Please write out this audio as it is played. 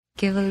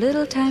Give a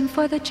little time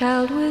for the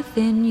child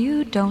within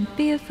you. Don't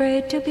be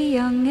afraid to be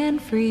young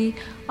and free.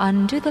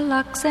 Undo the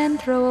locks and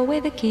throw away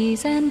the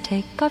keys and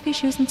take off your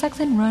shoes and socks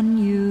and run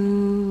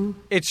you.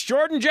 It's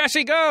Jordan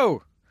Jesse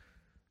Go!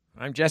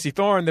 I'm Jesse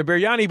Thorne, the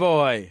Biryani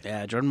Boy.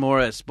 Yeah, Jordan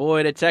Morris,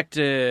 boy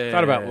detective.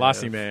 Thought about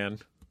Lassie Man.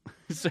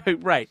 So,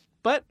 right.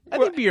 But I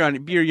think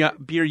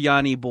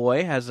Biryani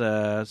Boy has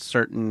a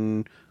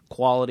certain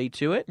quality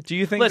to it. Do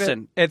you think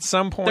Listen, that at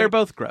some point... they're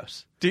both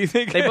gross. Do you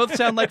think... They both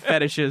sound like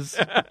fetishes.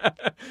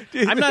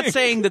 I'm not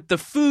saying that the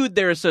food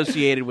they're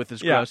associated with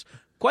is gross.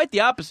 Quite the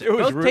opposite. It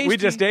was both tasty, we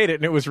just ate it,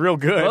 and it was real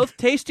good. Both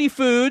tasty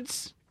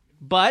foods,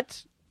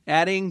 but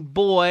adding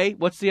boy,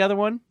 what's the other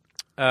one?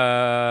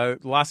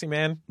 Lassie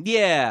Man?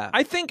 Yeah.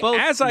 I think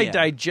as I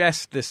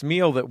digest this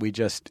meal that we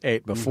just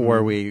ate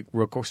before we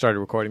started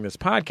recording this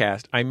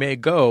podcast, I may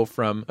go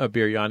from a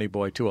Biryani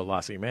Boy to a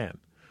Lassie Man.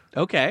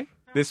 Okay.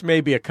 This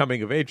may be a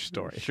coming-of-age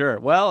story. Sure.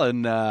 Well,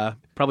 and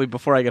probably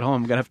before I get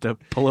home, I'm going to have to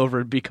pull over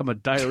and become a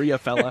diarrhea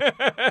fella.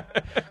 I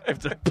have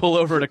to pull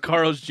over to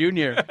Carl's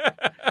Jr.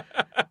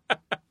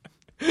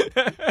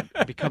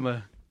 Become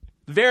a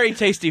very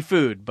tasty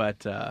food, but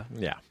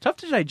tough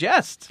to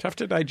digest. Tough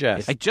to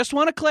digest. I just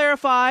want to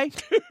clarify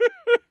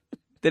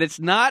that it's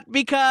not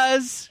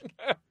because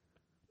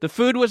the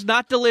food was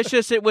not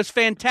delicious. It was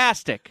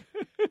fantastic.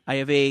 I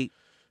have a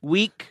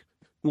weak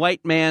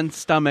white man's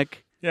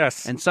stomach.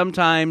 Yes. And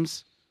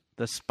sometimes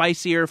the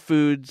spicier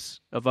foods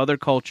of other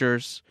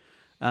cultures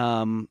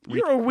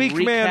You're a weak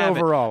man havoc.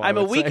 overall. I'm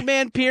a weak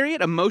man,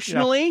 period.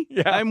 Emotionally,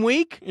 I'm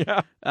weak.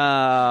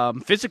 Yeah.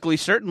 Physically,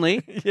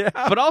 certainly. Yeah.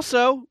 But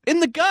also, in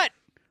the gut.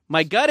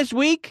 My gut is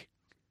weak.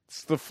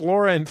 It's the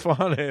flora and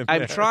fauna in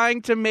I'm there.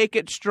 trying to make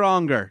it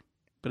stronger,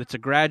 but it's a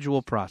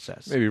gradual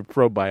process. Maybe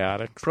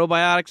probiotics.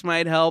 Probiotics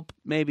might help.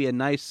 Maybe a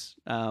nice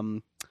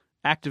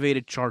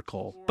activated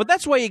charcoal. But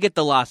that's why you get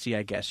the lassi,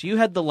 I guess. You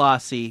had the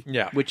lassi,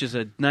 which is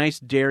a nice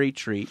dairy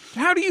treat.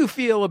 How do you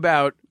feel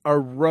about a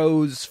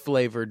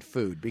rose-flavored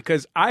food?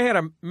 Because I had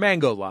a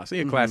mango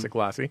lassi, a classic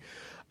lassi.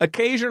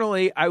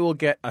 Occasionally, I will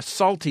get a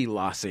salty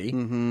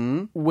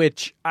lassi,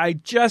 which I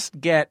just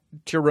get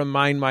to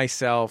remind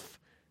myself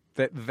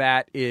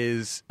that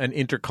is an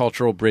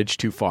intercultural bridge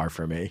too far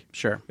for me.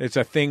 Sure. It's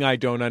a thing I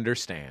don't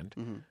understand.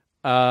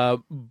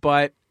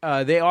 But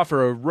they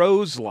offer a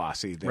rose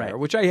lassi there,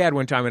 which I had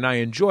one time and I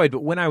enjoyed.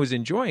 But when I was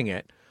enjoying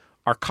it,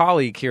 our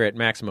colleague here at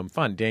Maximum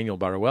Fun, Daniel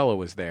Baruella,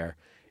 was there,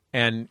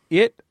 and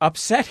it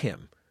upset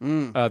him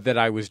that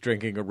I was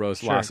drinking a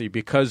rose lassi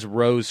because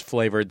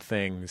rose-flavored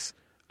things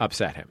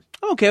upset him.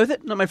 I'm okay with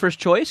it. Not my first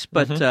choice,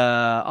 but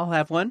I'll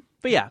have one.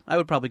 But yeah, I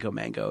would probably go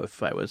mango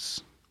if I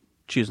was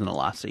choosing a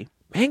lassi.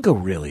 Mango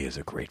really is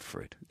a great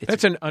fruit.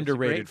 That's an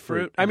underrated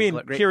fruit. I mean,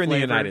 here in the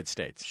United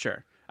States.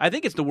 Sure. I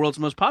think it's the world's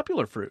most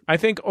popular fruit. I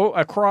think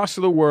across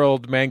the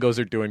world, mangoes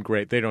are doing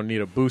great. They don't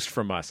need a boost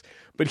from us.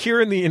 But here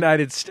in the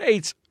United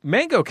States,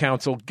 Mango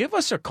Council, give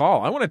us a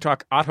call. I want to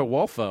talk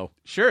Atahualpa.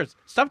 Sure.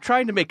 Stop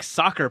trying to make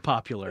soccer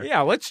popular.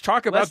 Yeah, let's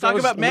talk about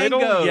those little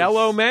mangoes.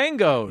 Yellow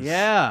mangoes.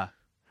 Yeah.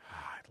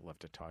 I'd love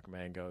to talk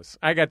mangoes.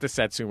 I got the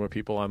Satsuma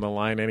people on the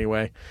line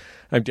anyway.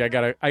 I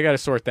gotta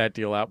sort that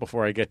deal out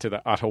before I get to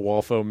the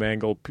Atahualpa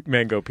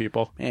mango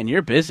people. Man,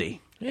 you're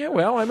busy. Yeah,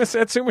 well, I'm a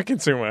Satsuma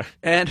consumer.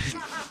 And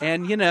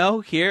you know,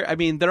 here, I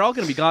mean, they're all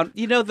going to be gone.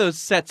 You know those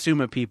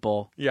Satsuma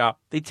people? Yeah.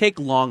 They take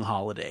long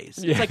holidays.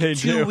 Yeah, it's like they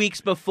 2 do. weeks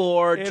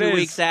before, It 2 is.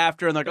 weeks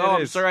after, and they're like,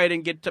 I'm sorry I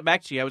didn't get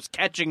back to you. I was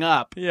catching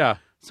up. Yeah.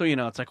 So, you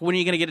know, it's like, when are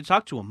you going to get to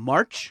talk to them?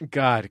 March?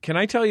 God, can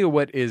I tell you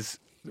what is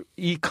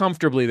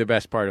comfortably the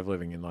best part of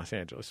living in Los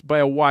Angeles? By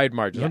a wide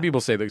margin. Some people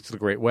say that it's the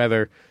great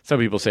weather. Some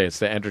people say it's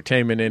the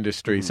entertainment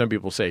industry. Some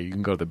people say you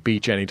can go to the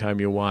beach anytime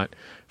you want.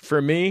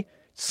 For me,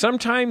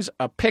 sometimes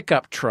a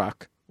pickup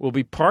truck will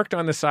be parked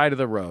on the side of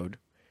the road.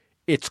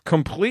 It's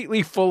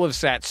completely full of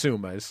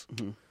Satsumas.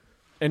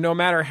 And no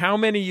matter how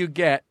many you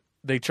get,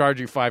 they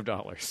charge you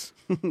 $5.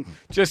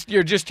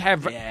 You just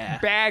have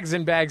bags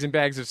and bags and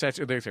bags of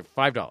Satsuma. They say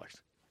 $5.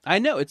 I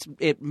know.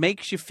 It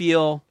makes you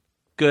feel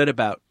good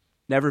about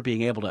never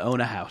being able to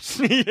own a house.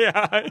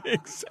 Yeah,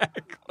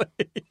 exactly.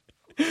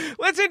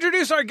 Let's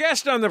introduce our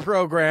guest on the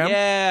program.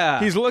 Yeah.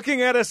 He's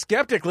looking at us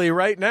skeptically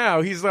right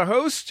now. He's the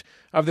host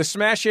of the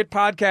smash hit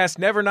podcast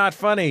Never Not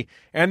Funny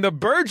and the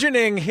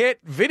burgeoning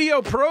hit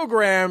video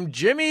program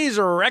Jimmy's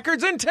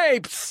Records and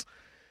Tapes.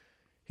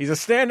 He's a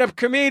stand-up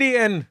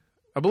comedian,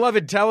 a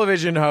beloved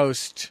television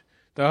host,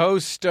 the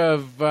host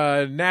of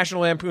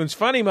National Lampoon's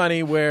Funny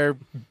Money, where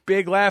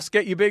big laughs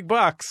get you big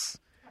bucks.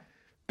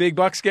 Big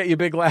bucks get you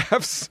big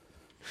laughs.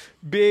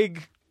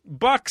 Big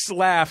bucks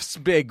laughs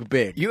big.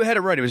 You had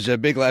it right. It was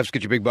big laughs,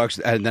 get you big bucks,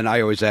 and then I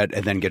always add,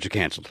 and then get you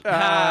canceled.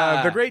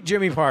 The great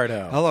Jimmy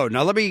Pardo. Hello.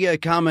 Now let me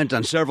comment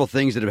on several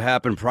things that have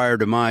happened prior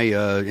to my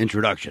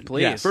introduction.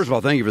 Please. Yes. First of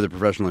all, thank you for the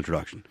professional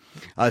introduction.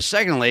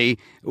 Secondly,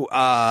 and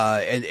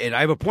I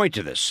have a point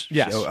to this.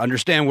 Yes. So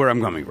understand where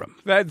I'm coming from.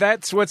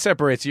 That's what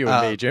separates you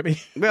and me, Jimmy.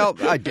 Well,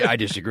 I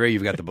disagree.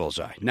 You've got the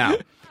bullseye. Now,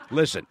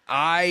 listen,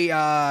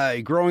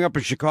 I growing up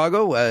in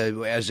Chicago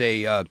as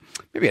a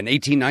maybe an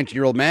 18,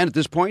 19-year-old man at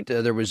this point,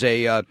 there was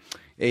a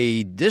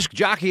a disc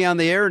jockey on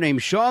the air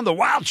named Sean the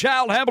Wild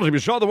Child Hamilton. He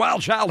was Sean the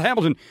Wild Child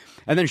Hamilton.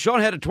 And then Sean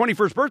had a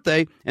 21st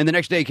birthday, and the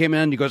next day he came in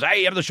and he goes,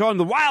 hey, I'm the Sean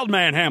the Wild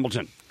Man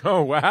Hamilton.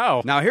 Oh,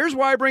 wow. Now, here's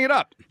why I bring it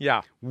up.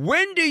 Yeah.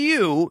 When do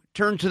you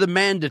turn to the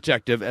man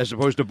detective as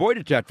opposed to boy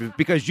detective?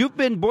 Because you've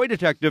been boy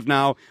detective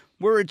now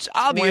where it's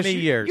obvious 20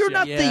 years, you're yeah.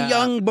 not the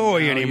young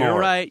boy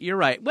anymore. You're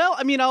right. Well,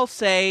 I mean, I'll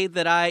say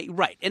that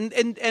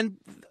and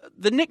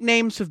the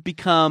nicknames have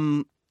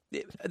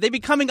they've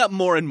been coming up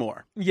more and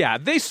more. Yeah,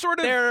 they sort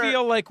of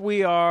feel like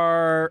we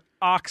are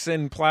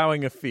oxen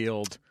plowing a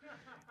field.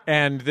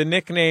 And the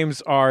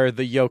nicknames are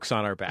the yokes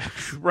on our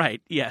backs.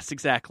 Right. Yes,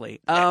 exactly.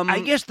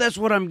 I guess that's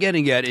what I'm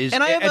getting at is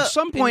at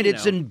some point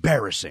it's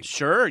embarrassing.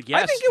 Sure,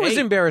 yes. I think it was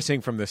embarrassing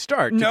from the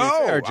start.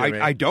 No,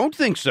 I don't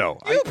think so.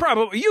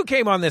 You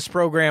came on this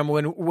program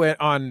when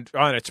on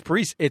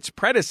its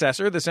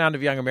predecessor, The Sound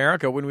of Young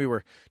America, when we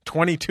were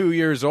 22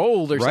 years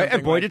old or something. Right,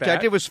 and Boy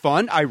Detective was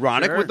fun,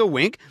 ironic with a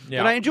wink,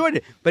 and I enjoyed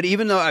it. But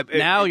even though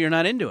now you're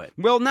not into it.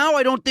 Well, now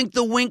I don't think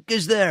the wink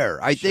is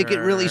there. I think it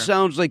really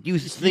sounds like you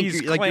think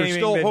you're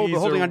still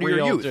holding onto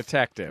your youth.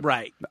 Detective.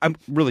 Right. I'm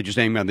really just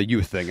aiming on the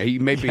youth thing. He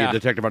may be a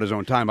detective on his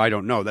own time. I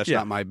don't know. That's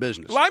not my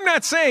business. Well, I'm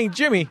not saying,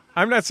 Jimmy,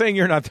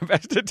 you're not the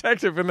best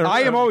detective in the room.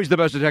 I am always the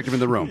best detective in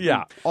the room.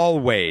 Yeah.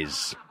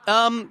 Always.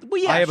 Well,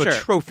 yeah, I have sure. a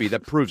trophy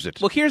that proves it.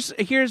 Well, here's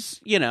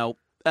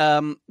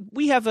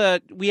we have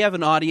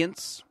an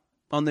audience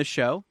on this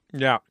show.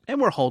 Yeah. And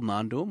we're holding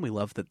on to them. We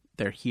love that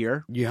they're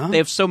here. Yeah. They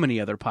have so many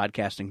other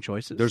podcasting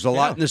choices. There's a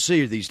lot in the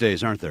sea these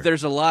days, aren't there?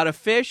 There's a lot of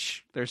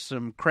fish. There's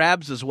some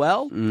crabs as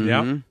well. Mm-hmm.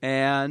 Yeah.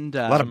 And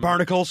a lot of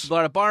barnacles. A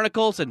lot of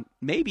barnacles, and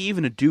maybe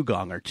even a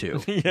dugong or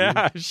two.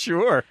 Yeah,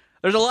 sure.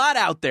 There's a lot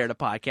out there to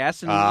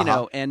podcast,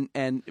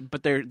 and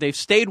but they've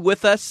stayed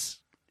with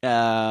us,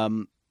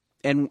 and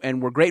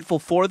we're grateful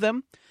for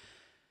them.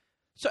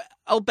 So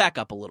I'll back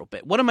up a little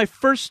bit. One of my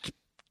first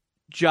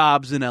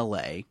jobs in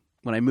L.A.,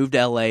 when I moved to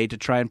L.A. to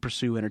try and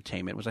pursue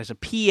entertainment, was as a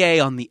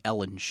PA on the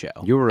Ellen Show.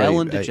 You were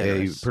Ellen a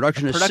DeGeneres.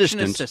 production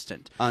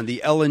assistant on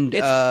the Ellen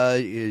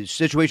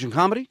situation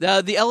comedy?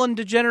 The Ellen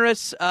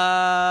DeGeneres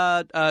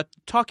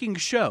talking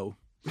show.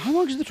 How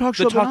long has the talk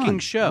show been talking on?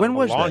 show. When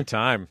was a long that?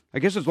 time. I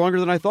guess it's longer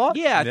than I thought.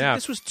 Yeah, I think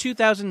this was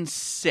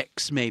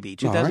 2006, maybe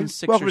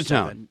 2006 Welcome or to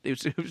town.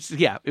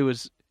 7. It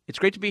was. It's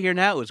great to be here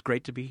now. It was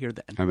great to be here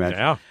then. I imagine.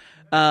 Yeah.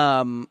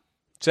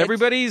 It's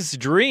everybody's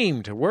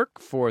dream to work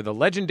for the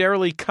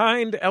legendarily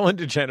kind Ellen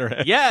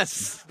DeGeneres.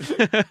 Yes.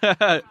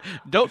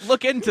 Don't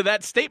look into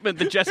that statement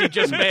that Jesse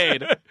just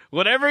made.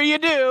 Whatever you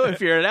do,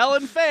 if you're an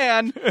Ellen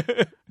fan,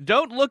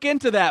 don't look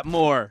into that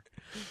more.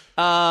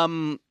 So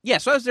I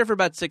was there for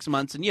about 6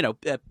 months, and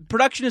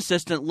production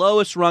assistant,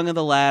 lowest rung of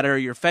the ladder.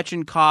 You're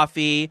fetching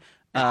coffee.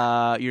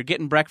 You're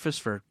getting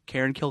breakfast for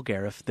Karen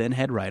Kilgariff, then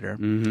head writer.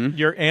 Mm-hmm.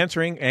 You're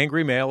answering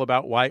angry mail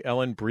about why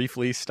Ellen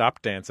briefly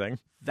stopped dancing.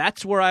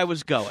 That's where I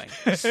was going.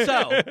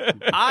 So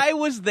I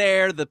was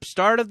there the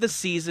start of the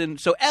season.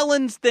 So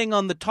Ellen's thing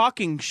on the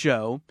talking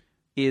show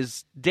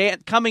is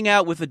coming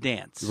out with a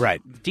dance. Right.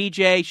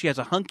 DJ, she has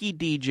a hunky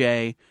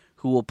DJ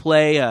who will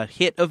play a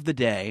hit of the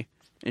day,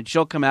 and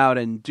she'll come out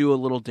and do a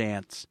little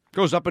dance.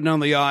 Goes up and down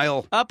the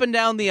aisle. Up and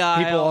down the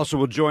aisle. People also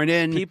will join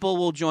in. People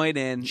will join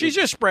in. She's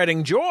just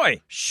spreading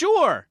joy.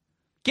 Sure.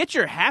 Get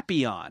your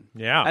happy on.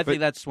 Yeah. I think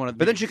that's one of the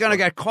But then she kind of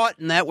got caught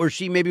in that where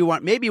she maybe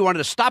wanted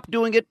to stop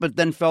doing it, but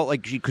then felt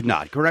like she could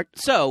not, correct?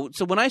 So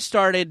when I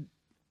started,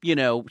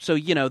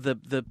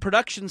 the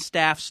production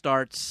staff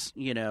starts,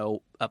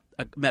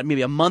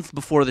 maybe a month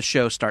before the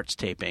show starts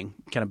taping,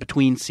 kind of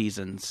between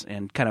seasons,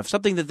 and kind of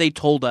something that they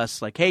told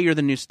us, like, hey, you're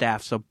the new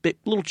staff, so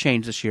little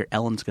change this year.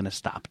 Ellen's going to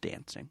stop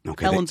dancing.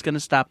 Okay, Ellen's going to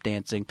stop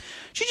dancing.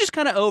 She's just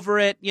kind of over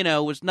it.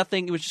 It was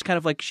nothing. It was just kind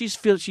of like she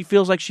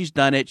feels like she's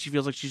done it. She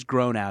feels like she's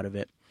grown out of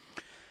it.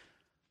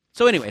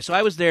 So anyway,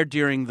 I was there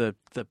during the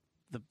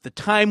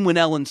time when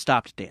Ellen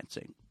stopped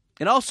dancing.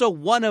 And also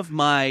one of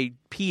my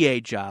PA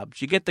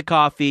jobs, you get the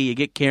coffee, you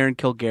get Karen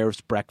Kilgariff's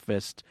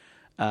breakfast,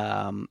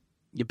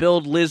 you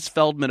build Liz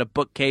Feldman a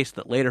bookcase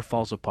that later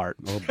falls apart.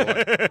 Oh,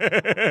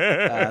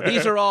 boy.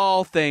 These are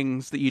all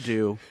things that you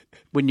do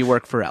when you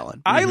work for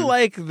Ellen. I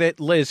like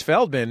that Liz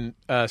Feldman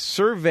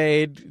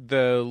surveyed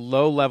the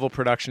low-level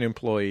production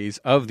employees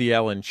of the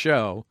Ellen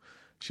Show.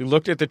 She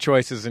looked at the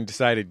choices and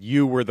decided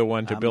you were the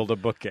one to build a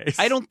bookcase.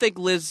 I don't think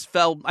Liz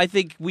Feldman. I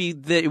think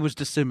it was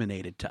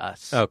disseminated to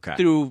us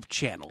through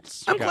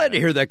channels. I'm glad to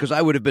hear that because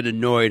I would have been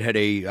annoyed had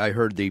I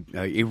heard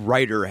a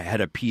writer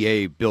had a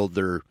PA build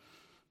their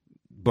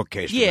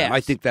bookcase for them. I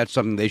think that's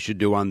something they should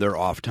do on their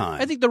off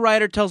time. I think the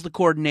writer tells the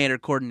coordinator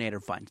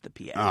finds the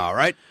PA. All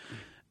right.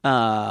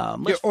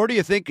 Or do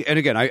you think? And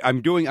again,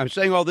 I'm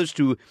saying all this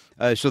to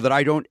so that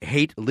I don't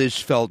hate Liz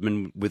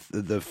Feldman with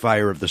the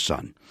fire of the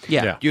sun.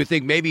 Yeah. Do you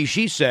think maybe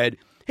she said,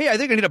 "Hey, I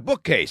think I need a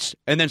bookcase,"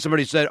 and then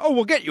somebody said, "Oh,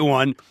 we'll get you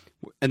one,"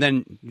 and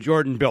then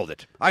Jordan built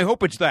it? I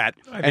hope it's that,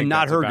 and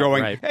not her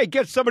going, right. "Hey,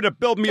 get somebody to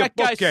build me a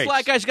bookcase."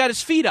 That guy's got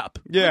his feet up.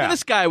 Yeah. Look at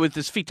this guy with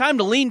his feet. Time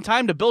to lean.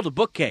 Time to build a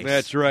bookcase.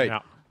 That's right. Yeah.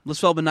 Liz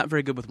Feldman, not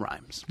very good with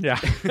rhymes. Yeah.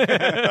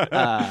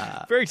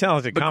 Very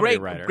talented But comedy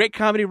great, writer. great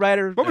comedy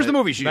writer. What was the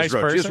movie she nice just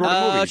wrote? She just person.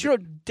 wrote a movie. She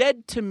wrote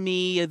Dead to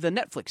Me, the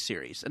Netflix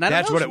series. And I don't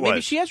That's know, what it maybe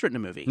was. she has written a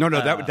movie. No,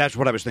 that's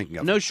what I was thinking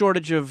of. No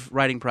shortage of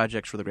writing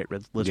projects for the great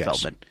Liz Yes.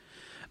 Feldman,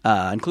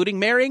 including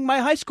marrying my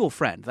high school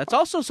friend. That's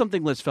also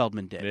something Liz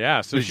Feldman did.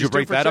 Yeah. So Did she's you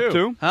break two for that up two.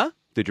 too? Huh?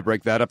 Did you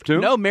break that up too?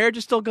 No, marriage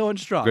is still going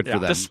strong. Good for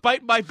them.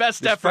 Despite my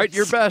best efforts. Despite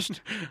your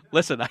best.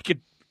 Listen, I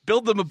could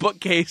build them a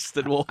bookcase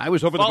that will I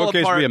was hoping the fall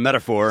bookcase would apart be a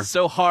metaphor.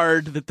 so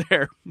hard that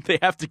they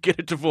have to get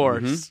a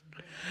divorce.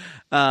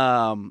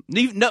 I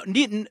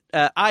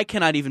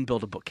cannot even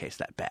build a bookcase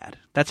that bad.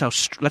 That's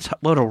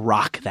what a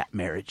rock that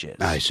marriage is.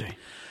 I see.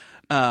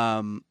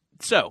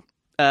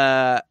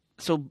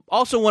 So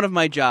also one of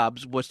my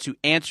jobs was to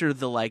answer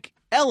the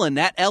Ellen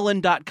at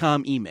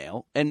Ellen.com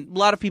email. And a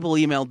lot of people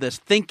emailed this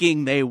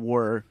thinking they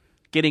were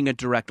getting a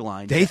direct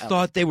line. They to Ellen.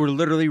 thought they were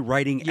literally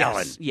writing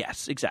Ellen.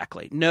 Yes,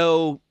 exactly.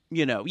 No,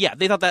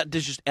 they thought that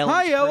was just Ellen's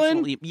Hi, Ellen.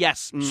 personal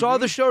yes. Mhm. Saw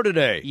the show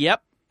today.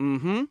 Yep.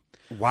 Mm-hmm.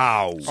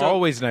 Wow.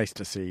 Always nice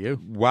to see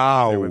you.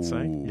 Wow. They would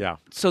say. Yeah.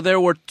 So there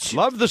were two.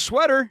 Love the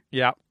sweater.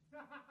 Yeah.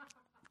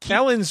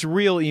 Ellen's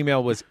real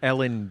email was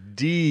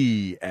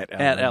LND at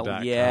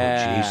Ellen.com.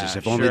 Yeah. Jesus,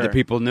 if only sure. the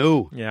people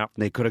knew. Yeah.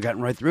 They could have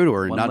gotten right through to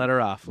her and One not letter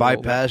off.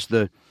 bypassed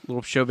the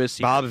Little showbiz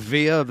secret. Bob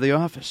Villa of The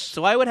Office.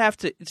 So I would have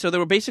to. So there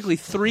were basically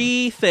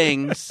three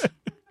things.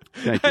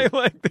 Thank I you.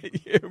 like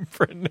that you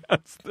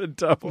pronounce the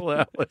double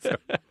L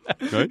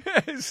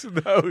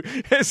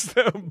as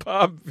though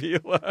Bob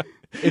Villa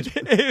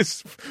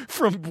is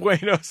from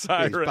Buenos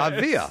Aires. It's Bob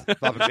Villa.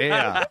 Bob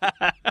Villa.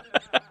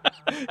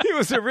 He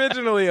was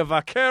originally a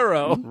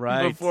vaquero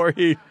Right. before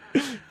he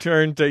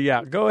turned to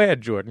Go ahead,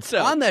 Jordan.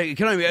 So On that,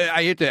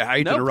 I hate to No,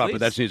 interrupt, please. but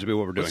that seems to be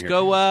what we're doing let's here.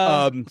 go.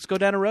 Let's go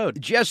down a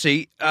road.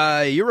 Jesse,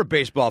 you're a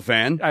baseball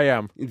fan. I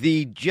am.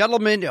 The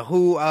gentleman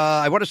who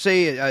I want to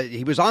say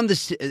he was on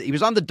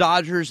the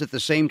Dodgers at the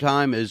same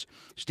time as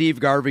Steve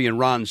Garvey and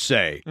Ron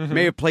Say.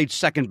 May have played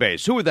second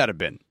base. Who would that have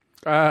been?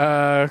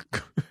 Joaquin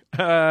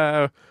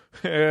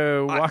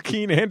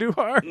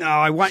Andujar? No,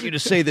 I want you to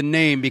say the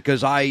name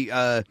because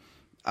I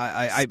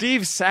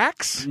Steve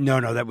Sachs?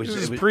 no, that was, This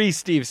it is was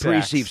pre-Steve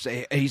Sachs.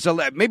 pre-Steve. He's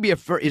maybe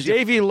is he,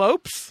 Davy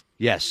Lopes?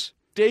 yes.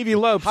 Davy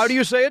Lopes. How do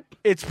you say it?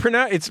 It's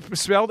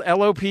spelled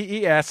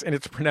Lopes, and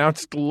it's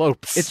pronounced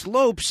Lopes. It's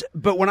Lopes,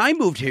 but when I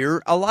moved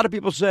here, a lot of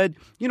people said,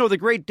 the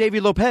great Davy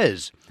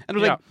Lopez. And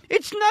I was Yeah. like,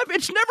 it's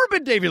never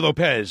been Davy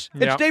Lopez.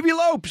 It's Yeah. Davy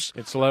Lopes.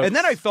 It's Lopes. And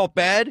then I felt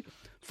bad.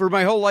 For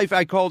my whole life,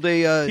 I called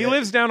He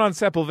lives down on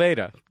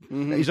Sepulveda.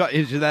 He's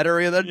in that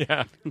area then?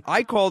 Yeah.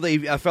 I called a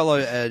fellow,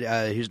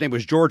 his name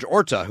was George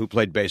Orta, who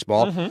played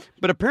baseball,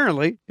 but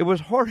apparently it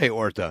was Jorge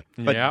Orta.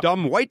 But Yeah.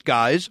 dumb white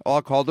guys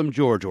all called him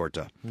George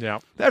Orta. Yeah.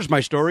 There's my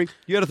story.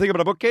 You had to think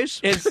about a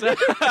bookcase? It's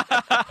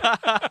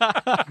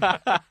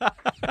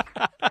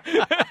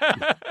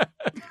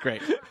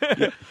great.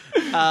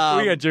 We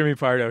got Jimmy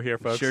Pardo here,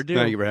 folks. Sure do.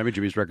 Thank you for having me,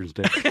 Jimmy's Records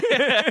Day.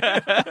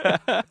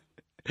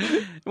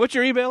 What's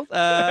your email?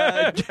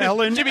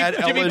 Ellen Jimmy, at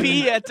Jimmy Ellen.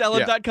 P at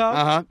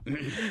Ellen.com.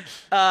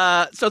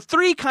 Uh-huh. So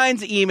three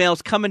kinds of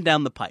emails coming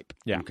down the pipe.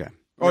 Yeah. Okay.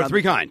 Oh,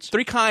 three kinds.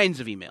 Three kinds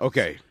of emails.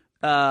 Okay.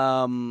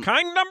 Kind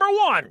number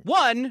one.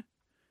 One,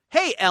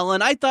 hey,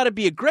 Ellen, I thought it'd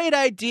be a great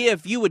idea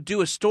if you would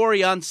do a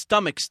story on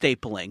stomach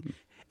stapling.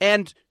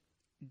 And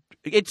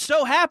it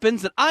so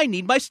happens that I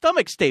need my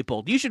stomach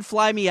stapled. You should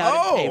fly me out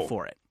and pay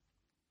for it.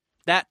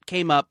 That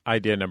came up.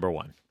 Idea number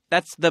one.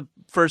 That's the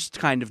first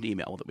kind of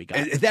email that we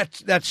got.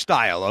 That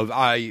style of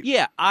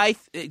Yeah,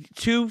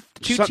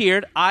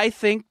 two-tiered. I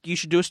think you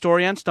should do a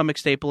story on stomach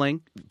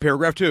stapling.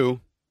 paragraph 2.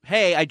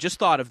 Hey, I just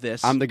thought of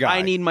this. I'm the guy.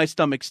 I need my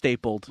stomach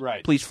stapled.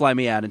 Right. Please fly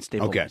me out and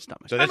staple Okay. my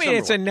stomach. So I that's mean, number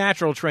it's a one.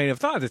 natural train of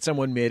thought that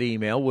someone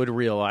mid-email would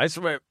realize.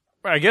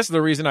 I guess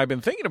the reason I've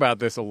been thinking about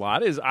this a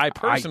lot is I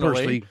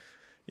personally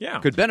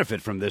could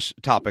benefit from this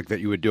topic that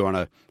you would do on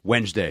a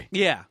Wednesday.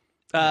 Yeah.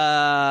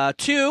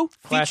 Two,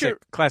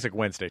 classic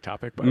Wednesday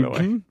topic, by the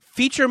way.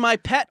 feature my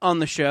pet on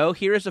the show.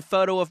 Here is a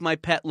photo of my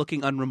pet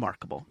looking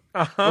unremarkable.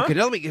 Okay,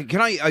 now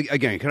can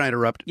I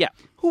interrupt? Yeah.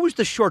 Who was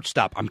the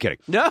shortstop? I'm kidding.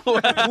 No.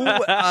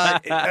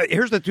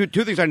 Here's the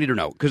two things I need to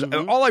know, because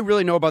all I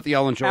really know about the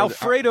Ellen Show.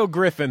 Alfredo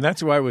Griffin.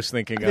 That's who I was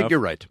thinking I think of. you're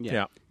right.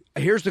 Yeah.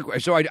 Here's the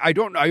so I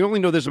only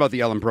know this about the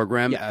Ellen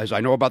program as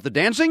I know about the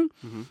dancing,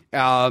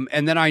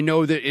 and then I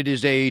know that it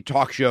is a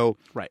talk show,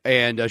 Right.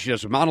 And she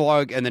does a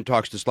monologue and then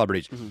talks to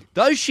celebrities.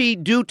 Does she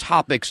do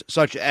topics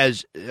such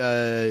as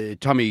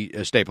tummy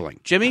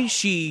stapling? Jimmy,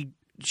 she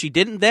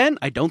didn't then.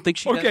 I don't think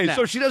she does Okay, now.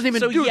 so she doesn't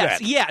even do yes,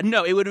 that. Yeah,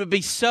 no, it would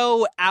be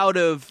so out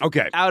of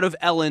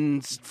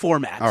Ellen's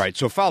format. All right,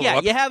 so follow Yeah,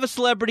 up. you have a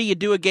celebrity, you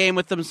do a game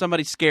with them,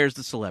 somebody scares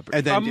the celebrity.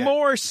 And then, A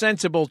more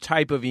sensible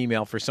type of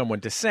email for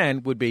someone to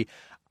send would be,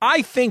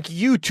 I think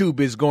YouTube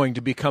is going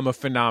to become a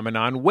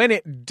phenomenon. When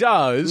it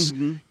does,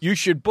 you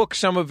should book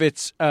some of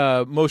its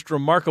most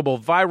remarkable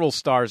viral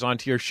stars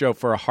onto your show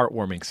for a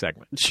heartwarming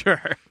segment.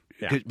 Sure.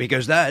 Yeah.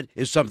 because that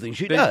is something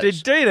she does.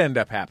 It did end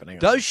up happening.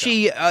 Does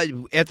she,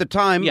 at the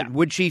time, Yeah.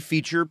 would she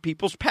feature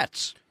people's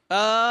pets?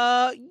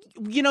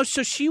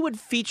 So she would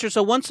feature.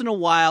 So once in a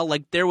while,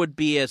 like there would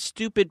be a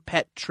stupid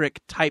pet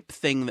trick type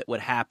thing that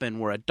would happen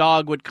where a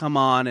dog would come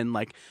on and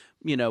like,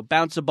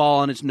 bounce a ball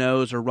on his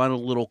nose or run a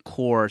little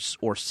course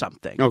or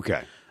something.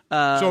 Okay.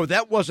 So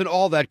that wasn't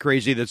all that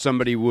crazy that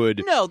somebody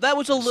would. No, that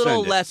was a little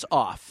send it. less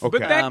off. Okay.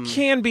 But that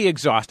can be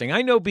exhausting.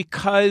 I know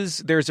because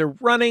there's a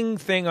running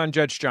thing on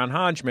Judge John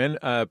Hodgman,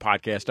 a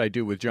podcast I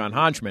do with John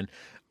Hodgman,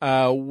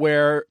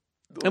 where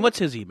And what's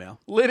his email?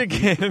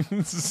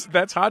 litigants,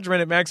 that's Hodgman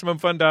at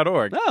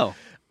MaximumFun.org. Oh.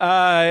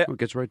 It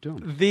gets right to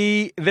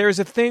him. There's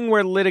a thing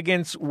where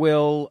litigants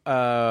will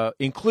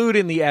include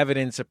in the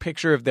evidence a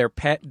picture of their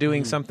pet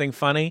doing something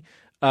funny,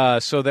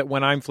 so that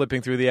when I'm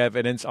flipping through the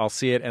evidence, I'll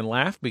see it and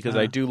laugh because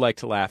I do like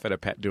to laugh at a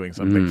pet doing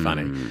something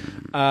funny.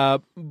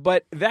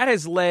 But that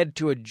has led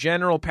to a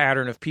general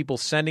pattern of people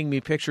sending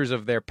me pictures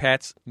of their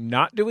pets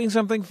not doing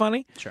something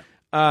funny. Sure.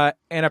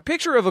 And a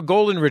picture of a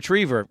golden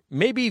retriever.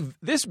 Maybe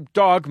this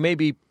dog may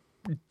be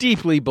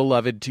deeply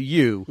beloved to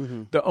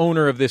you, the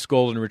owner of this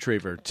golden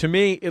retriever. To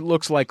me, it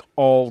looks like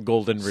all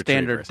golden retrievers.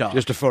 Standard dog.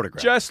 Just a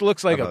photograph. Just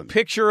looks like a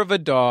picture of a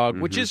dog,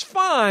 which is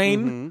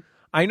fine.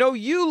 I know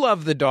you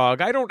love the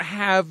dog. I don't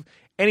have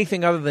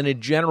anything other than a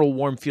general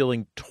warm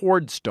feeling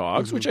towards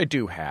dogs, which I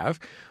do have.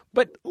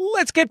 But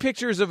let's get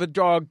pictures of a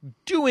dog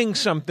doing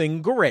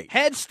something great.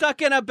 Head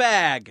stuck in a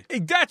bag.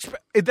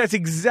 That's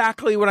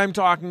exactly what I'm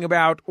talking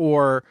about.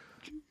 Or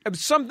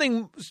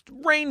something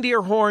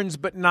reindeer horns,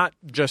 but not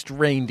just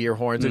reindeer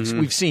horns.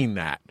 We've seen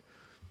that.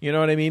 You know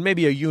what I mean?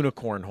 Maybe a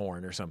unicorn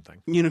horn or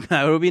something.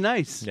 That would be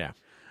nice. Yeah.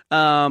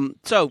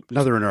 So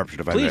Another interruption,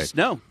 if I may. please,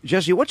 no.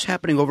 Jesse, what's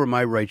happening over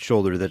my right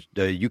shoulder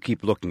that you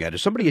keep looking at?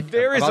 Is somebody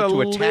There is about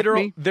to attack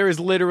me? there is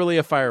literally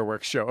a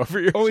fireworks show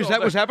over your Oh, is that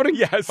shoulder. what's happening?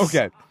 Yes.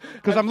 Okay.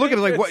 Because I'm looking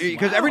like what? it's-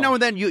 Because every now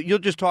and then you'll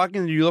just talk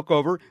and you look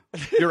over,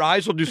 your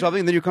eyes will do something,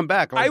 and then you come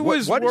back. I'm like, I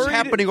was what is worried-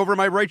 happening over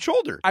my right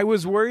shoulder? I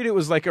was worried it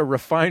was like a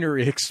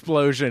refinery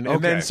explosion,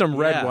 and then Okay. some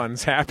red Yeah.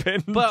 ones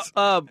happened. But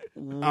All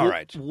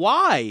right.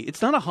 why?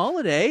 It's not a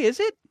holiday, is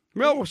it?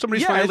 Well,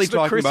 somebody's Yeah, finally it's the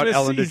talking about Christmas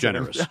Ellen season.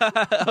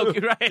 DeGeneres. Okay,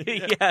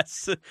 right.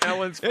 Yes.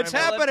 Ellen's It's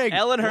finally- happening.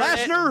 Ellen heard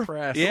it. Lassner,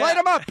 Press. Yeah. light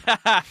him up.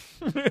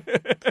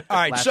 All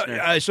right.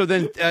 So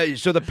then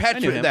the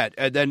pet knew him. that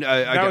then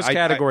That was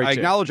category I two.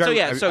 acknowledge. So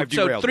I've so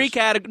derailed three this.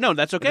 categories. No,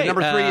 that's okay. And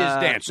number 3 is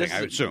dancing, this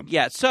I would assume.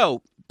 Yeah.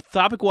 So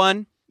topic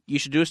 1, you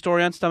should do a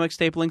story on stomach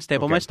stapling.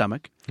 Staple my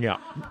stomach. Yeah.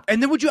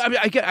 And then would you?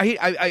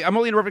 I'm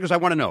only interrupting because I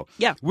want to know.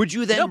 Yeah. Would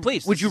you then? No,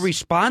 please. Would you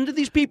respond to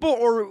these people,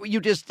 or you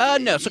just?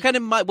 No. So kind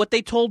of what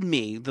they told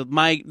me, the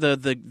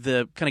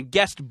kind of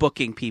guest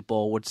booking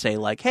people would say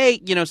like, hey,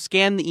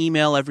 scan the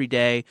email every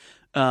day.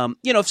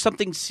 If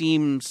something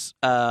seems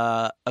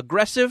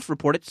aggressive,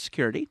 report it to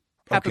security.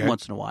 Happen Okay.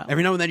 once in a while.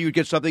 Every now and then you would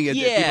get something, and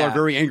people Yeah. are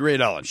very angry at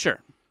Ellen. Sure.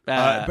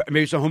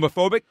 Maybe some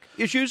homophobic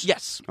issues.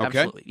 Yes, Okay.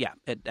 absolutely. Yeah,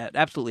 it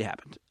absolutely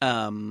happened.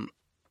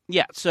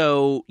 Yeah,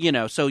 so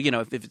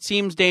if it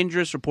seems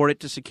dangerous, report it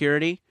to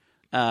security.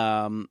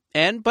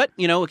 But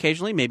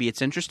occasionally maybe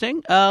it's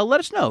interesting. Let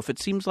us know if it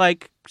seems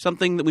like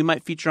something that we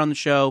might feature on the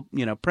show.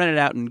 Print it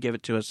out and give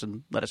it to us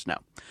and let us know.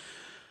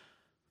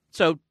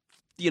 So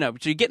you're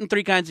getting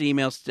 3 kinds of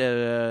emails.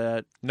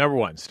 Number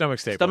 1, stomach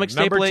stapling. Stomach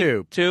stapling. Number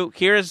 2, 2.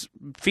 Here's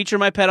feature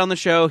my pet on the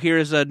show.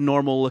 Here's a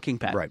normal looking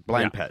pet. Right.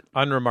 Blind pet.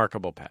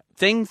 unremarkable pet.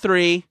 Thing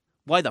 3.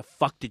 Why the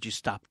fuck did you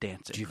stop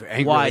dancing? You're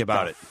angry Why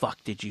about the it.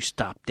 fuck did you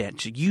stop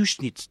dancing? You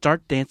need to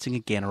start dancing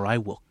again, or I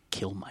will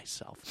kill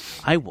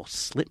myself. I will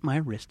slit my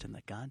wrist in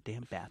the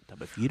goddamn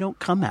bathtub if you don't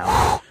come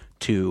out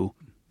to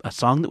a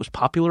song that was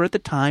popular at the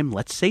time.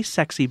 Let's say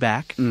 "Sexy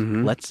Back."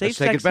 Let's say Let's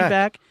take it "Sexy back.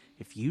 Back."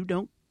 If you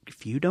don't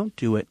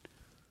do it,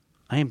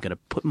 I am going to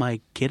put my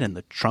kid in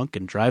the trunk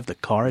and drive the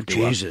car into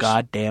Jesus. a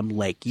goddamn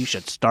lake. You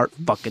should start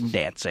fucking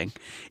dancing.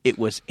 It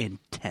was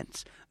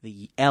intense.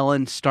 The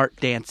Ellen start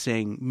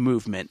dancing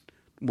movement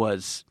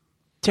was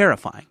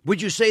terrifying.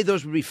 Would you say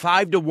those would be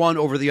 5-1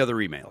 over the other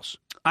emails?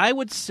 I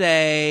would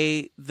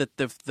say that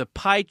the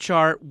pie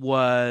chart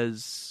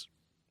was,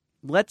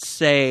 let's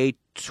say,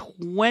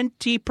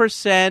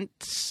 20%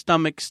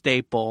 stomach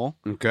staple.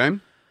 Okay.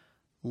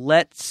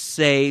 Let's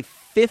say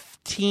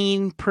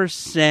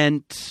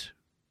 15%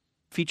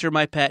 feature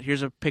my pet.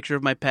 Here's a picture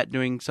of my pet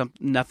doing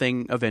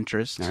nothing of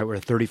interest. All right, we're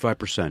at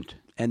 35%.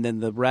 And then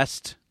the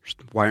rest,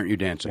 Why aren't you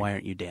dancing? why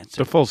aren't you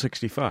dancing? The full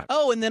 65.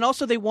 Oh, and then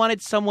also they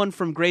wanted someone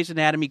from Grey's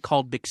Anatomy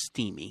called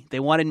McSteamy. They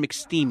wanted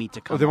McSteamy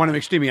to come Oh, they want on. to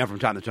make Steamy out from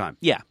time to time.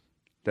 Yeah.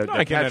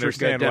 I can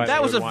understand why That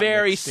they was a would want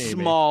very McSteamy.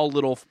 small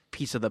little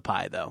piece of the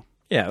pie, though.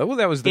 Yeah, well,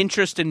 that was the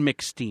Interest in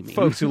McSteamy.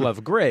 folks who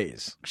love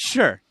Greys,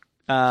 Sure.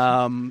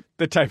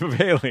 the type of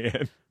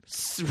alien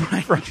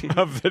Right.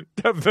 of the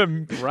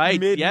Right,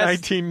 mid yes.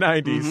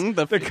 1990s,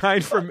 Mhm, the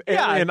kind from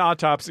Yeah. Alien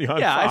Autopsy on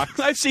Yeah, Fox.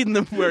 I've seen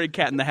them wearing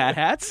Cat in the Hat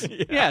hats.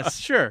 Yes,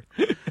 sure.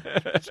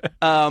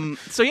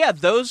 So yeah,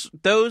 those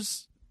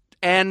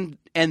and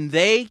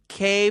they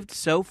caved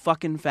so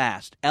fucking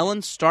fast.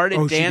 Ellen started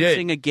Oh, she did.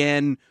 dancing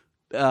again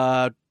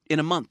in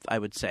a month, I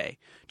would say,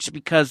 just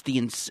because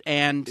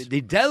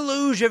The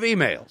deluge of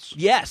emails.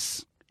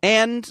 yes,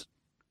 and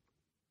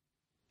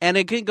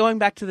again, going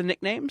back to the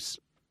nicknames,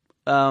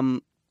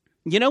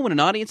 you know, when an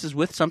audience is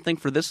with something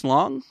for this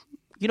long,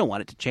 you don't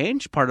want it to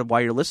change. Part of why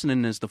you're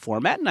listening is the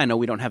format, and I know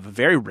we don't have a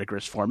very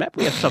rigorous format.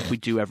 We have stuff we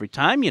do every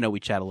time. You know, we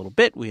chat a little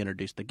bit, we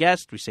introduce the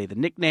guest, we say the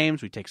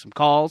nicknames, we take some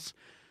calls.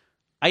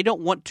 I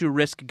don't want to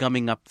risk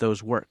gumming up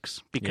those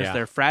works because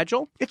they're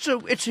fragile. It's a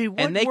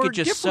and they could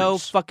just so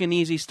fucking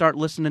easy start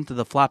listening to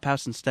the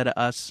Flophouse instead of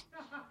us.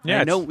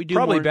 Yeah, I know we do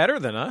probably more... better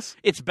than us.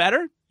 It's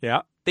better.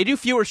 Yeah. They do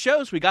fewer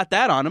shows. We got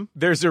that on them.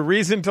 There's a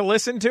reason to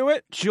listen to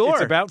it. Sure.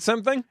 It's about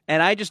something.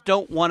 And I just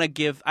don't want to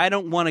give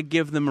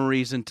them a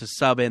reason to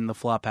sub in the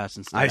Flophouse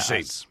instead of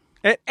us.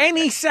 At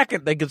any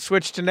second, they could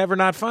switch to Never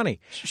Not Funny.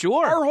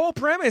 Sure. Our whole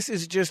premise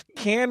is just,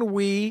 can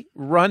we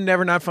run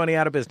Never Not Funny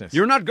out of business?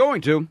 You're not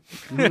going to.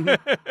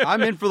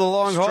 I'm in for the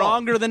long haul.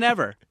 Stronger than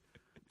ever.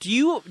 Do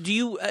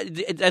you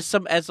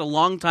as a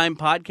longtime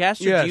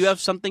podcaster, Yes. do you have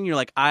something you're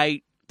like,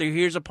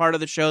 here's a part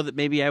of the show that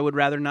maybe I would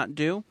rather not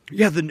do?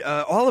 Yeah,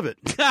 all of it.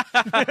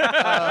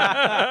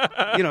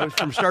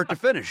 From start to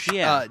finish.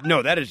 Yeah.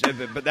 No, that is,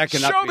 but that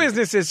cannot Show be.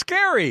 business is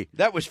scary.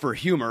 That was for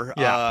humor.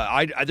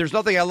 Yeah. There's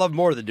nothing I love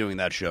more than doing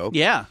that show.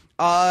 Yeah.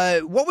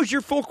 What was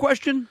your full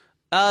question?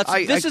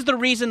 This is the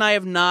reason I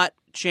have not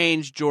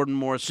changed Jordan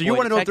Moore's. So you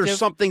want to know if there's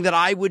something that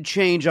I would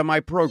change on my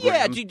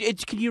program? Yeah.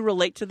 Can you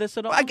relate to this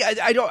at all?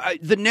 I don't.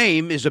 The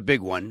name is a big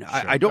one.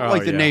 Sure. I don't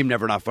like the name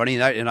Never Not Funny,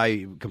 and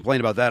I complain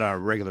about that on a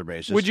regular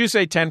basis. Would you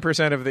say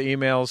 10% of the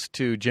emails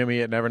to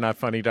Jimmy at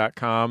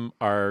nevernotfunny.com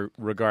are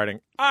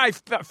regarding, I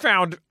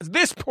found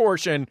this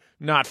portion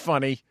not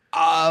funny?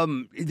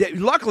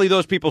 Luckily,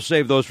 those people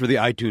save those for the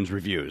iTunes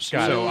reviews.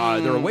 So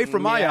they're away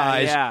from my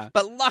eyes. Yeah.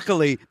 But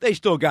luckily, they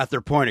still got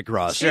their point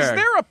across. Sure. Is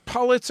there a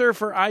Pulitzer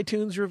for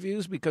iTunes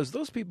reviews? Because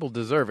those people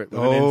deserve it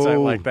with an insight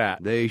like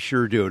that. They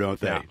sure do, don't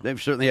they? Yeah.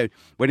 They've certainly had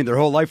waiting their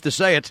whole life to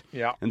say it.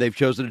 Yeah. And they've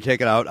chosen to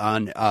take it out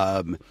on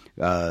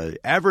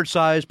average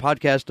size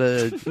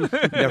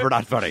podcast. Never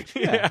Not Funny.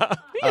 Yeah.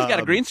 He's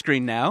got a green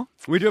screen now.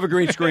 We do have a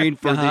green screen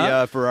for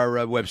for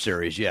our web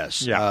series.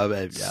 Yes.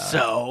 Yeah.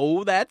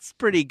 So that's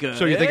pretty good.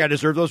 So you think I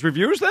deserve those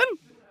reviews then?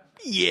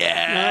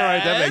 Yeah. All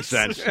right, that makes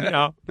sense.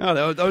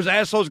 No, those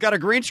assholes got a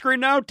green screen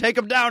now? Take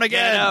them down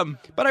again.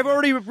 But I've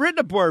already written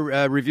a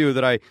poor review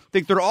that I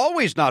think they're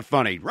always not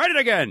funny. Write it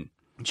again.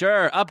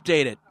 Sure,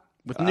 update it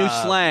with new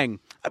slang.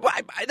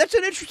 That's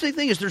an interesting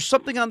thing. Is there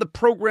something on the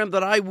program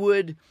that I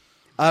would...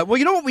 well,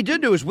 you know what we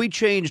did do is we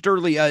changed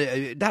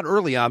early, not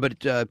early on,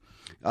 but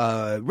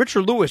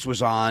Richard Lewis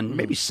was on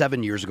maybe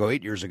 7 years ago,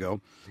 8 years ago,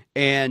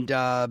 and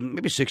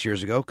maybe 6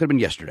 years ago. Could have been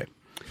yesterday.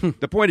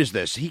 The point is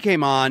this. He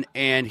came on,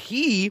 and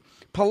he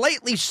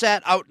politely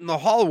sat out in the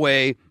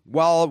hallway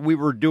while we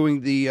were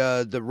doing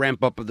the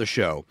ramp-up of the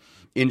show.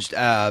 And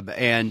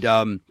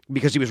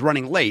because he was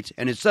running late,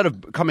 and instead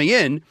of coming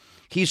in,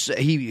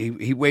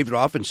 he waved it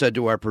off and said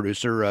to our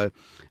producer,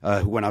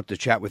 who went out to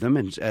chat with him,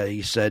 and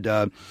he said,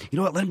 you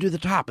know what, let him do the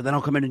top, and then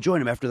I'll come in and join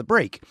him after the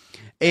break.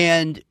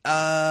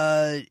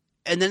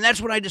 And then that's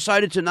when I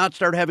decided to not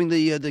start having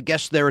the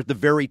guests there at the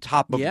very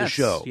top of the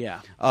show. Yeah.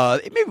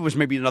 It was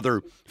maybe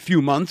another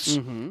few months.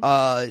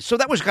 Mm-hmm. So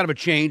that was kind of a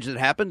change that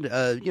happened.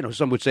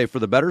 Some would say for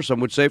the better,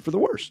 some would say for the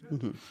worse,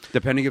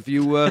 depending if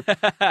you want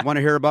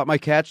to hear about my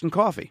cats and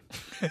coffee.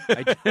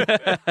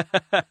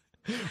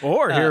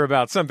 Or hear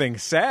about something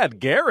sad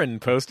Garen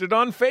posted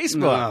on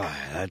Facebook.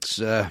 That's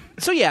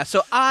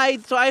So I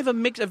have a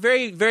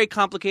very, very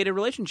complicated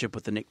relationship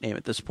with the nickname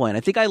at this point.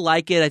 I think I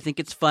like it. I think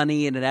it's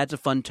funny, and it adds a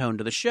fun tone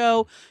to the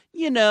show.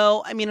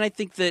 I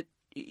think that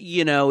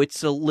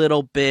it's a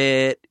little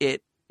bit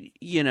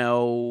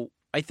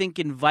I think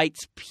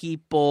invites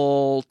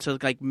people to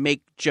like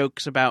make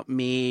jokes about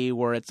me,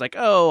 where it's like,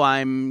 oh,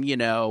 I'm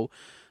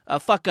a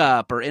fuck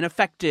up or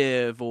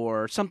ineffective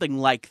or something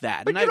like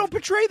that. But you don't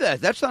portray that.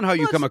 That's not how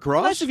you come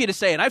across. Nice of you to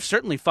say, and I've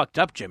certainly fucked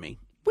up, Jimmy.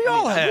 We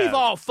all have. We've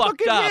all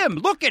fucked up.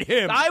 Look at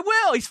him. I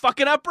will. He's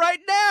fucking up right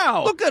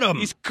now. Look at him.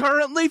 He's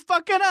currently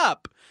fucking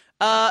up.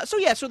 So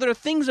there are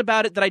things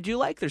about it that I do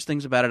like. There's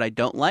things about it I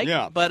don't like.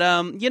 Yeah. But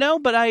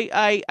but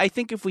I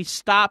think if we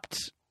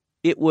stopped,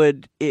 it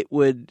would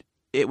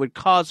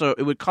cause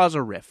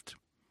a rift.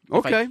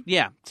 Okay.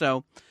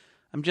 So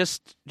I'm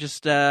just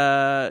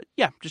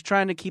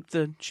trying to keep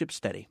the ship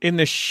steady. In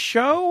the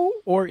show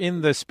or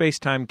in the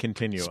space-time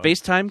continuum?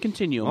 Space-time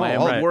continuum. Oh, I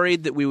am right.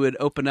 worried that we would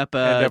open up a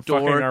End up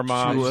door fucking our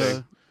moms.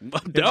 to...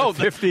 No,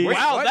 50s.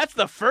 Wow, What? that's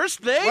the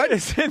first thing? What?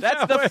 Isn't That's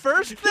that the what-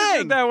 first thing.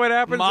 Isn't that what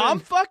happens? Mom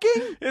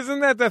fucking?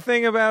 Isn't that the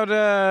thing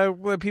about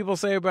what people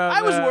say about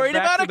I was worried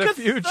Back about to the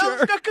Future?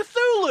 a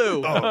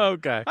Cthulhu.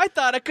 Okay. I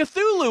thought a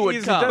Cthulhu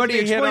would come. But he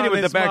explained it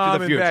with the Back to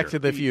the Future. Back to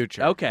the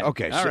Future. Okay.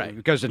 Okay. All So, right.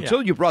 because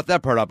until you brought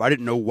that part up, I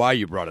didn't know why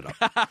you brought it up.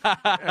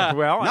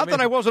 Well, Not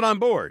that I wasn't on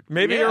board.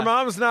 Maybe Yeah. your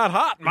mom's not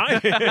hot.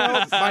 Mine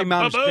is. My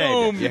mom's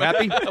Ba-boom. dead. You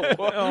happy?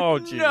 Oh,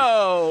 geez.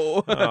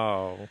 No.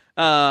 Oh.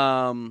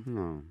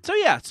 So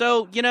yeah.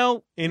 So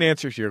In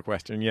answer to your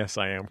question, yes,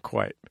 I am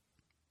quite.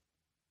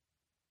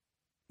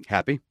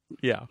 Happy?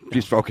 Yeah.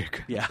 Just okay.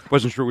 Yeah.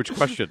 Wasn't sure which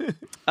question.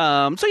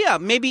 So yeah,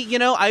 maybe,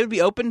 I would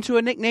be open to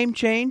a nickname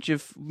change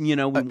if, we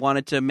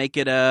wanted to make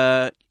it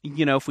a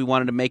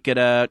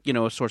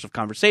source of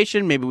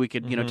conversation. Maybe we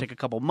could, take a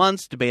couple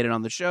months, debate it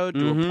on the show,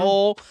 do a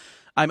poll.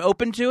 I'm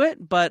open to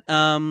it, but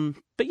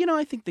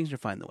I think things are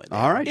fine the way they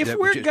are. All right. If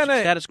we're gonna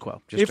Status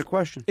quo. Just a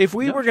question. If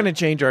we were going to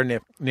change our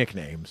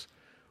nicknames,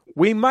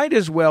 we might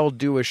as well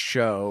do a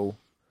show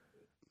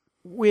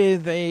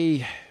with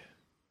a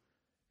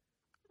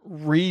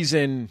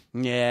reason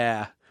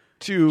Yeah.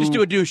 to Just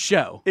do a new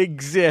show.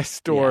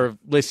 exist or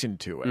listen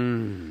to it.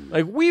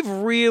 Like, we've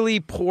really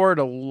poured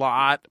a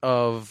lot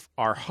of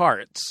our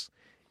hearts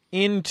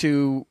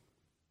into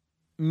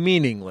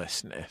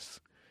meaninglessness.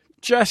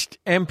 Just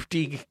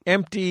empty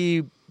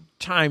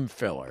time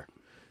filler.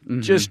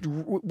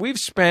 We've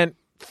spent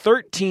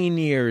 13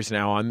 years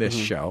now on this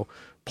show,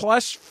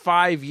 plus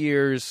 5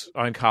 years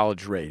on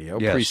college radio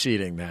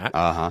preceding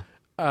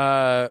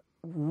that.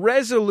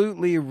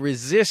 Resolutely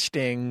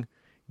resisting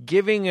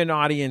giving an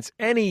audience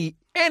any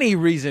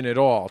reason at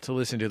all to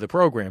listen to the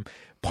program.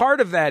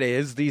 Part of that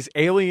is these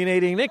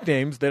alienating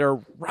nicknames that are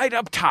right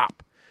up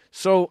top.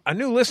 So a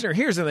new listener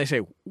hears and they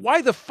say,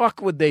 why the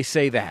fuck would they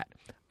say that?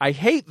 I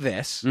hate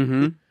this.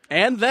 And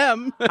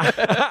them.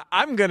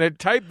 I'm going to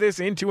type this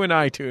into an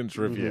iTunes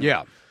review.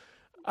 Yeah.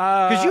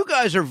 Because you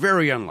guys are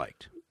very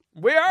unliked.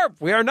 We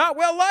are not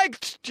well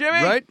liked,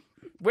 Jimmy. Right?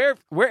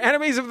 We're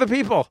enemies of the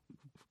people.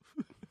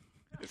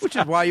 Which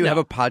is why you have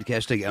a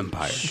podcasting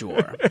empire. Sure.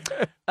 You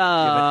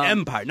have an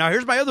empire. Now,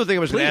 here's my other thing I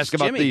was going to Please, ask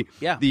about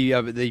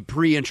Jimmy. the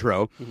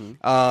pre-intro.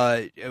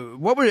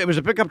 What was it? It was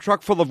a pickup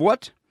truck full of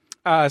what?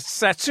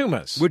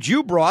 Satsumas. Which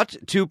you brought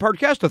to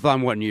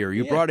Podcastathon one year.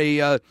 You brought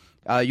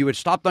you had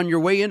stopped on your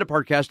way into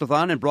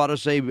Podcastathon and brought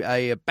us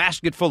a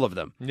basket full of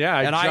them. Yeah,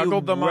 I and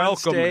juggled them on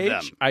welcomed stage.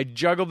 them. I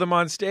juggled them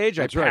on stage.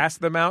 That's I right.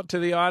 passed them out to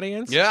the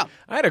audience. Yeah.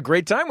 I had a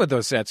great time with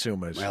those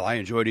Satsumas. Well, I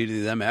enjoyed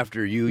eating them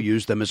after you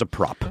used them as a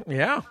prop.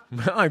 Yeah.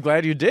 Well, I'm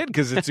glad you did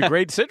because it's a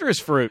great citrus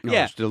fruit.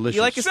 Yeah. It's delicious.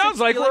 You like a Sounds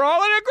like we're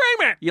all in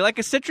agreement. You like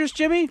a citrus,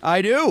 Jimmy?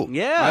 I do.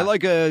 Yeah. I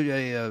like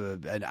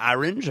an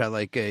orange. I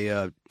like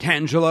a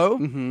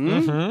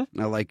Tangelo.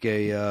 I like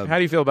a... How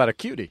do you feel about a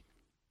cutie?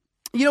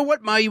 You know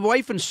what? My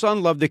wife and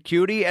son love the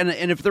cutie, and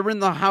if they're in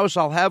the house,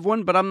 I'll have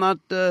one. But I'm not.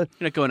 You're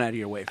not going out of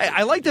your way. For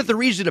I like that the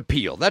reason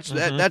appeal. That's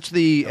that's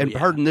the and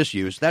pardon this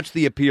use. That's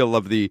the appeal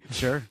of the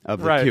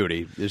Right.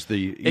 cutie is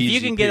the. If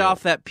you can get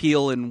off that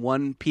peel in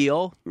one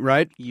peel,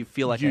 right, you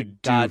feel like You a do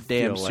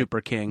goddamn feel like- super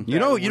king. you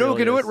know who really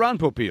can do is. it? Ron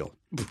Popeil.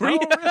 Really?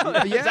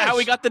 Is that how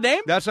we got the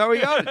name? That's how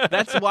he got it.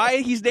 That's why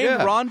he's named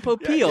Yeah. Ron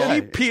Popeil. Yeah.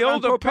 He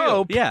peeled a Ron Popeil.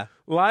 pope Yeah.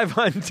 live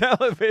on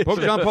television.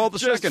 Pope John Paul II.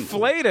 Just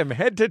flayed him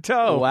head to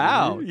toe.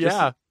 Wow.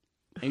 Yeah.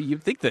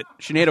 You'd think that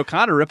Sinead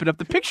O'Connor ripping up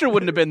the picture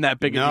wouldn't have been that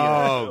big a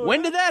No. deal.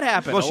 When did that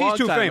happen? Well, A long she's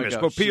too time famous.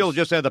 ago. Popeil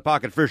just had the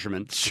pocket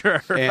fisherman.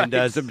 Sure. And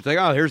right. it's like,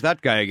 oh, here's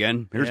that guy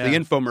again. Here's the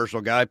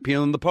infomercial guy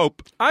peeling the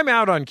Pope. I'm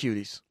out on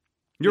cuties.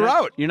 You're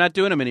out. You're not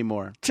doing them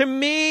anymore. To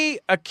me,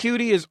 a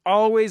cutie is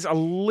always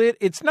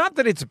it's not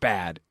that it's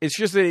bad. It's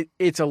just that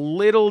it's a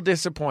little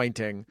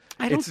disappointing.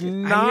 It's I hear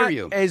not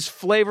you. as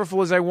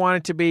flavorful as I want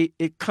it to be.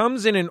 It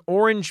comes in an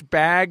orange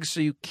bag, so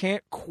you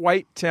can't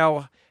quite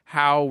tell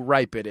how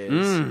ripe it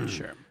is.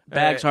 Sure.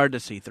 Bag's hard to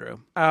see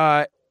through.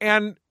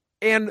 And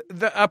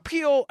the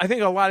appeal, I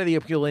think a lot of the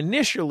appeal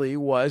initially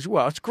was,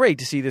 well, it's great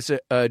to see this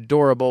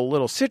adorable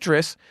little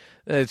citrus.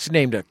 It's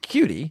named a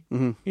cutie.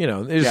 You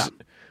know,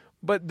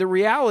 but the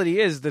reality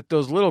is that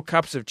those little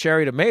cups of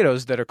cherry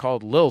tomatoes that are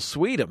called Lil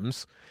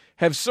Sweetums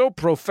have so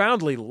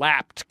profoundly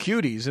lapped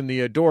cuties in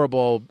the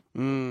adorable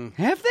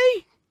Have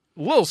they?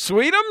 Lil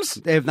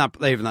Sweetums. They have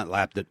not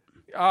lapped it.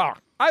 Oh,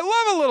 I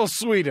love a little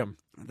Sweetum.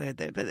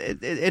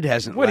 It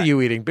hasn't. What are lapped. you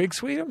eating? Big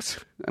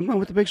Sweetums? I'm going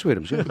with the big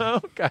sweetums. Yeah.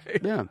 Okay.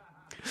 Yeah.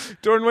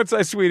 Jordan, what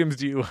size Sweetums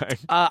do you like?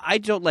 I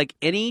don't like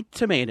any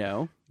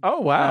tomato. Oh,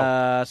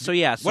 wow. So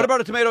yeah. So, What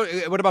about a tomato?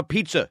 What about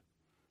pizza?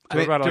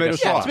 What about like tomato a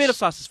sauce? Yeah, tomato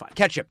sauce is fine.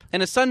 Ketchup.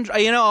 And a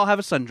I'll have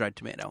a sun-dried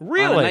tomato.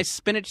 Really? On a nice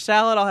spinach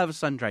salad, I'll have a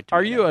sun-dried tomato.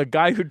 Are you a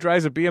guy who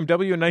drives a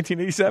BMW in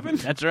 1987?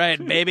 That's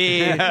right,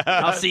 baby.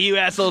 I'll see you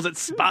assholes at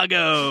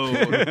Spago.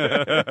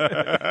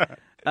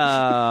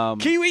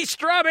 Kiwi,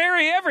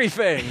 strawberry,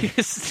 everything.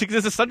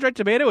 Is a sun-dried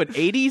tomato an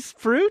 80s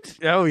fruit?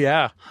 Oh,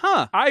 yeah.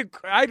 Huh.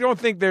 I don't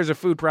think there's a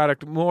food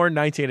product more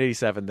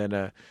 1987 than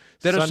a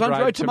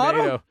sun-dried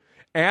tomato?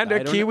 and I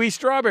a don't kiwi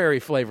strawberry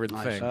flavored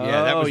thing.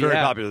 Yeah, that was very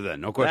yeah. popular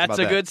then. No question That's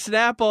about a good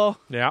Snapple.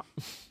 Yeah.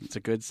 It's a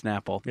good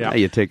Snapple. Yeah. Yeah,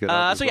 you take it.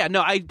 So yeah,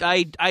 no,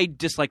 I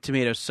dislike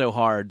tomatoes so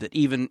hard that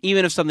even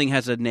if something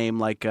has a name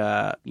like Lil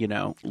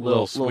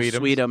Sweetums.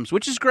 Sweetums,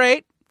 which is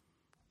great,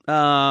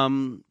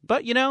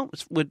 But,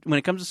 when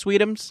it comes to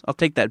Sweetums, I'll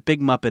take that big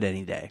Muppet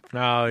any day.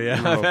 Oh,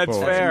 yeah, Oh, that's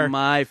boy. fair. That's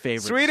my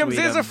favorite Sweetums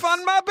is a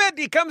fun Muppet.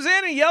 He comes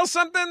in and yells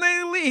something.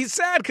 He's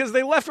sad because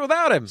they left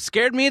without him.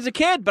 Scared me as a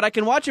kid, but I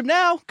can watch him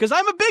now because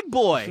I'm a big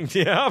boy.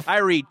 Yeah. I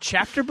read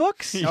chapter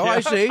books. Oh, I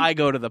see. I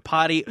go to the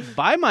potty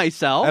by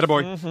myself.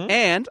 Attaboy.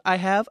 And I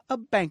have a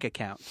bank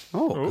account.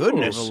 Oh, I have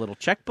goodness. a little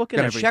checkbook and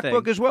Got a everything.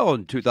 checkbook as well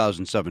in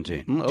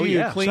 2017. Oh, Do you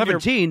yeah. clean your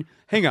 17?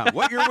 Hang on.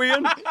 What year are we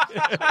in?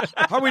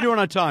 How are we doing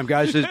on time,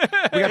 guys? We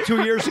got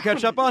 2 years to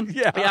catch up on?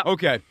 Yeah.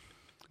 Okay.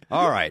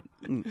 All right.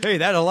 Hey,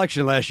 that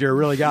election last year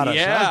really got us. Huh?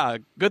 Yeah,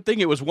 good thing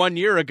it was 1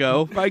 year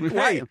ago. Like,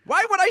 why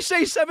would I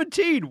say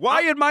 17?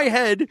 Why in my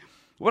head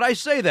would I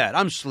say that?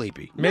 I'm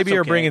sleepy. Maybe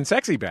you're okay. bringing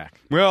sexy back.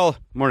 Well,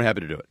 more than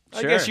happy to do it.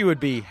 I guess you would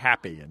be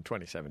happy in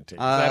 2017.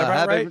 Is that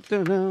about right?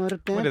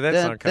 When did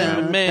that song come out?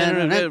 A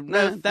man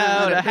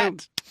without a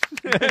hat.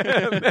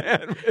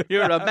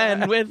 You're a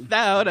man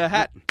without a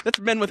hat. That's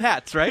men with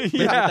hats, right?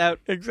 Men Yeah, without-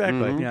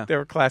 exactly. Yeah. They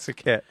were a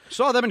classic hit.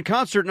 Saw them in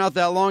concert not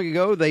that long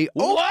ago. They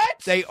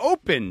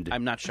opened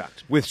I'm not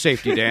shocked. with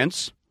Safety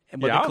Dance,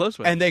 And what Yeah. they close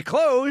with. and they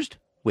closed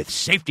with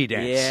Safety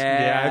Dance.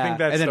 Yeah. Yeah, I think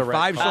that's And then the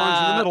right 5 songs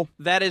in the middle.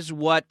 That is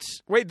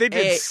what. Wait, they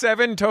did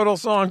 7 total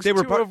songs, They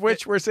were 2 part- of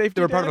which were safety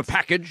They were part of dance? a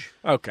package.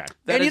 Okay.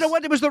 That And you is- know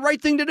what? It was the right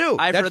thing to do.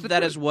 I've That's heard the that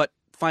truth. is what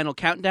Final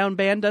Countdown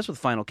band does with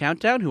Final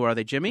Countdown. Who are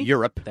they, Jimmy?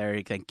 Europe.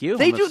 There, thank you.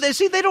 They do.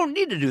 They don't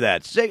need to do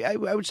that. I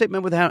would say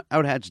Men Without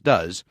Hats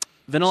does.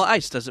 Vanilla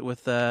Ice does it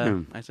with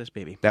Ice Ice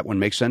Baby. That one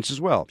makes sense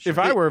as well. If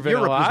I were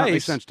Vanilla Europe does not make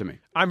Ice- sense to me.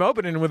 I'm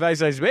opening with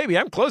Ice Ice Baby.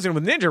 I'm closing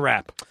with Ninja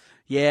Rap.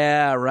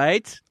 Yeah,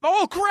 right. The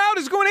whole crowd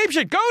is going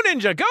apeshit. Go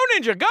Ninja! Go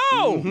Ninja!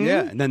 Go!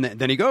 Yeah, and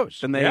then he goes.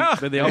 Then they, Yeah,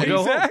 then they all go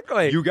home.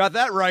 exactly. You got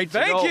that right.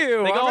 Thank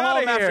you. They go I'm home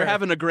outta after here.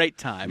 having a great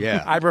time.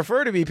 Yeah. I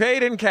prefer to be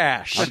paid in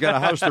cash. I've got a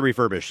house to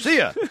refurbish. See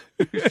ya.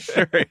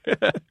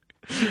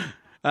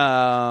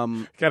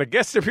 Got a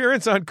guest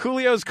appearance on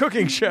Coolio's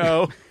cooking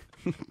show.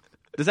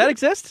 Does that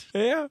exist?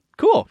 Yeah,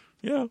 Cool.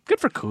 yeah. Good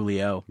for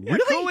Coolio. Yeah,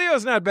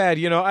 Coolio's not bad.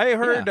 I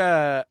heard.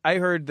 I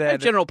heard I have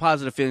that. general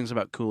positive feelings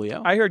about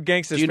Coolio. I heard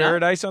Gangsta's Do you not?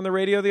 Paradise on the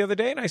radio the other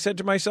day, and I said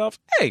to myself,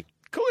 "Hey,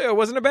 Coolio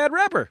wasn't a bad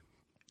rapper."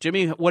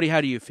 Jimmy,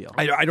 how do you feel?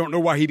 I don't know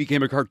why he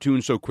became a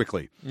cartoon so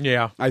quickly.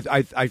 Yeah.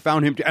 I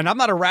found him, and I'm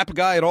not a rap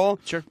guy at all.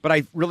 Sure. But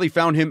I really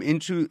found him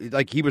into,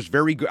 like, he was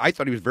very good. I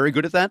thought he was very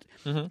good at that.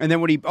 Mm-hmm. And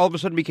then when he all of a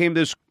sudden became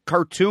this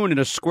cartoon in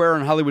a square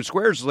on Hollywood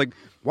Squares, it's like,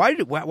 why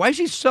is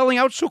he selling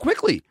out so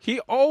quickly?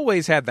 He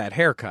always had that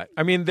haircut.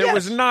 I mean, there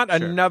was not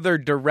another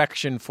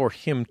direction for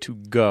him to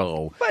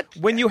go. But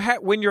when your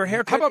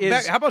haircut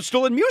How about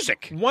still in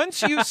music?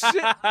 once you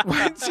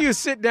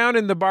sit down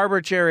in the barber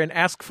chair and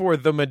ask for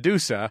the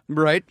Medusa,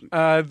 Right.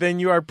 then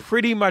you are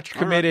pretty much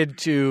committed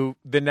to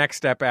the next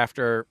step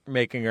after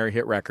making a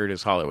hit record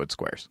is Hollywood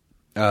Squares.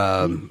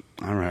 All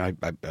right.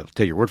 I'll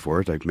take your word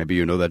for it. Like, maybe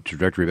you know that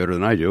trajectory better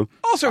than I do.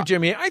 Also,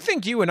 Jimmy, I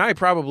think you and I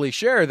probably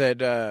share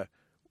that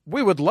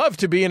we would love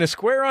to be in a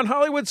square on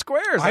Hollywood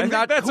Squares. I I'm think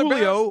not that's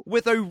Coolio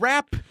with a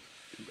rap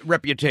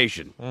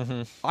reputation.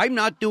 Mm-hmm. I'm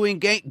not doing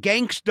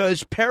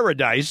Gangsta's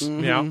Paradise.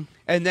 Yeah.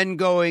 And then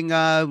going,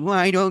 well,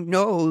 I don't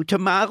know,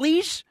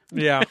 tamales?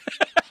 Yeah.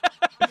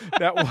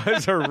 That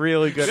was a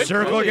really good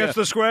Circle against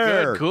the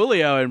square. Good Coolio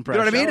You know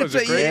impression. what I mean? That was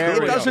a great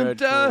It Coolio.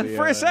 doesn't.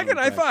 For a second,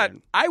 I thought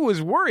I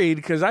was worried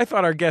because I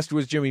thought our guest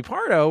was Jimmy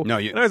Pardo. No,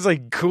 and I was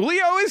like,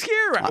 Coolio is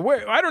here.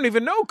 I don't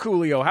even know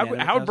Coolio.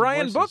 How'd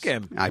Brian book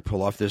him? I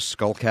pull off this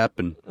skull cap,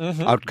 and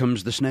out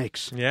comes the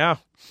snakes. Yeah.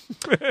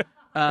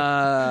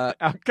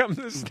 Out come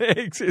the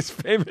snakes. His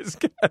famous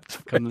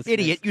catchphrase.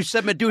 Idiot! You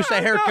said Medusa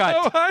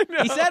haircut. I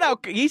know.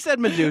 He said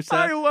Medusa.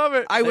 I love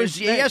it. I was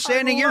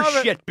yes-anding your love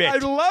it. shit bit. I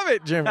love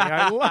it, Jimmy.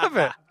 I love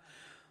it.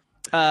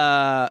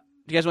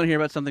 Do you guys want to hear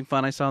about something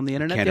fun I saw on the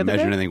internet? Can't the other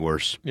imagine day? anything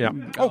worse. Yeah.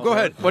 Oh, go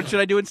ahead. What should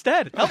I do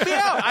instead? Help me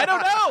out. I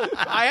don't know.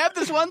 I have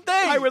this one thing.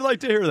 I would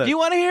like to hear that. Do you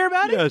want to hear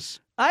about it? Yes.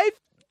 The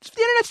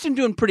internet's been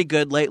doing pretty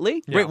good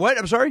lately. Yeah. Wait, what?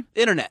 I'm sorry?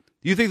 Internet.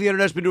 You think the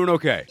internet's been doing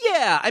okay?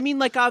 Yeah, I mean,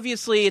 like,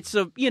 obviously it's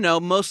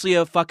mostly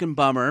a fucking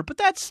bummer, but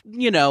that's,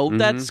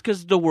 that's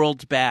because the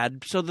world's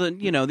bad. So the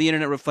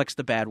internet reflects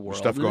the bad world.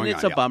 Stuff going and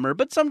it's on, a bummer,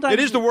 but sometimes It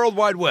is the World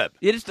Wide Web.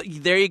 It is.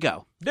 There you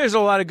go. There's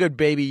a lot of good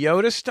Baby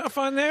Yoda stuff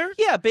on there.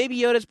 Yeah, Baby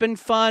Yoda's been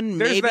fun.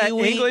 There's Maybe that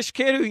English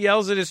kid who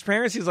yells at his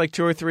parents. He's like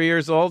 2 or 3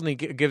 years old, and he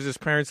gives his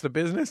parents the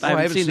business. I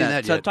haven't haven't seen seen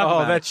that. that yet. Talk Oh,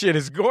 about that it. shit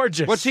is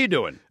gorgeous. What's he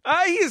doing?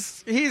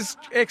 He's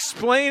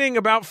explaining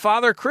about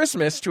Father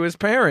Christmas to his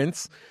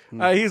parents.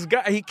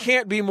 He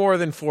can't be more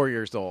than 4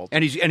 years old,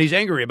 And he's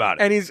angry about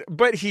it.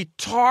 but he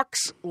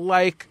talks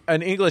like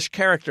an English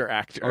character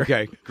actor.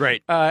 Okay,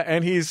 great.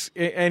 And he's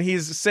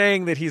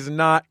saying that he's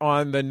not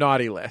on the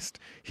naughty list.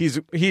 He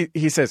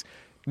says,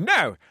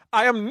 "No,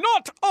 I am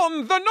not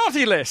on the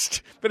naughty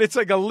list." But it's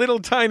like a little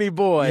tiny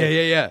boy.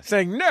 Yeah.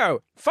 Saying, "No,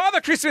 Father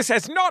Christmas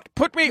has not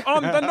put me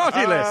on the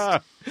naughty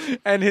list."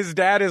 And his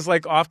dad is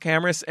like off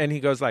camera, and he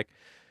goes like,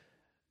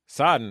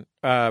 "Son,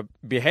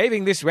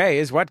 behaving this way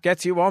is what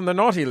gets you on the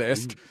naughty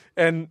list."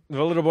 And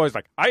the little boy's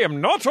like, "I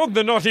am not on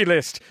the naughty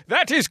list.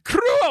 That is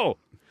cruel."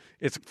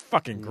 It's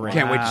fucking great.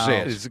 Can't wait to see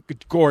it.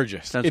 It's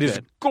gorgeous. Sounds It is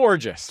good.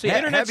 gorgeous. So, The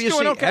internet's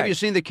doing okay. Have you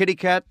seen the kitty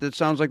cat that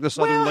sounds like the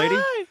Southern lady?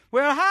 hi.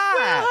 Well,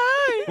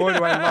 hi. Boy,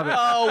 do I love it.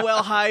 Oh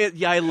well, hi.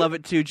 Yeah, I love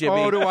it too, Jimmy.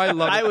 Oh, do I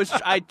love it.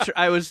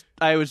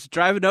 I was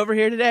driving over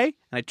here today, and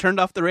I turned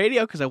off the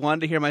radio because I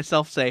wanted to hear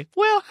myself say,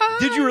 "Well, hi."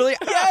 Did you really?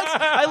 Yes,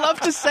 I love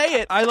to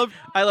say it. I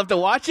love to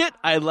watch it.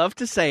 I love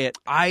to say it.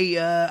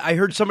 I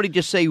heard somebody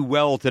just say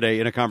 "well" today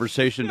in a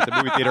conversation at the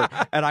movie theater,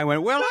 and I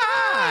went, "Well,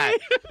 hi."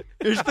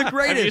 It's the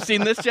greatest. Have you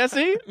seen this,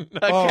 Jesse? A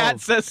cat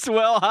says,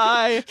 "Well,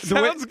 hi."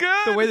 Sounds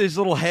good. The way this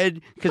little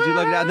head, because he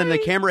looked down, and then the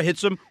camera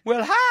hits him.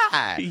 Well,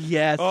 hi.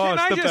 Yes. Can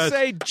it's I the just best.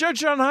 say, Judge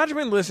John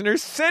Hodgman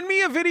listeners, send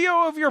me a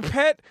video of your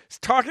pet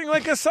talking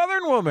like a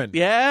Southern woman.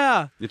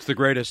 Yeah. It's the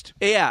greatest.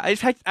 Yeah.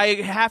 I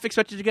half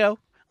expected to go,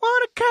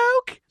 "Want a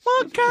Coke?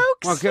 Want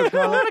Cokes? Want Coke,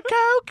 Carla? Want a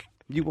Coke?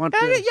 You want?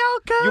 Can I get y'all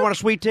a Coke? You want a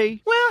sweet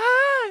tea? Well,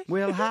 hi.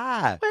 Well,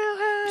 hi. Well,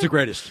 hi." It's the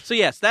greatest. So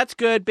yes, that's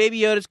good. Baby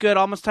Yoda's good.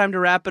 Almost time to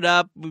wrap it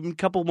up. A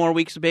couple more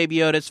weeks of Baby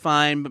Yoda's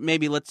fine, but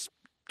maybe let's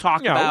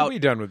talk Yeah, about. we'll be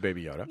done with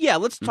Baby Yoda. Yeah,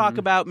 let's talk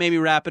about maybe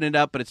wrapping it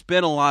up. But it's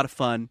been a lot of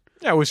fun.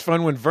 Yeah, it was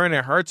fun when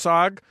Werner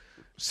Herzog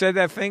said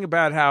that thing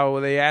about how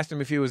they asked him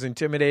if he was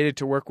intimidated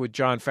to work with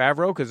Jon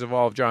Favreau because of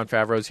all of Jon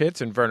Favreau's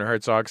hits, and Werner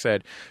Herzog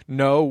said,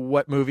 "No,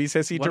 what movies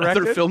has he What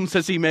directed?" other films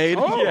has he made?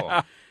 Oh,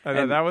 yeah. I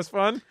thought that was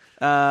fun.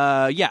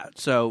 Yeah.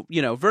 So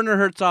Werner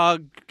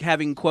Herzog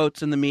having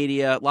quotes in the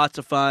media, lots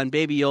of fun.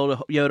 Baby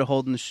Yoda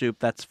holding the soup,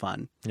 that's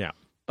fun. Yeah.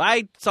 But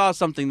I saw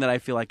something that I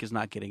feel like is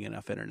not getting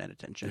enough internet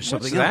attention. What's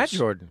something that, else.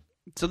 Jordan?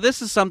 So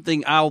this is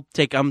something I'm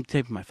taking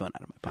my phone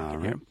out of my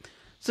pocket here.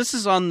 So this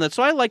is on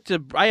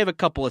I have a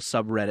couple of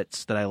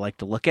subreddits that I like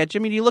to look at.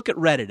 Jimmy, do you look at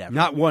Reddit ever?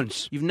 Not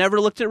once. You've never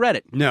looked at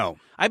Reddit? No.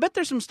 I bet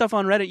there's some stuff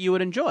on Reddit you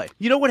would enjoy.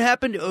 You know what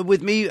happened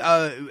with me?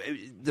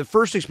 The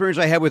first experience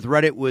I had with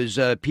Reddit was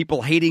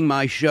people hating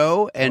my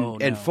show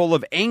and full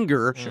of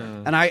anger,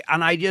 and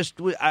I guess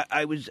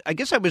I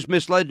was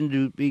misled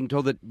into being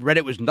told that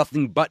Reddit was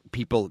nothing but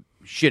people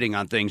shitting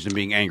on things and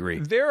being angry.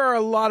 There are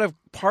a lot of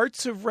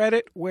parts of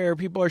Reddit where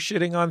people are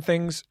shitting on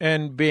things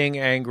and being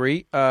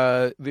angry.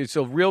 It's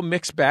a real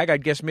mixed bag. I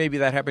guess maybe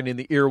that happened in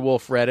the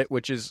Earwolf Reddit,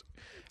 which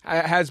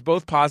has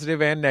both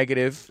positive and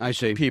negative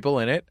people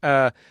in it.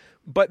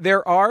 But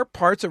there are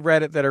parts of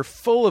Reddit that are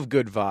full of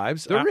good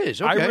vibes. There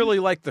is, I okay. really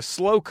like the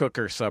Slow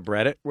Cooker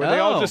subreddit, where they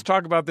all just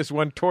talk about this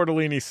one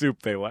tortellini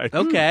soup they like.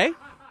 Okay.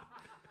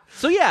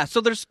 So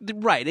there's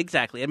right,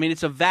 exactly. I mean,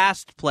 it's a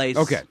vast place.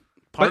 Okay.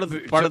 Part of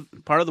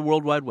the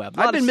World Wide Web.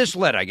 I've been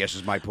misled, I guess,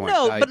 is my point.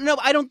 No,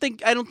 I don't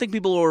think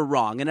people are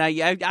wrong, and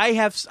I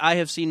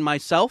have seen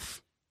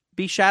myself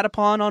be shat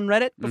upon on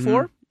Reddit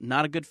before.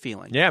 Not a good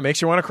feeling. Yeah, it makes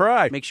you want to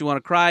cry. Makes you want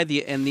to cry.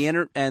 The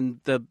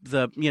interface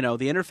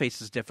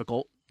is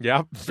difficult.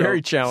 Yeah,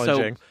 very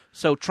challenging.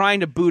 So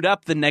trying to boot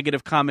up the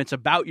negative comments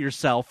about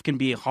yourself can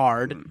be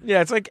hard. Yeah,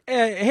 it's like,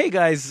 hey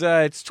guys,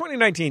 it's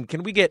 2019.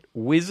 Can we get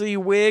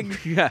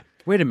WYSIWYG? Yeah.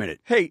 Wait a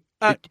minute. Hey,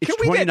 It's can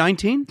we get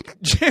 2019?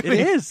 Jimmy?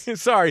 It is.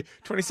 Sorry,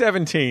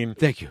 2017.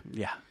 Thank you.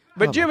 Yeah.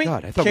 But Oh, Jimmy, my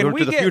God, I thought we can went we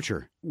to the get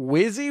future.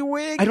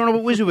 WYSIWYG? I don't know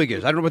what WYSIWYG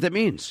is. I don't know what that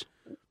means.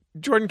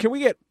 Jordan, can we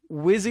get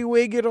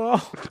WYSIWYG at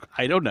all?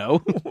 I don't know.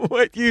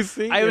 What you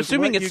see I'm is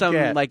assuming what it's you some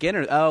get. like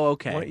Oh,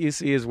 okay. What you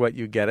see is what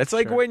you get. It's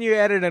like when you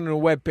edit on a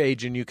web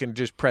page and you can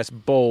just press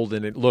bold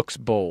and it looks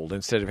bold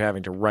instead of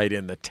having to write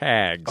in the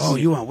tags. Oh,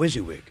 you want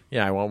WYSIWYG?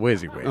 Yeah, I want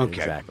WYSIWYG.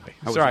 Okay. Exactly.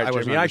 I was Sorry, not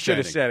Jimmy. I should have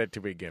understanding. said it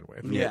to begin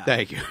with. Yeah.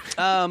 Thank you.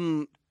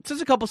 So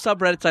there's a couple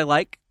subreddits I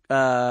like.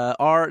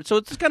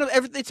 It's kind of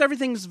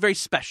everything's very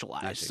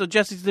specialized. So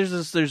Jesse, there's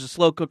a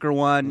slow cooker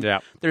one. Yeah.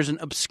 There's an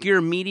obscure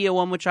media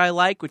one which I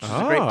like, which is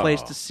a great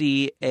place to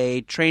see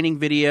a training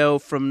video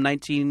from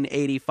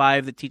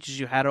 1985 that teaches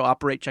you how to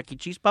operate Chuck E.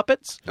 Cheese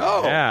puppets.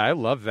 Oh. Yeah, I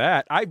love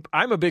that.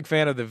 I'm a big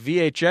fan of the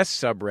VHS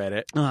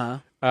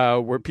subreddit.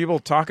 Where people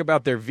talk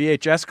about their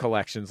VHS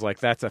collections like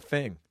that's a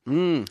thing.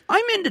 I'm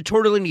into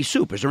tortellini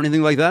soup. Is there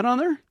anything like that on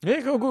there?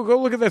 Yeah, go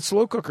look at that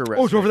slow cooker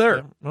recipe. Oh, it's over there.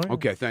 Yeah. Oh, yeah.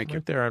 Okay, thank you.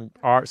 Right there on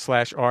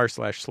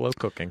r/slow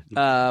cooking.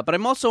 But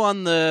I'm also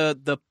on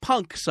the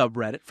punk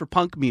subreddit for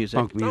punk music.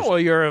 Punk music. Oh, well,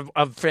 you're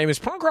a famous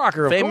punk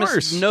rocker, of Famous,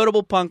 course.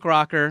 notable punk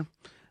rocker.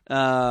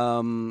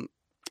 And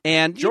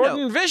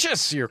Jordan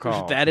Vicious, you're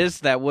called.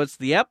 that was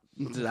the yep.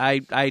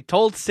 I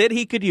told Sid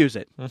he could use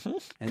it,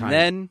 and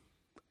then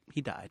he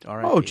died. All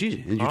right. Oh, geez.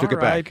 And you took it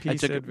back. I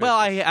took it. Well,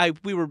 I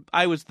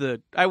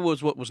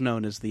was what was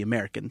known as the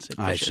American Sid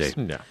I Vicious.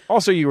 see. No.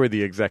 Also, you were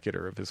the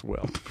executor of his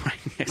will.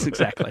 Yes,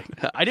 exactly.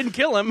 I didn't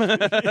kill him. I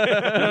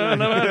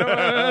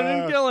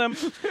didn't kill him.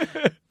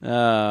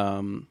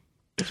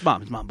 His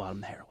mom bought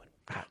him the heroin.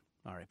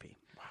 R.I.P.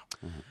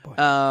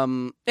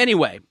 Wow.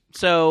 Anyway,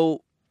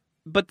 so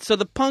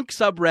the punk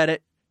subreddit,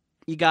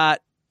 you got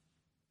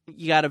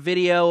a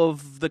video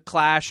of the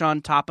Clash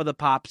on Top of the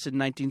Pops in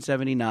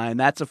 1979.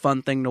 That's a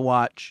fun thing to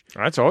watch.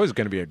 That's always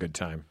going to be a good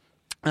time.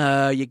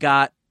 You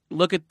got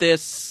look at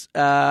this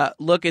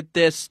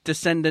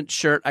Descendant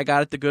shirt I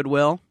got at the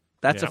Goodwill.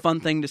 That's a fun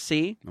thing to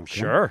see. Okay.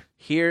 Sure.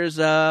 Here's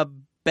a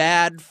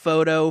bad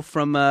photo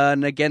from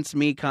an Against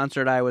Me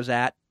concert I was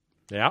at.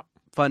 Yeah.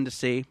 Fun to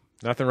see.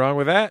 Nothing wrong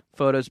with that.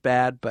 Photo's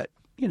bad, but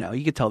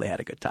you could tell they had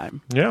a good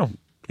time. Yeah.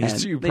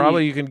 And You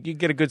then can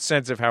get a good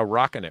sense of how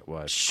rocking it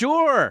was.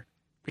 Sure.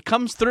 It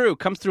comes through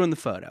in the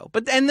photo.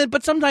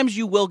 But sometimes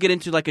you will get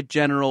into like a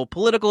general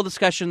political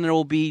discussion. There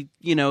will be,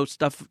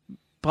 stuff,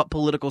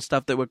 political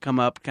stuff that would come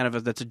up kind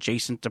of that's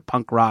adjacent to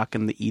punk rock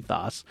and the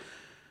ethos.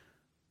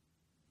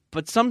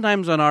 But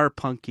sometimes on our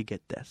punk, you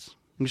get this.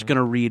 I'm just going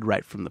to read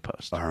right from the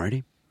post. All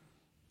righty.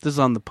 This is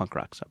on the punk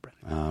rock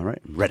subreddit. All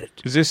right.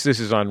 Reddit. This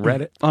is on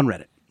Reddit? On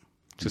Reddit.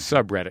 It's a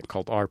subreddit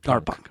called R Punk. Our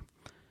punk.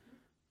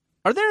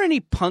 Are there any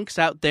punks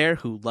out there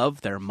who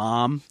love their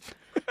mom?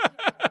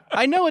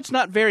 I know it's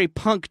not very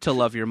punk to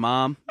love your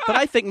mom, but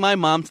I think my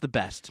mom's the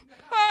best.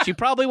 She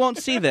probably won't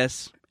see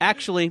this.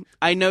 Actually,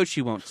 I know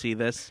she won't see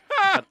this,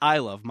 but I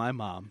love my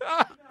mom.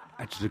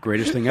 That's the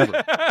greatest thing ever.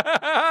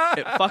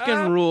 It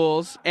fucking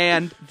rules.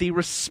 And the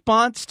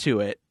response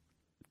to it,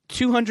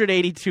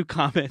 282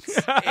 comments.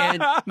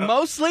 And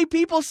mostly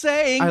people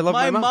saying, I love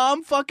my my mom.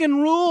 mom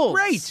fucking rules.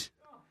 Great.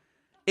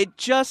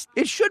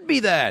 It should be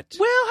that.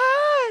 Well,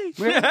 hi.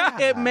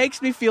 It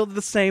makes me feel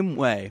the same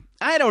way.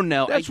 I don't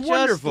know. That's I just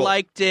wonderful.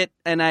 liked it,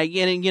 and I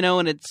think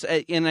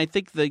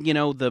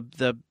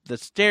the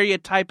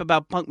stereotype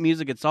about punk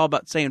music, it's all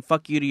about saying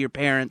 "fuck you" to your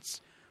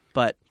parents.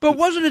 But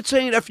wasn't it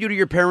saying F you to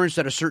your parents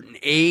at a certain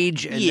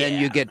age, and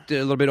then you get a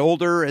little bit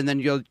older, and then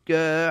you'll, all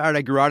right,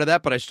 I grew out of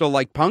that, but I still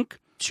like punk?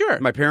 Sure.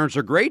 My parents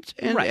are great,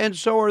 and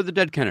so are the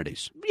dead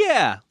Kennedys.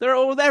 Yeah, they're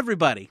old with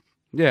everybody.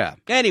 Yeah.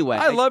 Anyway.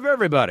 I love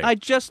everybody. Hi.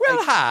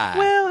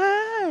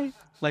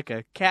 Like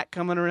a cat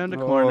coming around a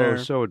corner. Oh,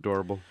 so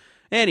adorable.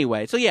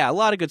 Anyway, so yeah, a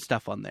lot of good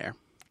stuff on there.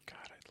 God,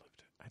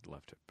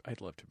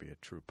 I'd love to be a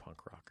true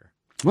punk rocker.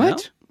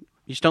 What? No,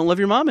 you just don't love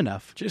your mom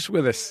enough. Just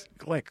with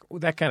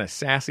with that kind of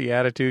sassy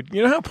attitude.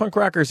 You know how punk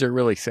rockers are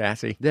really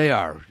sassy? They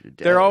are.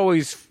 They're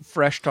always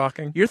fresh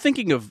talking. You're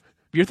thinking of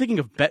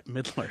Bette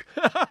Midler.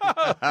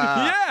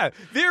 Yeah,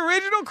 the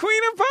original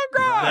queen of punk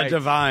rock. The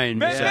divine.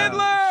 Bette Yeah.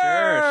 Midler.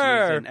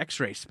 Sure, she's in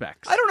X-ray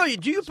specs. I don't know.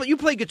 Do you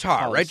play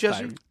guitar, right,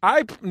 Jesse?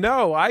 I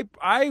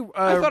I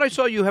thought I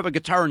saw you have a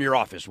guitar in your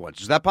office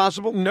once. Is that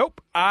possible?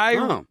 Nope.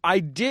 I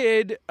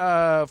did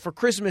for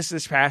Christmas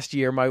this past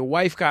year. My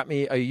wife got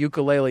me a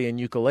ukulele and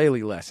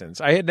ukulele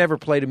lessons. I had never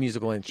played a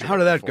musical instrument. How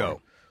did that before.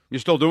 go? You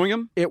still doing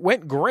them? It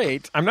went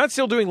great. I'm not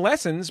still doing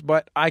lessons,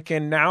 but I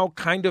can now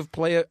kind of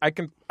play. I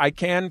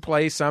can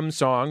play some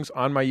songs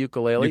on my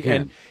ukulele. You can.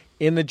 And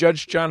in the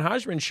Judge John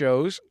Hodgman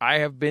shows, I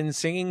have been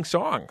singing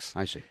songs.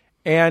 I see.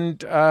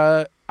 And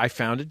I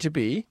found it to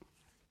be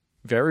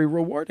very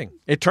rewarding.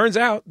 It turns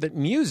out that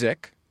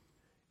music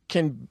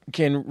can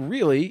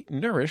really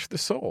nourish the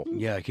soul.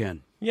 Yeah, I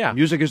can. Yeah.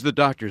 Music is the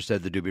doctor,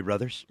 said the Doobie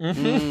Brothers.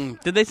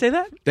 Did they say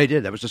that? They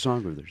did. That was the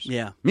Song Brothers.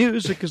 Yeah.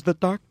 Music is the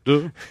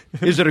doctor.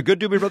 Is it a good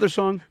Doobie Brothers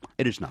song?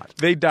 It is not.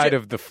 They died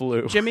of the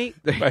flu. Jimmy,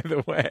 by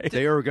the way.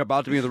 They are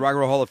about to be in the Rock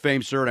and Roll Hall of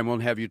Fame, sir, and I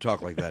won't have you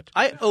talk like that.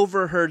 I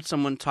overheard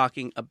someone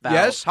talking about.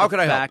 Yes? How the can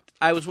I help? fact-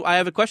 I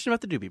have a question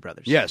about the Doobie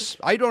Brothers. Yes.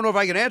 I don't know if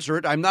I can answer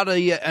it. I'm not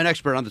an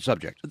expert on the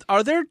subject.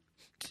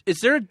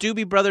 Is there a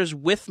Doobie Brothers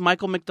with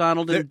Michael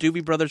McDonald and a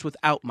Doobie Brothers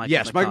without Michael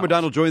Yes, McDonald? Michael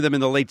McDonald joined them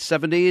in the late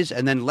 70s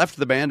and then left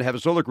the band to have a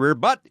solo career.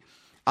 But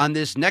on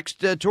this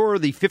next tour,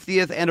 the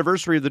 50th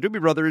anniversary of the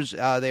Doobie Brothers,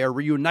 they are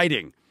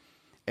reuniting.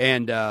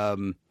 And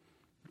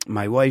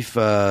my wife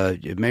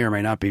may or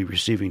may not be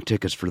receiving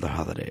tickets for the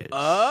holidays.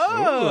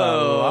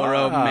 Oh,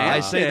 romantic. I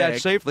say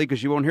that safely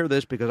because you won't hear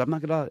this because I'm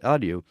not going to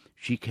audio.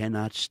 She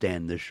cannot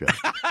stand this show.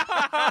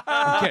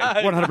 I'm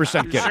kidding.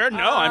 100% kidding. Sure,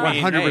 no, I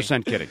mean,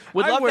 100% kidding.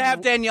 Would love to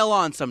have Danielle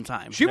on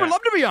sometime. She would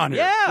love to be on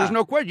here. Yeah. There's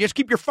no question. Just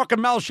keep your fucking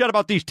mouth shut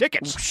about these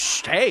tickets.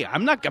 Shh, hey,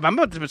 I'm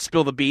about to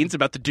spill the beans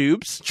about the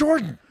Doobs.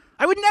 Jordan.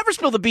 I would never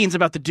spill the beans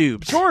about the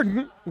Doobs.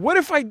 Jordan, what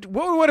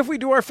if we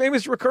do our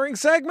famous recurring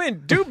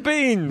segment, Doob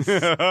Beans?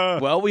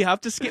 Well, we'll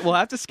have to skip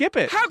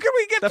it. How can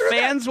we get the through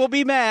fans will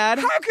be mad.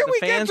 How can The we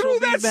get fans through will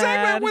be that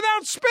segment mad.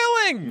 without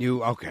spilling?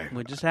 Okay.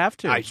 We just have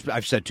to.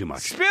 I've said too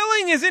much.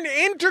 Spilling is an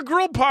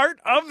integral part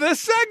of the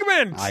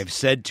segment. I've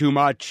said too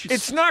much.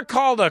 It's not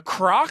called a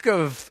crock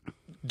of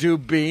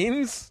Doob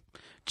Beans.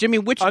 Jimmy,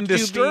 which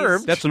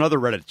Undisturbed. That's another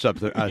Reddit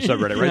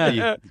subreddit, right?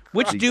 Doobie,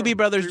 which Doobie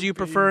Brothers do you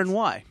prefer and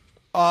why?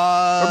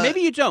 Or Or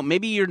maybe you don't.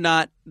 Maybe you're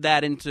not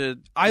that into.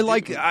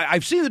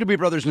 I've seen the Doobie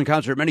Brothers in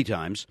concert many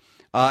times,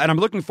 and I'm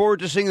looking forward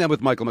to seeing them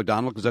with Michael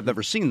McDonald because I've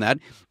never seen that.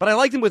 But I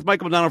like them with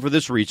Michael McDonald for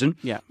this reason.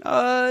 Yeah.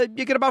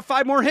 You get about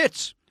 5 more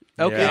hits.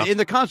 Okay. In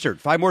the concert,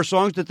 5 more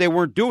songs that they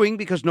weren't doing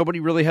because nobody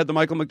really had the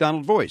Michael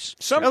McDonald voice.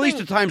 At least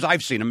the times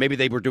I've seen them. Maybe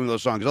they were doing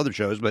those songs at other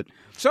shows, but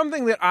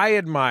Something that I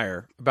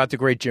admire about the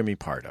great Jimmy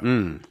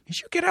Pardo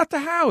is you get out the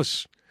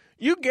house.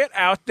 You get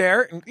out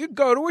there and you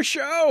go to a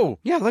show.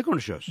 yeah, I like going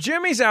to shows.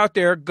 Jimmy's out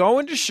there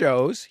going to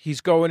shows.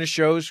 He's going to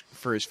shows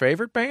for his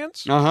favorite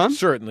bands. Uh-huh.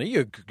 Certainly,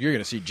 you're going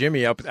to see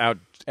Jimmy out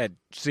at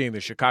seeing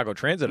the Chicago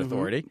Transit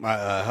Authority.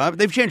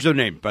 They've changed their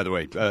name, by the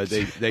way.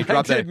 They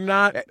dropped I did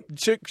not.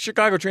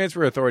 Chicago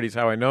Transport Authority is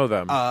how I know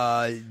them.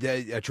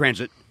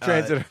 Transit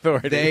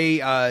Authority.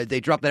 They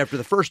dropped that after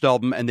the first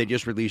album, and they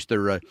just released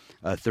their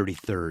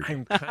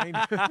 33rd.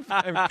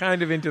 I'm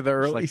kind of into the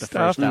early the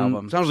stuff. first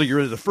album. Sounds like you're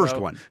into the first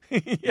one.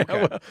 Yeah,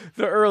 well,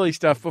 the early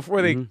stuff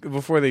before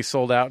they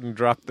sold out and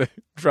dropped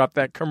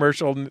that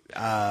commercial.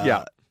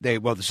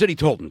 The city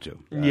told them to.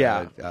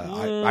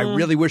 I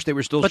really wish they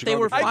were still. But Chicago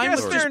they were fine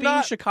guess with they're just being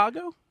not-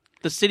 Chicago?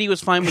 The city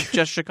was fine with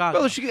just Chicago.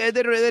 Well, they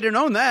didn't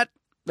own that.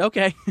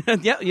 Okay.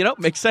 Yeah,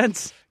 makes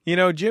sense.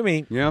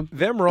 Jimmy, Yeah.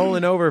 them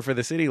rolling over for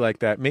the city like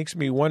that makes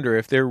me wonder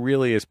if they're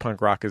really as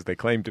punk rock as they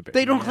claim to be.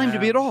 They don't claim to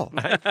be at all.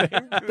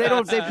 They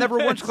don't. They've never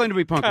once claimed to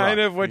be punk rock. Kind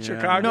of what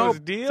Chicago's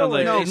deal Sounds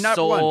like is. they not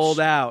sold once.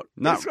 out.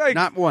 It's like-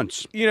 Not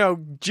once.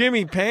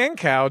 Jimmy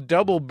Pankow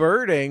double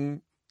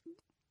birding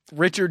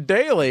Richard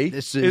Daley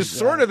This is is,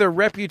 sort of the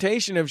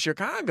reputation of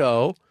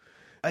Chicago.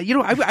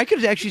 I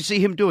could actually see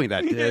him doing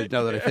that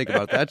now that I think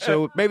about that.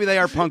 So maybe they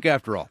are punk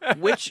after all.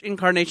 Which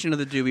incarnation of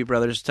the Doobie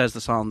Brothers says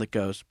the song that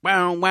goes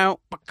wow wow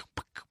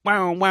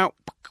wow wow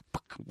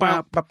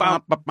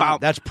wow wow?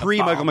 That's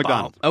pre-Michael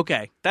McDonald.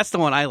 Okay, that's the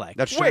one I like.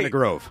 That's Wait. China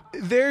Grove.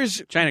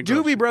 There's China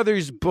Grove. Doobie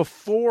Brothers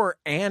before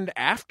and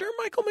after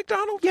Michael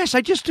McDonald? Yes,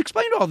 I just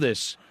explained all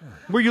this.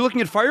 Were you looking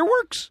at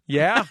fireworks?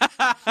 Yeah,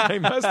 I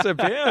must have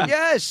been.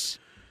 Yes.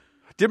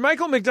 Did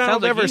Michael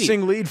McDonald Sounds like ever he-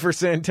 sing lead for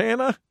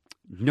Santana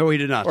No, he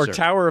did not. or sir.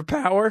 Tower of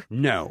Power?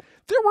 No.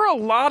 There were a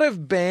lot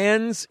of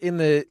bands in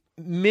the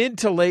mid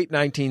to late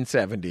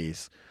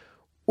 1970s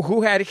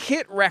who had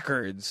hit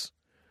records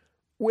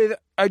with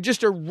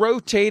just a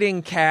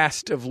rotating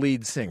cast of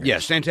lead singers.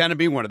 Yes, Santana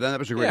being one of them. That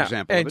was a great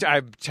example. And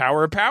of it.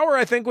 Tower of Power,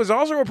 I think, was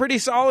also a pretty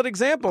solid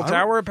example.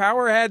 Tower of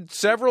Power had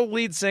several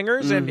lead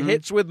singers and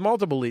hits with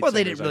multiple lead Well,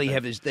 singers. they didn't really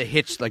have the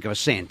hits like a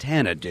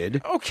Santana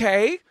did.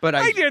 Okay, But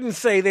I I- didn't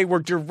say they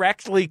were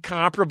directly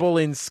comparable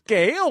in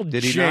scale,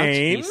 Did he not?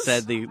 James.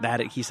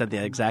 He said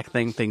the exact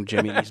thing,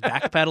 Jimmy. And he's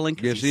backpedaling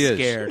because Yes, he's he is.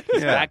 scared.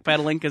 He's Yeah.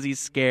 backpedaling because he's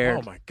scared.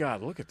 Oh, my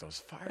God, look at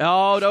those fires.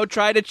 Oh, don't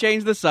try to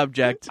change the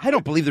subject. I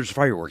don't believe there's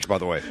fireworks, by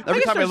the way.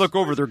 Every guess time I there's- look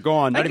over, they're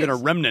gone. Not even a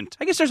guess- remnant.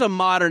 I guess there's a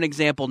modern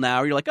example now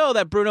where you're like, oh,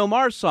 that Bruno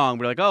Mars song.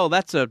 We're like, oh,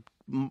 that's a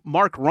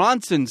Mark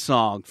Ronson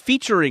song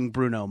featuring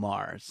Bruno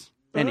Mars.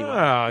 Anyway,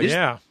 Oh,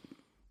 yeah.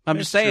 I'm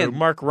just saying. True.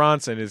 Mark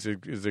Ronson is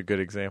a good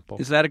example.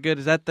 Is that a good?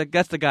 That's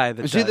the guy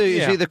that Is he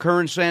Yeah. the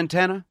current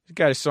Santana? He's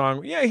got a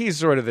song. Yeah, he's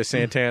sort of the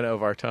Santana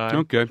of our time.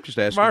 Okay, just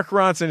asking. Mark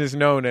Ronson is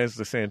known as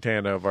the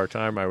Santana of our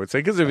time, I would say,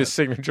 because of his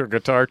signature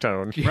guitar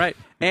tone. right?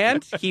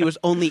 And he was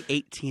only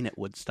 18 at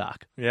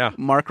Woodstock. Yeah.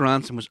 Mark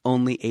Ronson was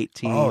only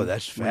 18. Oh,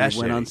 that's when he went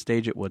fascinating. on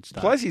stage at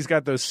Woodstock. Plus, he's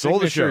got those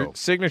Sold the show.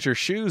 signature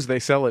shoes they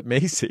sell at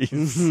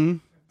Macy's.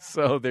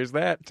 So there's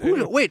that.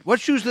 Too. Wait, what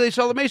shoes do they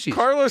sell at Macy's?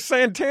 Carlos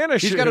Santana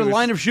shoes. He's got a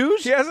line of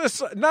shoes? He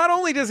has not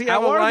only does he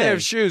have How a are line they?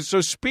 of shoes.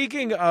 So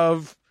speaking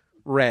of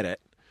Reddit,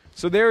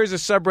 so there is a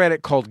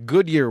subreddit called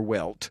Goodyear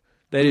Welt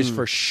that is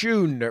for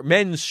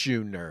men's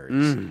shoe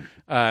nerds.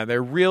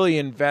 They're really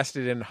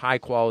invested in high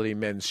quality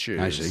men's shoes.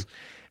 I see.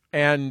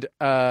 And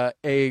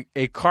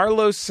a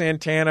Carlos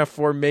Santana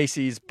for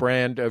Macy's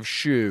brand of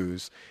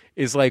shoes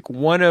is like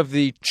one of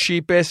the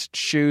cheapest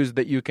shoes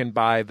that you can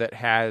buy that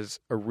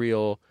has a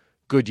real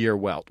Goodyear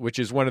welt, which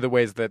is one of the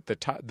ways that the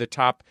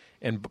top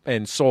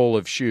and sole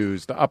of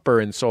shoes, the upper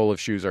and sole of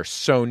shoes, are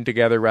sewn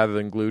together rather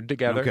than glued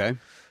together. Okay.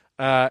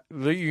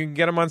 You can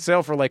get them on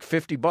sale for like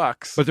 $50.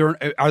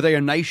 But are they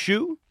a nice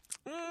shoe?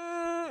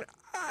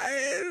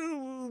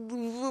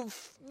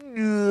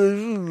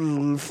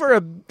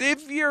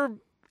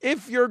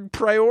 If your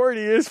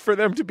priority is for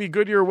them to be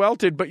Goodyear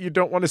welted, but you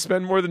don't want to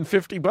spend more than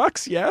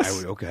 $50,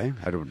 yes. Okay.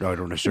 I don't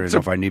necessarily know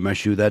if I need my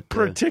shoe that.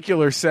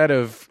 Particular set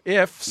of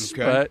ifs,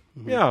 Okay. but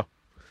yeah.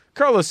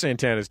 Carlos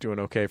Santana's doing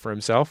okay for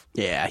himself.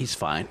 Yeah, he's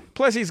fine.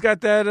 Plus, he's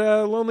got that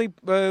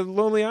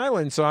Lonely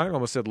Island song. I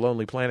almost said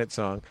Lonely Planet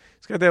song.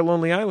 He's got that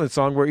Lonely Island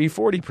song where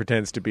E40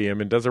 pretends to be him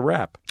and does a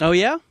rap. Oh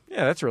yeah,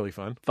 Yeah, that's really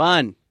fun.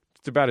 fun.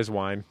 It's about his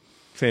wine.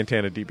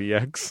 Santana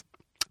DBX.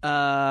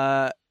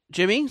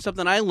 Jimmy,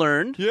 something I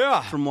learned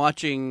Yeah. from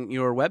watching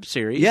your web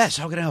series. Yes,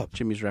 how can I help?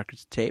 Jimmy's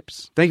Records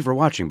Tapes. Thank you for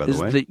watching, by the Is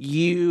way. that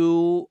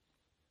you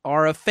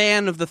are a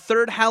fan of the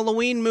third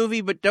Halloween movie,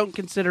 but don't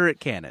consider it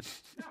canon.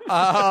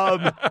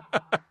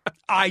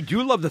 I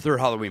do love the third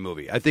Halloween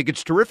movie. I think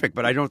it's terrific,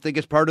 but I don't think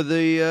it's part of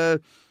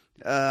the.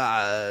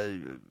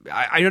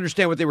 I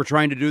understand what they were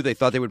trying to do. They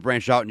thought they would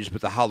branch out and just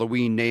put the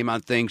Halloween name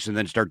on things and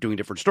then start doing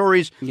different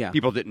stories. Yeah.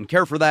 People didn't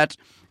care for that.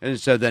 And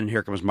so then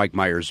here comes Mike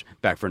Myers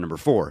back for number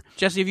 4.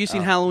 Jesse, have you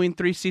seen Halloween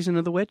 3 Season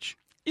of the Witch?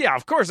 Yeah,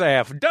 of course I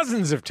have.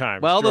 Dozens of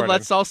times. Well, then Jordan.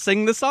 let's all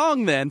sing the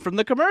song then from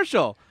the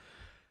commercial.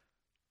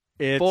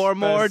 It's 4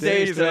 more the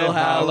days season till of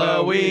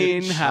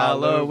Halloween,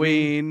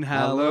 Halloween,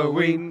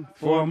 Halloween.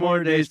 4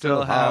 more days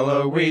till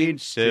Halloween,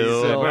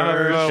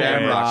 Silver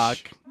Shamrock.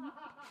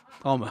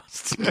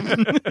 Almost.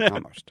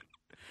 Almost.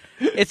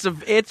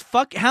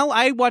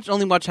 I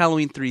only watched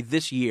Halloween 3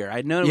 this year.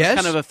 I know it was Yes?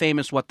 kind of a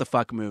famous what the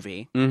fuck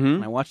movie.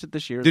 Mm-hmm. I watched it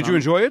this year. Did you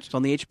enjoy it? It's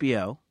on the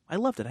HBO. I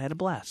loved it. I had a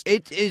blast.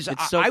 It is.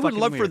 It's so I would fucking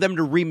love for weird. them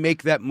to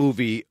remake that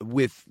movie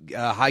with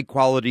high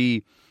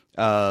quality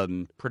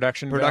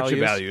Production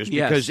values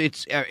Yes.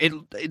 because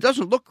it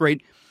doesn't look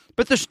great,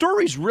 but the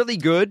story's really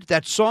good.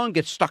 That song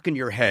gets stuck in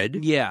your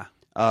head. Yeah.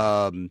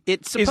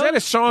 It's Is that a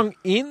song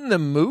in the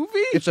movie?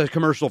 It's a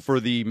commercial for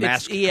the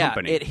mask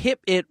company. It hit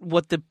it.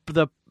 What the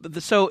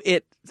so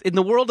it in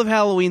the world of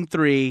Halloween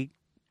 3,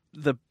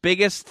 the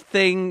biggest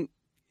thing,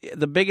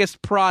 the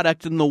biggest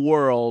product in the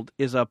world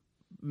is a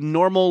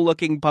normal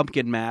looking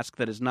pumpkin mask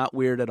that is not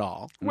weird at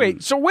all.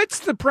 Wait, so what's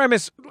the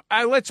premise?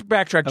 Let's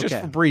backtrack just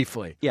Okay.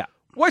 briefly. Yeah.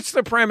 What's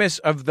the premise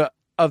of the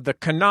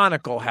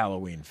canonical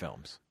Halloween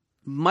films?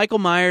 Michael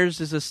Myers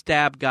is a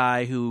stab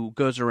guy who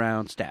goes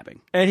around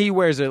stabbing. And he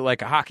wears it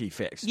like a hockey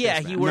face. Yeah,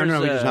 face he mask. wears.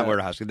 No, he does not wear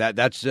a house.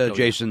 That's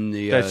Jason.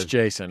 That's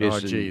Jason. Oh,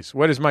 jeez.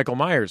 What does Michael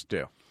Myers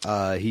do?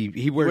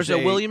 He Wears wears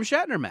a William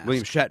Shatner mask.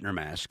 William Shatner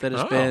mask. that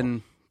has Oh.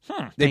 been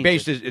They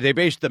painted.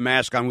 based the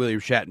mask on William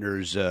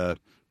Shatner's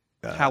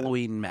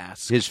Halloween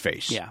mask. his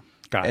face. Yeah.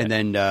 Got and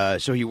it. then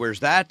so he wears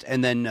that,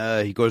 and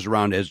then he goes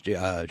around, as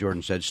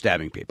Jordan said,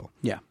 stabbing people.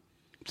 Yeah.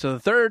 So the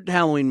third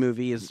Halloween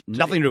movie is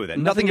Nothing to do with it.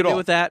 Nothing Nothing to at do all.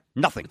 with that.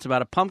 Nothing. It's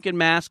about a pumpkin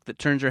mask that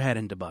turns your head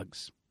into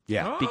bugs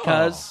Yeah, Oh.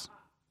 because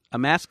a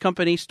mask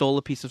company stole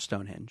a piece of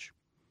Stonehenge.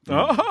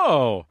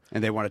 Oh.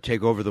 and they want to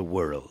take over the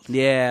world.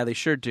 Yeah, they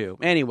sure do.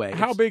 Anyway,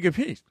 How it's big a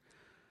piece?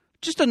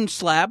 just a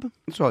slab.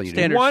 That's all you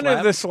Standard need. One slab.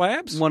 of the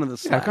slabs? One of the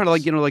Yeah, slabs. kind of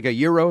like like a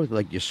euro.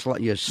 Like you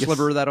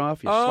sliver that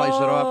off, you slice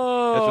it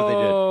off. That's what they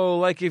did. Oh,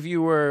 like if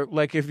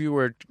you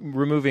were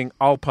removing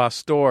al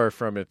pastor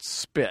from its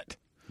spit.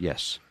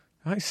 Yes.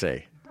 I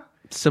see.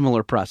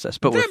 Similar process,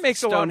 but That with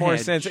makes a lot more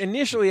Stonehenge. sense.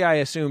 Initially, I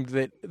assumed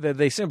that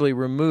they simply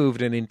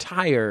removed an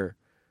entire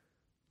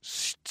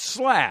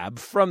slab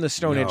from the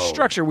Stonehenge No.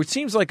 structure, which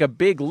seems like a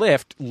big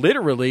lift,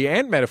 literally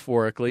and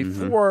metaphorically,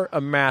 for a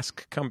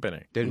mask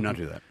company. They did not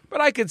do that. But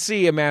I could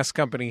see a mask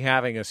company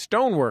having a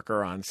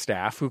stoneworker on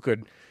staff who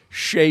could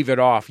shave it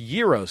off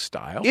Euro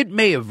style. It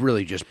may have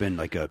really just been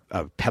like a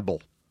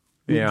pebble,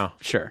 Yeah.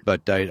 Sure.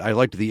 but I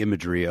liked the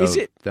imagery of Is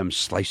it- them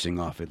slicing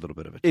off a little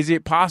bit of it. Is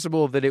it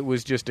possible that it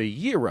was just a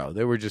Euro?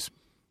 They were just.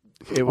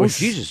 It Oh was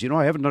Jesus!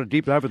 I haven't done a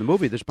deep dive of the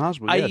movie. This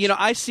possible. Yes.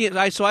 I see it.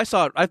 I saw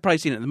it. I've probably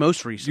seen it the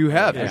most recently. You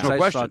have, there's because no I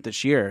question. saw it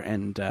this year,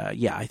 and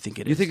yeah, I think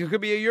it is. You think it could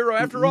be a euro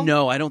after all?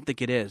 No, I don't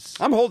think it is.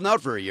 I'm holding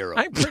out for a euro.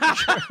 I'm pretty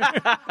sure.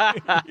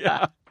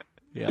 Yeah.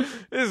 Yeah.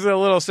 This is a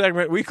little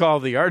segment we call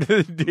the art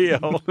of the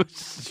deal.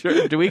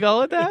 Sure. Do we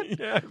call it that?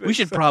 Yeah, I think We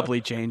should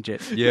probably change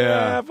it.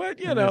 Yeah, but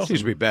you know, seems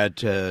to be bad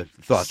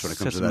thoughts when it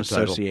comes System to that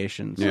title.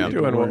 associations. Yeah. we're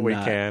doing what We're we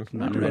not- can.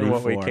 not We're ready doing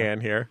what we for.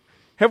 can here.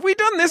 Have we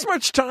done this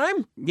much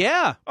time?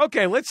 Yeah.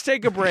 Okay, let's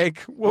take a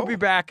break. We'll be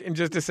back in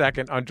just a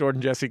second on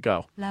Jordan Jesse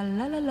Go. La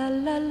la la la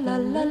la la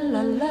la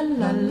la la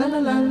la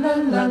la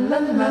la.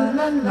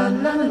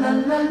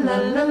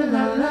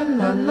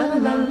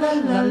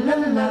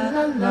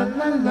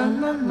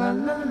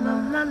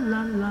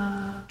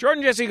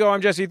 Jordan Jesse Go.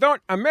 I'm Jesse Thorne,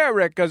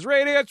 America's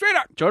Radio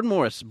Sweetheart. Jordan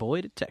Morris,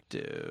 boy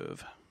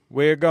detective.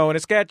 We're going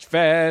to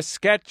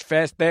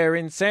Sketchfest there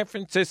in San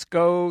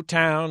Francisco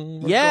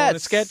town. We're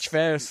Yes. going to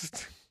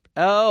Sketchfest.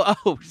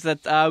 Oh, is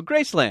that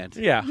Graceland?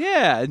 Yeah.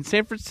 Yeah, in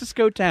San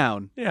Francisco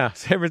town. Yeah,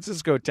 San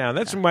Francisco town.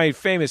 That's my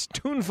famous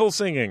tuneful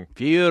singing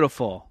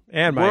Beautiful.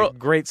 and my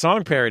great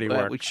song parody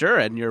work. Sure,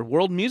 and your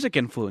world music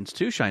influence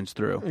too shines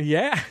through.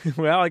 Yeah,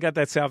 well, I got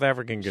that South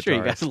African guitar. Sure,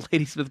 you got the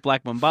Ladysmith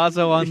Black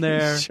Mambazo on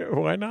there. Sure,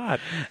 why not?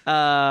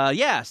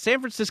 Yeah, San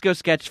Francisco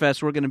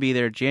Sketchfest. We're going to be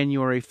there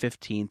January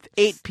 15th,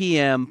 8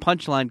 p.m.,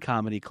 Punchline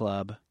Comedy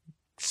Club.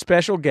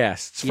 Special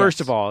guests. Yes. First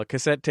of all, a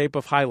cassette tape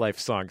of High Life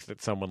songs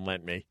that someone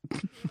lent me.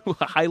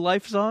 High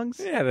Life songs?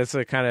 Yeah, that's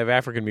a kind of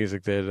African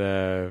music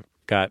that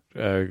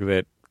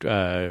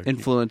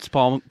Influence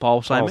Paul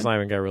Paul Simon?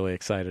 Simon got really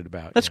excited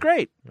about. That's Yeah.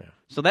 great. Yeah.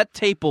 So that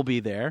tape will be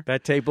there.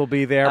 That tape will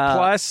be there.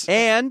 Plus,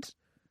 And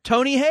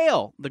Tony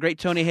Hale, the great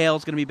Tony Hale,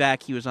 is going to be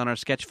back. He was on our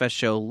Sketchfest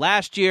show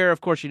last year.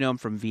 Of course, you know him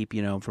from Veep.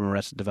 You know him from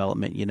Arrested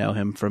Development. You know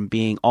him from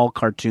being all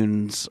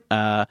cartoons,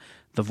 the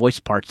voice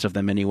parts of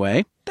them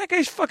anyway. that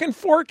guy's fucking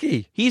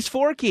Forky. He's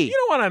Forky. You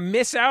don't want to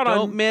miss out on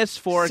Don't miss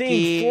Forky.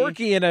 seeing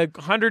Forky in a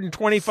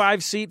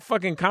 125-seat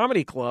fucking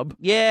comedy club.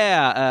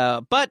 Yeah,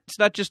 but it's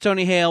not just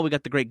Tony Hale. We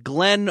got the great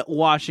Glenn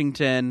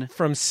Washington.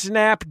 From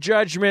Snap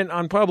Judgment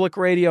on public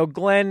radio,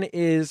 Glenn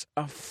is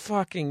a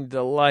fucking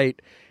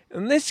delight.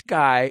 And this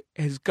guy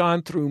has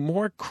gone through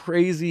more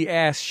crazy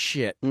ass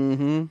shit.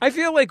 Mm-hmm. I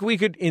feel like we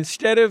could,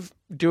 instead of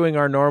doing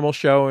our normal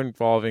show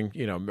involving,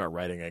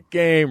 writing a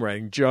game,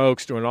 writing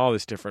jokes, doing all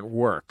this different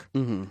work,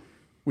 Mm-hmm.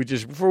 we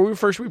just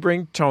first we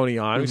bring Tony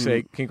on. We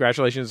say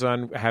congratulations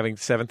on having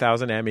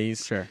 7,000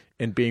 Emmys, Sure.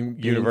 and being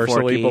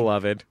universally Forky.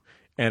 beloved,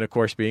 and of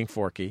course being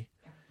Forky.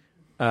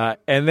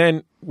 And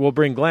then we'll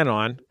bring Glenn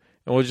on.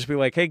 And we'll just be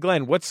like, hey,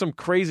 Glenn, what's some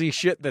crazy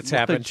shit that's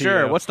happened to you?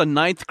 Sure. What's the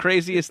 9th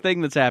craziest thing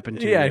that's happened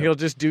to you? Yeah, he'll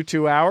just do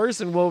 2 hours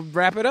and we'll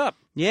wrap it up.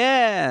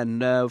 Yeah,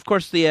 and of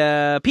course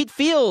the Pete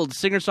Fields,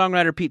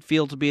 singer-songwriter Pete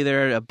Fields will be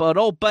there. An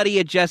old buddy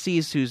of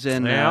Jesse's who's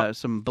in Yeah.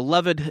 some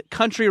beloved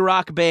country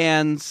rock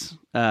bands.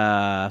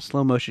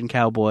 Slow Motion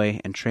Cowboy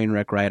and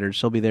Trainwreck Riders.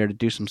 He'll be there to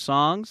do some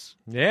songs.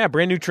 Yeah,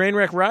 brand new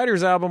Trainwreck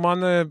Riders album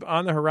on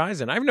the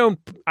horizon. I've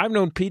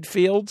known Pete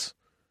Fields.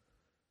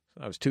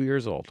 I was 2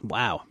 years old.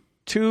 Wow.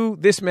 Two.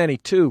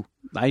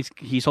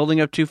 He's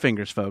holding up 2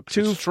 fingers, folks.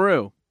 It's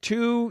true.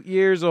 2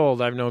 years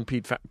old. I've known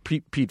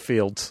Pete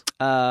Fields.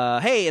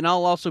 Hey, and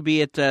I'll also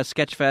be at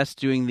Sketchfest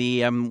doing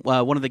the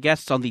one of the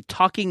guests on the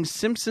Talking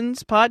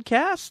Simpsons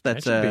podcast.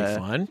 That's that should be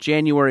fun.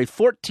 January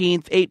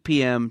 14th, 8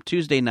 p.m.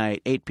 Tuesday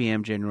night, 8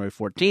 p.m. January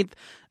 14th.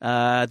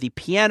 The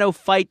Piano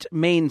Fight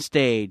main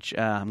stage.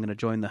 I'm going to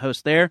join the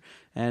host there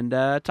and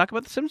talk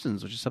about the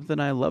Simpsons, which is something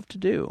I love to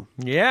do.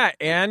 Yeah,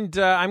 and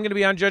I'm going to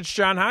be on Judge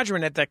John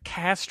Hodgman at the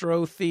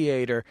Castro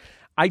Theater.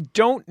 I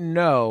don't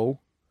know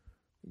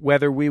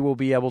whether we will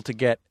be able to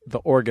get the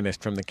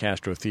organist from the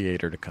Castro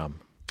Theater to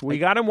come. We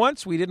got him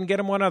once. We didn't get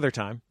him one other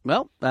time.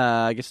 Well,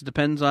 I guess it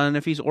depends on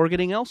if he's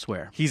organing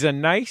elsewhere. He's a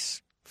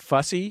nice,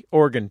 fussy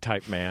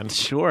organ-type man.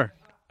 Sure.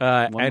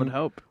 One would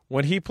hope.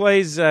 When he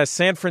plays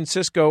San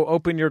Francisco,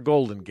 Open Your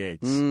Golden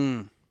Gates,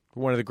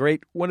 one of the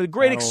great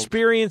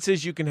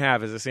experiences you can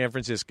have as a San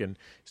Franciscan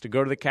is to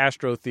go to the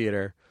Castro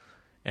Theater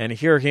and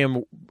hear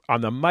him on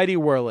the mighty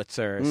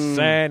Wurlitzer,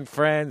 San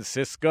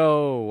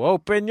Francisco,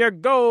 open your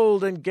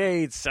golden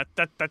gates,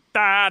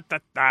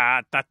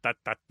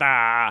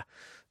 da-da-da-da-da-da-da-da.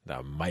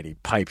 The mighty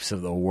pipes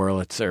of the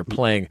Wurlitzer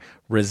playing,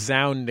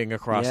 resounding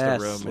across the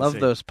room. Love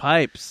those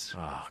pipes.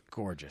 Oh,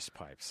 gorgeous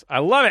pipes. I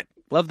love it.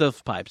 Love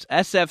those pipes.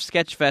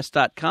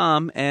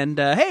 sfsketchfest.com. And,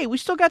 hey, we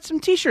still got some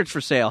T-shirts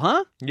for sale,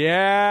 huh?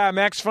 Yeah,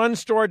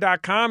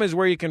 maxfunstore.com is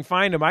where you can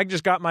find them. I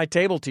just got my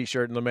table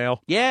T-shirt in the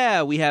mail.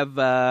 Yeah, we have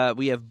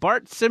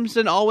Bart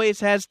Simpson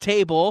Always Has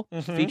Table,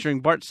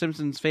 featuring Bart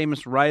Simpson's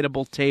famous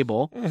rideable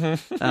table.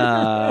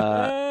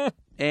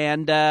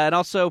 And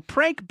also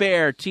Prank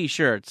Bear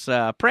T-shirts.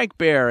 Prank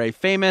Bear, a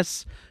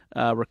famous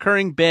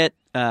recurring bit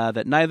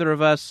that neither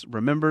of us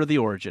remember the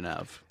origin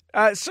of.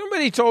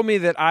 Somebody told me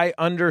that I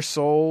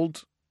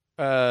undersold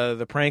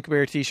the Prank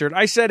Bear T-shirt.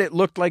 I said it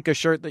looked like a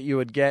shirt that you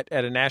would get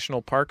at a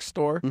national park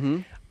store.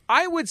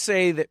 I would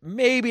say that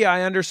maybe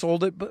I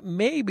undersold it, but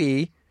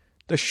maybe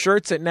the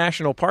shirts at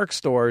national park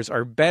stores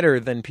are better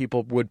than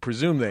people would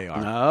presume they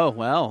are. Oh,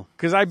 well.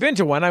 Because I've been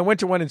to one. I went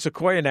to one in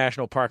Sequoia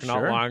National Park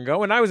not long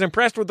ago, and I was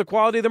impressed with the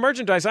quality of the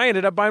merchandise. I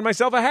ended up buying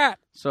myself a hat.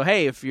 So,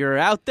 hey, if you're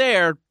out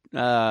there,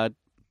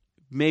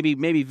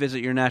 maybe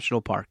visit your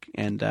national park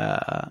and,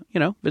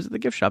 visit the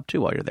gift shop,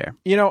 too, while you're there.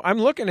 You know, I'm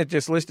looking at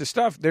this list of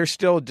stuff. There's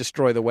still a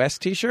Destroy the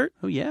West T-shirt.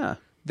 Oh, yeah.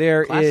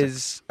 There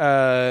is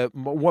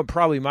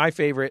probably my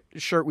favorite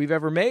shirt we've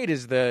ever made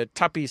is the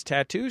Tuppy's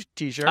Tattoo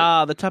T-shirt.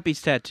 The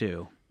Tuppy's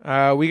Tattoo.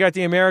 We got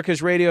the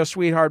America's Radio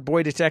Sweetheart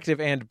Boy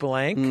Detective and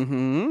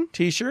Blank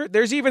T-shirt.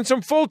 There's even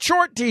some full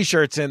short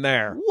T-shirts in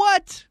there.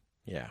 What?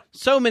 Yeah.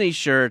 So many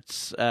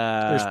shirts.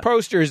 There's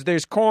posters.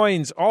 There's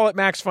coins, all at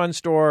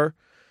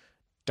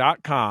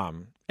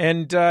maxfunstore.com.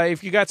 And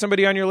if you got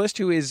somebody on your list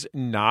who is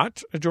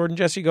not a Jordan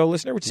Jesse Go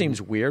listener, which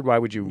seems weird, why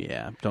would you...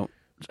 Yeah, don't...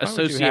 Why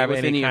would you have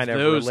any kind of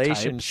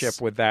relationship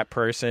types? with that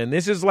person?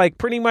 This is like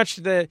pretty much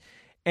the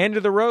end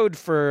of the road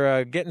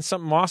for getting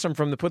something awesome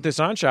from the Put This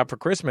On shop for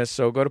Christmas.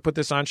 So go to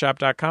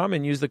putthisonshop.com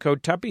and use the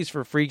code Tuppies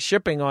for free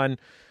shipping on.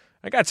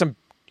 I got some,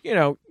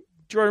 Jordan,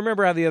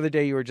 remember how the other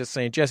day you were just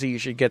saying, Jesse, you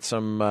should get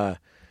some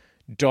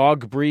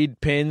dog breed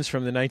pins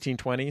from the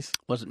 1920s?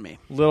 Wasn't me.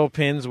 Little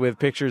pins with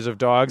pictures of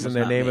dogs and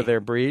the name of their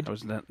breed.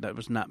 That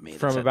was not me.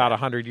 From about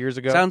 100 years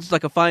ago. Sounds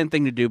like a fine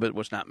thing to do, but it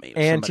was not me.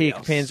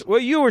 Antique pins. Well,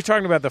 you were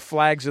talking about the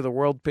flags of the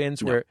world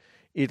pins where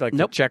like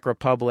the Czech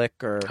Republic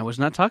or... I was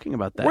not talking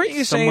about that. Weren't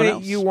you saying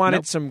that you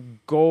wanted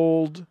some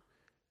gold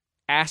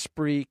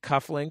Asprey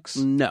cufflinks?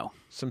 No.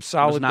 Some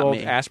solid gold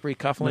Asprey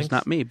cufflinks? It was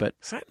not me, but...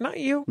 Is that not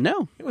you?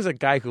 No. It was a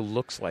guy who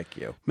looks like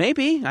you.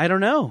 Maybe. I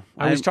don't know.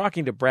 I was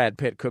talking to Brad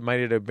Pitt.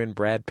 Might it have been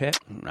Brad Pitt?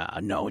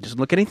 No, it doesn't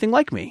look anything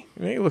like me.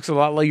 He looks a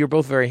lot like you're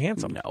both very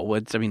handsome. No,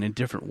 in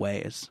different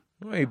ways.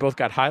 Well, you both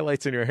got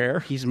highlights in your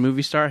hair. He's a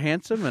movie star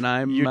handsome, and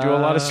I'm... You do a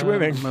lot of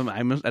swimming.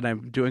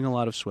 I'm doing a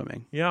lot of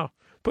swimming. Yeah.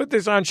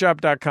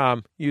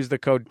 PutThisOnShop.com. Use the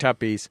code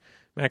Tuppies.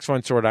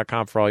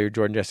 MaxFunStore.com for all your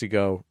Jordan Jesse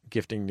Go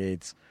gifting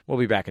needs. We'll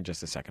be back in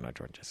just a second on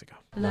Jordan Jesse Go.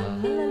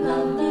 Love you,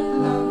 love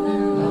you, love you,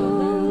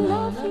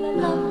 love you,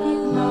 love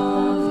you, love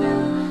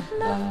you,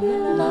 love you,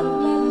 love you,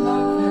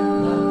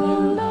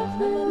 love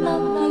you, love you,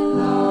 love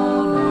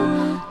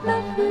you,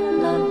 love you, love you, love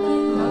you, love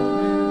you, love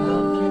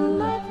you, love you, love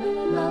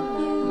you, love you, love you.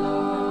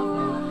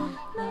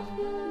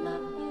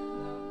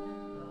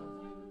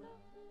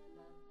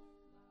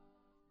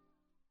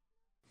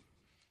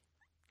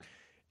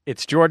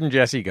 It's Jordan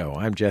Jesse Go.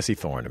 I'm Jesse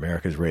Thorne,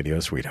 America's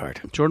radio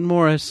sweetheart. Jordan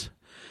Morris,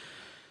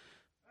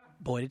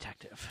 boy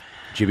detective.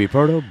 Jimmy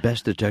Pardo,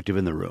 best detective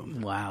in the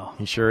room. Wow.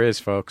 He sure is,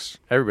 folks.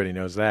 Everybody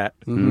knows that.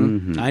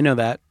 I know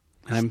that,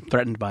 and I'm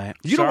threatened by it.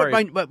 You know what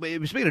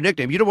speaking of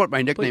nickname, you know what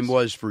my nickname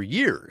was for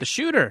years? The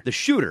Shooter. The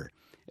Shooter.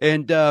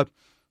 And,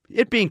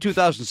 it being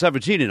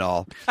 2017 and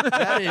all,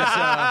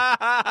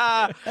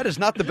 that is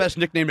not the best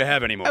nickname to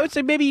have anymore. I would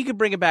say maybe you could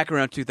bring it back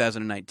around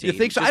 2019. You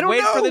think so? Just I don't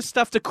wait know. for this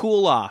stuff to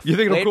cool off. You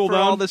think it'll wait cool for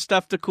down? all this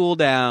stuff to cool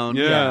down.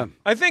 Yeah.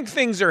 I think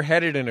things are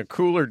headed in a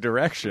cooler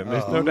direction.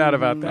 There's no doubt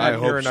about that I here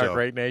hope in our so.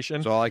 great nation.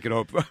 That's all I can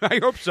hope. I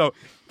hope so.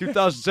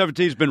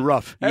 2017 has been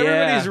rough.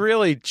 Everybody's Yeah.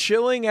 really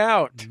chilling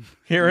out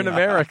here in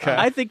America.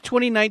 I think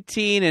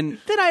 2019, and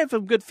then I have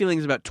some good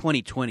feelings about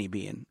 2020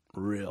 being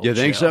real. You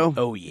think chill.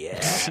 so? Oh yeah.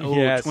 Oh,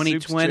 Yeah,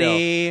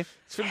 2020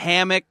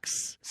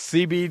 hammocks,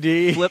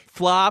 CBD. flip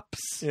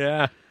flops.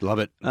 Yeah. Love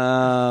it.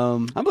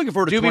 I'm looking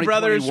forward to Doobie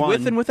Brothers 2021.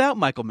 with and without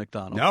Michael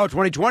McDonald. No,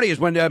 2020 is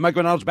when Mike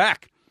McDonald's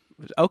back.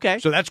 Okay.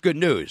 So that's good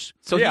news.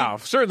 So yeah,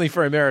 certainly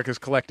for America's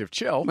collective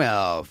chill.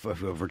 Well,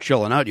 if we're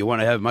chilling out, you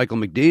want to have Michael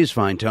McDee's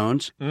fine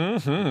tones.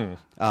 Mm-hmm.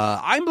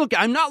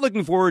 I'm not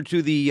looking forward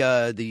to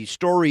the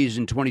stories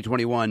in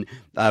 2021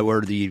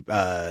 where the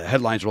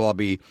headlines will all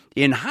be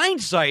in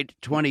hindsight.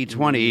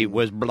 2020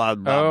 was blah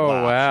blah Oh,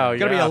 blah. wow, There's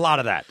gonna be yeah. a lot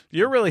of that.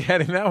 You're really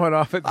heading that one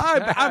off at the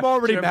I'm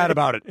already mad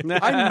about it. I'm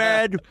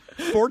mad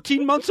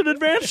 14 months in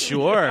advance.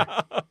 sure.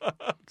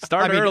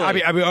 Start early.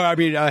 I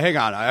mean, hang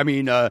on.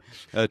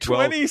 12,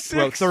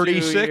 26.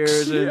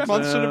 36 2 years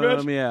months in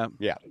advance. Yeah.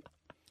 Yeah.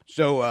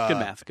 So Good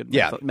math. Good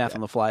yeah. math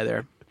on the fly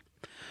there.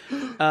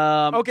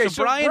 Okay,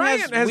 so Brian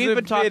has we've the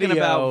been talking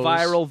about videos.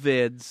 viral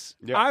vids.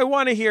 I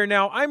want to hear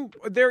now.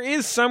 There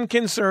is some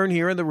concern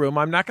here in the room.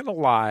 I'm not going to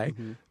lie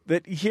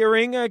that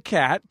hearing a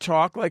cat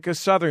talk like a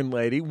Southern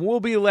lady will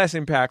be less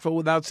impactful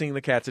without seeing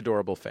the cat's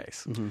adorable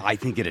face. I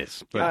think it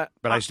is, but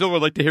I still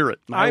would like to hear it.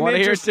 I I'm want to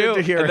hear it interested too,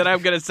 to hear and it. then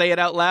I'm going to say it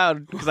out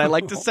loud because I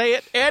like to say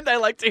it and I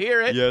like to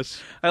hear it.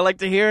 Yes. I like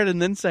to hear it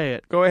and then say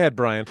it. Go ahead,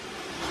 Brian.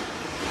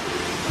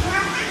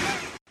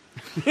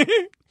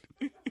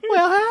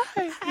 Well,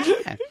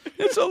 hi.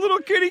 It's a little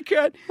kitty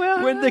cat.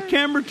 When the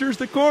camera turns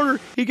the corner,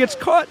 he gets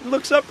caught and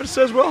looks up and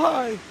says, "Well,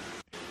 hi."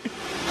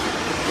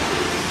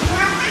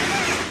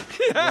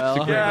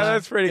 Well, Yeah,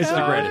 that's pretty It's the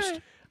solid.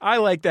 greatest. I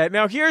like that.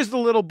 Now, here's the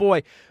little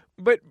boy.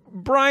 But,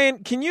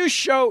 Brian, can you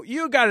show...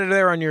 You got it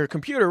there on your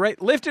computer, right?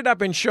 Lift it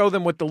up and show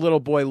them what the little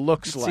boy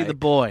looks like. see the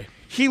boy.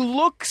 He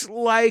looks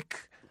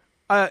like...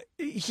 a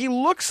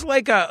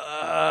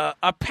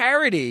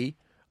parody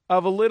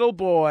of a little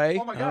boy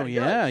Oh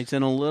yeah, he's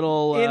in a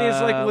little in his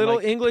little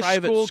like English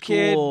private school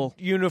kid school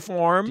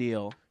uniform.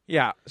 deal.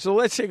 Yeah. So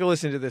let's take a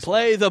listen to this.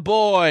 Play the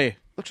boy.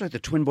 Looks like the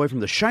twin boy from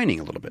The Shining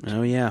a little bit.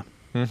 Oh yeah.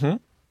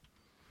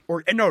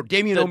 Or no,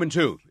 Damien Omen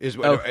too is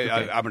what okay.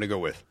 I'm going to go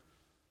with.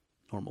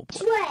 Normal boy.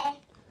 Swear.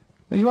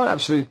 You aren't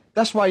absolutely.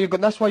 That's why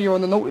you're on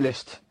the naughty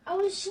list. I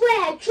will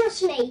swear,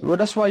 trust me. Well,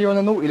 that's why you're on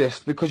the naughty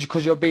list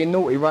because you're being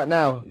naughty right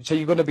now. So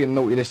you're gonna be on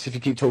the naughty list if you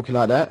keep talking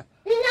like that.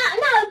 No,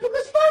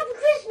 because Father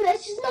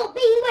Christmas is not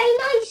being very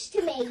nice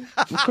to me.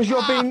 Because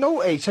you're being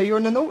naughty, so you're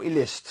on the naughty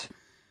list.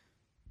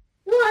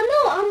 No, I'm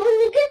not. I'm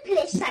on the good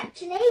list,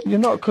 actually. You're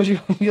not because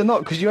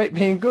you ain't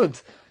being good.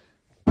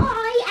 I am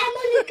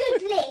on the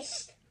good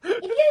list.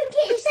 If you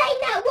keep saying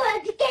that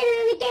word again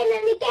and again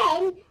and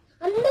again,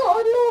 I'm not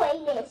on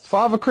naughty list.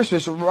 Father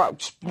Christmas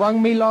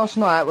rang me last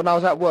night when I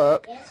was at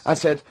work and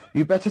said,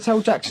 "You better tell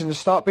Jackson to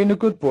start being a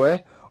good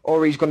boy,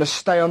 or he's gonna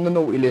stay on the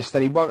naughty list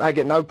and he won't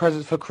get no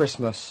presents for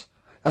Christmas."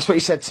 That's what he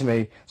said to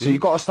me. So you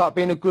got to start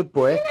being a good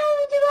boy. Then I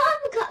will do an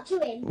uppercut to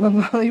him.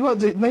 No, you won't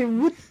do.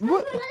 No,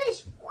 what? Like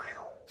this.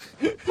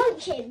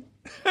 Punch him.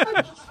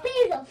 Punch his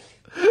beard off.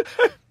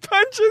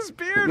 Punch his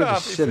beard You're off.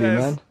 just he silly, says.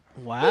 man.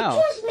 Wow.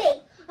 Trust me,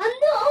 I'm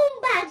not on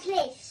bad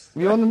list.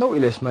 You're on the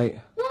naughty list, mate.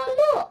 No, I'm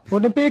not. Well,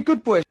 then be a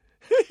good boy.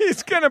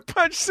 He's gonna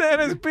punch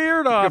Santa's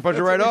beard off. Punch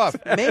it right off.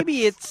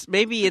 maybe it's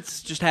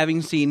just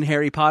having seen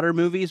Harry Potter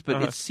movies,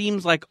 but it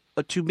seems like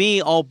to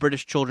me all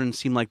British children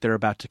seem like they're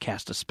about to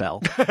cast a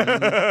spell.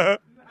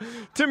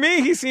 To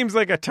me, he seems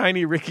like a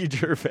tiny Ricky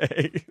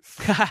Gervais.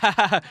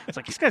 It's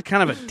like he's got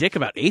kind of a dick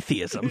about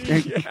atheism.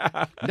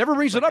 Never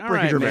brings it up, all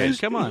Ricky right, man, Gervais.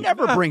 come on. He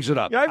never brings it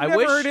up. I've I never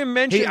wish- heard him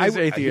mention his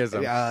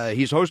atheism.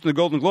 He's hosting the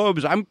Golden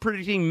Globes. I'm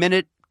predicting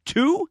minute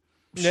 2.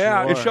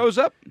 Yeah. It shows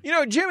up. You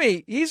know,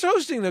 Jimmy, he's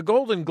hosting the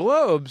Golden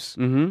Globes.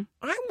 Mm-hmm.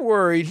 I'm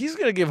worried he's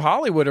going to give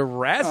Hollywood a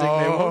razzing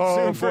they won't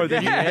soon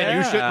forget. then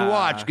you shouldn't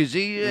watch because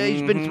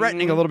he's been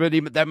threatening a little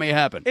bit that may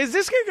happen. Is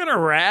this guy going to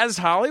razz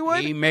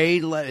Hollywood? He may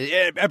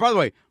and by the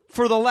way,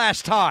 for the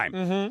last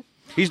time.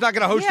 He's not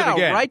going to host it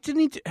again. right?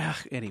 Didn't he?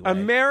 Anyway,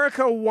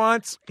 America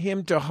wants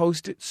him to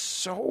host it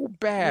so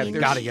bad.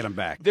 You got to get him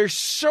back. They're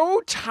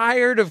so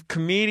tired of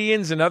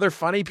comedians and other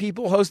funny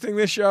people hosting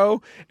this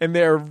show, and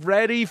they're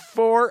ready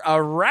for a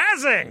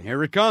razzing.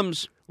 Here it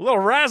comes. A little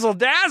razzle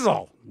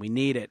dazzle. we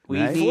need it. We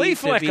Right. need Flea to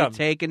flick be 'em.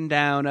 taken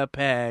down a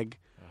peg.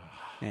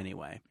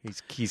 Anyway,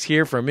 He's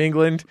here from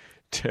England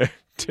to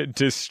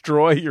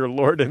destroy your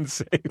Lord and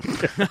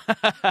Savior.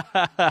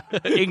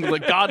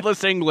 England,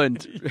 godless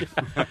England.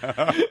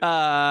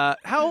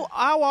 How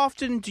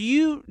often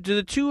do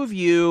the two of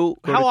you?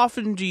 How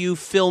often do you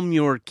film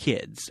your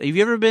kids? Have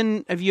you ever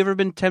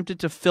been tempted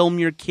to film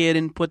your kid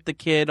and put the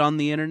kid on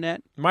the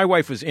internet? My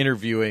wife was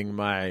interviewing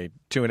my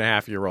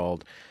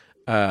 2.5-year-old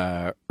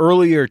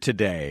earlier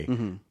today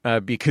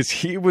because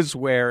he was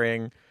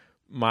wearing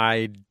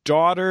my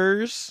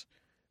daughter's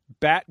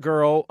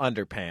Batgirl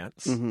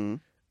underpants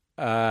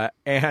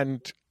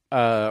and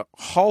a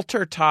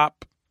halter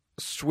top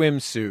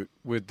swimsuit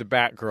with the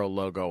Batgirl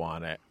logo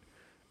on it,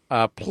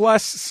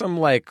 plus some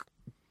like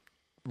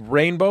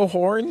rainbow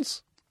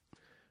horns,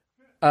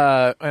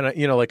 and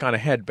like on a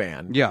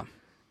headband. Yeah.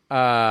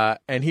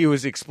 And he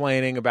was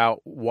explaining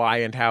about why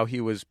and how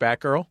he was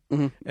Batgirl,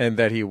 and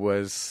that he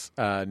was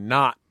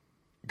not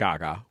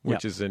Gaga,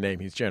 which is the name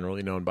he's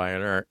generally known by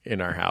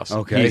in our house.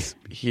 Okay.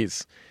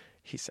 He's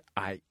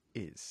I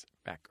is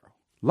Batgirl.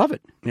 Love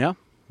it. Yeah.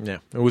 Yeah,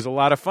 it was a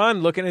lot of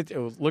fun looking at a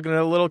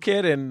little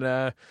kid and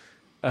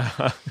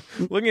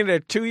looking at a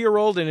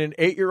 2-year-old and an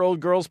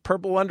 8-year-old girl's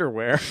purple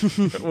underwear.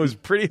 It was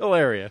pretty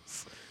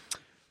hilarious.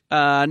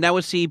 Now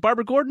was he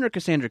Barbara Gordon or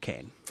Cassandra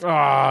Cain?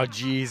 Oh,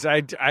 geez.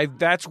 I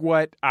that's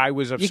what I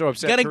was so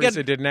upset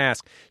Teresa didn't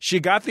ask. She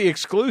got the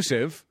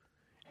exclusive,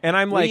 and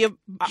I'm like,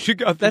 she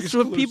got the That's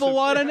exclusive. what people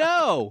want to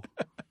know.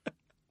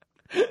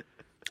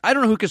 I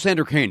don't know who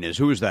Cassandra Cain is.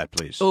 Who is that,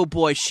 please? Oh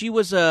boy, she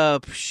was a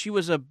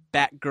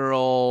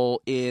Batgirl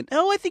in.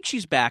 Oh, I think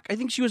she's back. I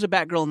think she was a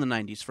Batgirl in the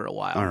 '90s for a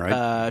while. All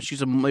right.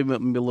 She's maybe a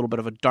little bit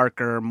of a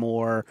darker,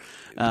 more.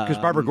 Because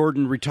Barbara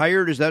Gordon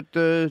retired. Is that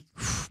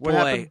what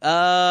happened?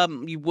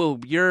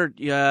 You're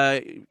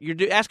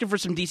asking for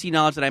some DC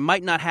knowledge that I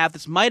might not have.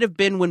 This might have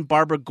been when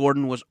Barbara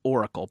Gordon was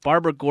Oracle.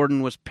 Barbara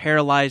Gordon was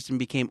paralyzed and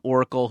became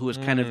Oracle, who was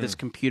kind of this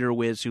computer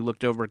whiz who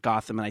looked over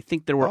Gotham. And I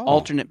think there were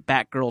alternate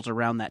Batgirls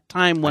around that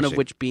time. One of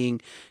which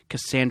being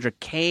Cassandra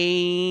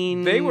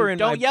Cain. They were in.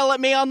 Don't yell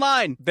at me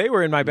online. They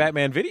were in my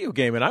Batman video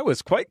game, and I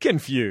was quite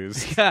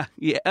confused. Yeah.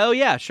 Oh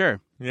yeah.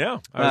 Sure. Yeah,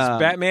 I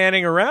was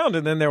Batmaning around,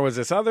 and then there was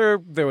several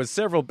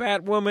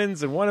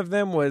Batwomans, and one of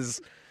them was,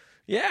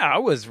 I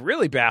was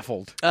really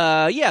baffled.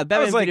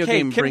 Batman like, video hey,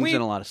 game brings in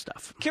a lot of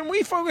stuff. Can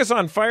we focus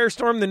on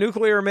Firestorm the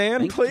Nuclear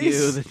Man,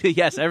 please?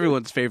 Yes,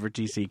 everyone's favorite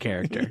DC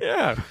character.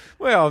 Yeah.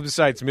 Well,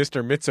 besides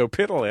Mr.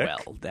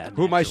 Mitsopitalik. Well,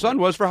 Who my son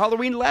was for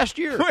Halloween last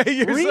year. Wait,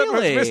 your son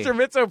was Mr.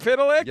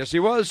 Mitsopitalik? Yes, he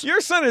was. Your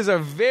son is a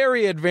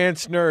very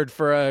advanced nerd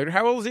for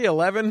how old is he,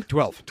 11?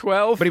 12.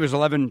 12? But he was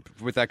 11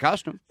 with that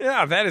costume.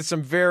 Yeah, that is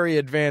some very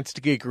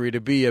advanced geekery to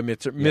be a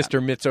Mr.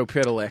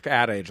 Mitsopitalik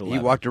at age 11.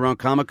 He walked around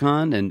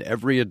Comic-Con, and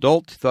every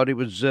adult thought he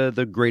was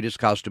the greatest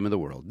costume in the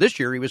world. This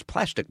year, he was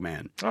Plastic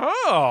Man.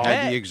 Oh.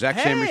 Had the exact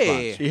same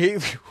response.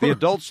 The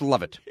adults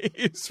love it.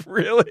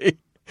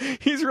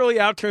 He's really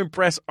out to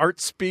impress Art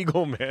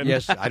Spiegelman.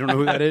 Yes, I don't know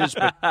who that is,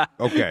 but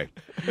okay.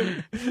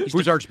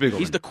 Who's Art Spiegelman?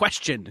 He's the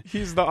question.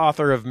 He's the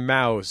author of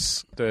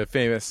Mouse, the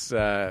famous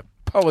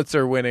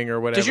Pulitzer-winning or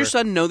whatever. Does your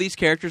son know these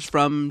characters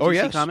from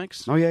DC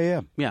Comics? Oh,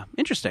 yeah. Yeah,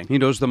 interesting. He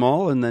knows them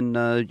all, and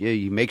then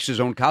he makes his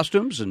own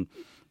costumes, and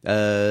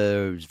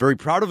he's very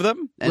proud of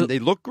them, and they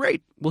look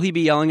great. Will he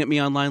be yelling at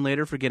me online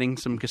later for getting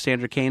some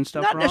Cassandra Cain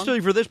stuff Not wrong? necessarily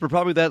for this, but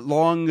probably that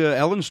long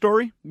Ellen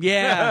story.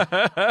 Yeah.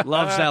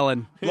 Loves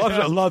Ellen.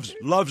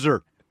 Loves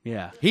her.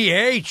 Yeah. He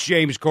hates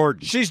James Corden.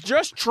 She's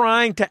just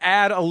trying to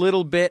add a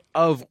little bit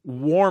of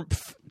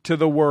warmth to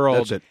the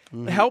world. That's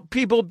it. Help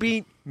people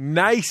be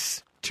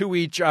nice to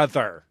each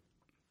other.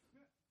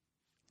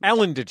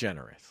 Ellen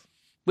DeGeneres.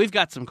 We've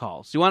got some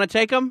calls. You want to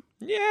take them?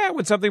 Yeah,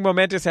 when something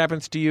momentous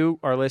happens to you,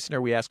 our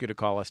listener, we ask you to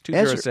call us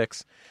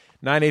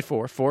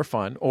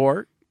 206-984-4FUN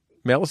or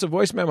mail us a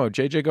voice memo,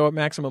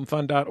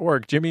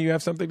 jjgo@maximumfun.org. Jimmy, you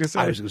have something to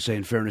say? I was going to say,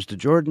 in fairness to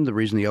Jordan, the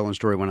reason the Ellen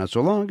story went out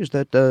so long is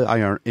that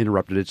I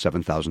interrupted it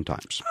 7,000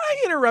 times.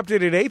 I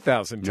interrupted it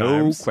 8,000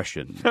 times. No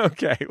question.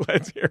 Okay,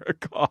 let's hear a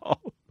call.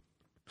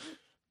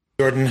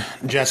 Jordan,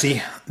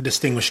 Jesse,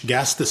 distinguished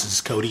guest, this is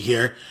Cody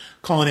here,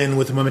 calling in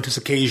with a momentous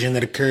occasion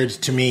that occurred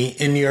to me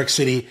in New York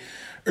City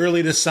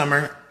early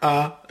summer,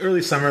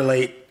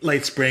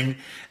 late spring.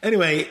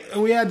 Anyway,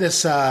 we had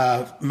this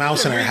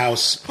mouse in our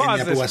house. Pause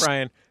in the this, West.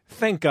 Brian.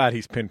 Thank God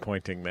he's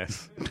pinpointing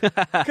this.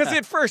 Because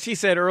at first he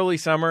said early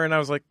summer, and I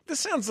was like, this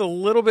sounds a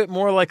little bit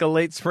more like a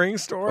late spring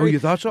story. Oh, you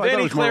thought so? I Then thought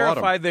he it was more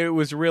clarified that it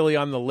was really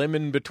on the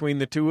lemon between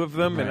the two of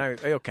them, and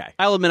okay.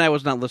 I'll admit I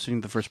was not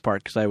listening to the first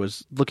part because I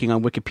was looking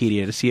on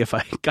Wikipedia to see if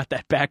I got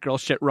that Batgirl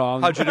shit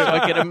wrong. How'd you do?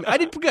 I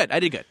did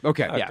good.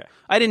 Okay. Yeah.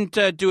 I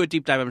didn't do a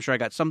deep dive. I'm sure I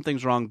got some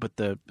things wrong, but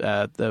the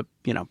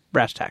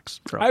brass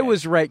tacks. Okay. I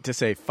was right to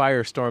say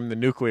Firestorm the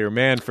Nuclear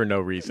Man for no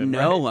reason.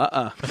 No,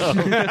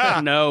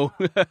 right? no.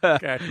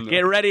 Okay.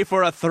 Get ready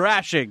for a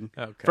thrashing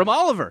from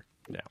Oliver.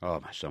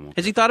 Oh, my son won't.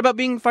 Has he thought about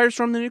being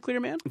Firestorm the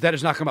Nuclear Man? That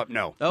has not come up,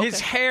 no. Okay. His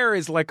hair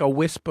is like a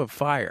wisp of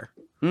fire.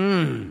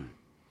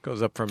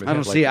 Goes up from his I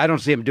head. don't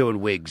see him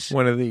doing wigs.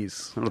 One of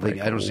these.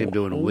 I don't see him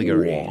doing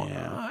wiggery.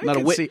 I Not a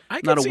could wig- see, I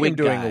not could a see wig him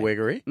doing guy. a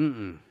wiggery.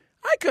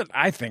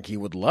 I think he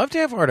would love to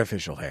have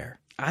artificial hair.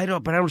 I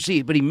don't see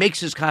it, but he makes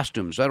his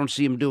costumes. I don't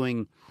see him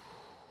doing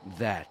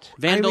that.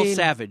 Vandal I mean-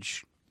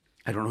 Savage,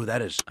 I don't know who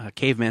that is. a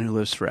caveman who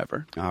lives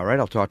forever. All right,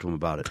 I'll talk to him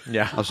about it.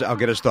 Yeah. I'll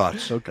get his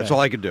thoughts. That's all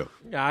I can do.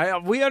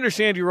 We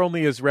understand you're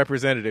only his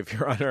representative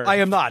here on Earth. I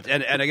am not,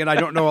 and again, I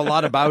don't know a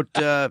lot about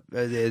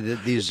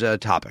these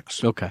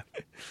topics. Okay.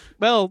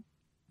 Well,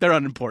 They're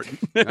unimportant.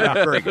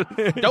 Very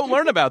good. Don't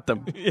learn about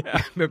them. Be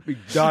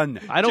done.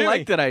 I don't Jimmy.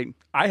 like that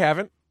I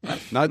haven't.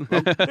 Not,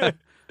 I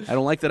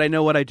don't like that I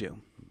know what I do.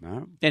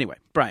 no. Anyway,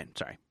 Brian,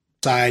 sorry.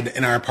 Side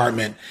in our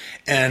apartment,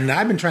 and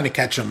I've been trying to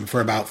catch him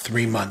for about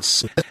 3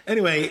 months.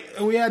 Anyway,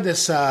 we had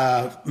this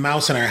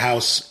mouse in our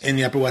house in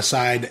the Upper West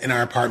Side in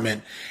our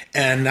apartment,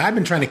 and I've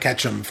been trying to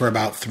catch him for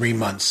about 3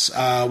 months.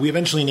 We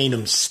eventually named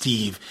him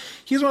Steve.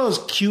 He's one of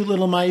those cute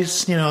little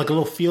mice, like a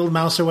little field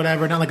mouse or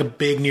whatever, not like a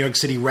big New York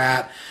City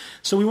rat.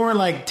 So we weren't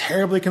like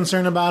terribly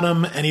concerned about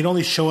him, and he'd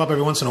only show up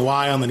every once in a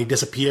while, and then he'd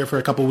disappear for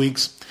a couple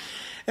weeks.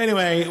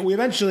 Anyway, we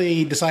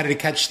eventually decided to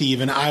catch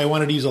Steve, and I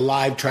wanted to use a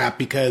live trap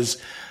because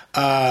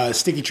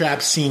sticky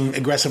traps seem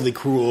aggressively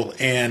cruel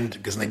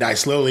because they die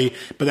slowly,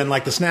 but then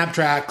like the snap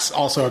tracks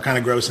also are kind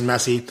of gross and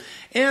messy,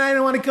 and I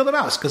didn't want to kill the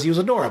mouse because he was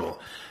adorable.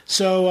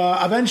 So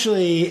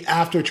eventually,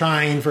 after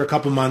trying for a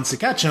couple months to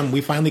catch him,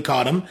 we finally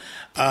caught him.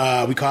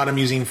 We caught him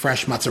using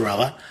fresh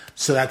mozzarella,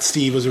 so that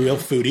Steve was a real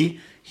foodie.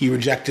 He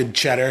rejected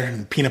cheddar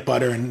and peanut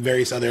butter and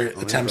various other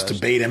attempts to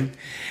bait him.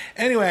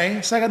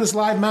 Anyway, so I got this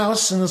live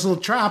mouse in this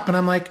little trap, and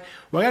I'm like,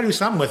 well, I got to do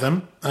something with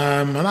him.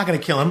 I'm not going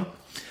to kill him.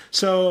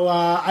 So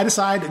I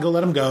decided to go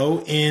let him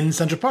go in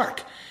Central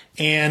Park.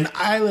 And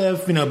I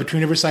live,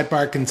 between Riverside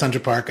Park and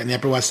Central Park on the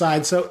Upper West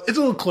Side. So it's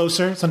a little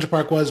closer. Central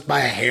Park was by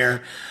a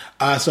hair.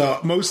 So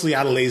mostly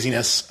out of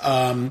laziness.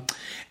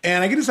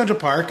 And I get to Central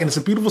Park, and it's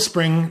a beautiful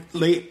spring,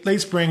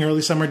 late spring,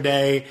 early summer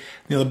day.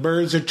 The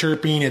birds are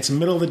chirping. It's the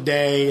middle of the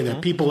day. There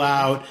are people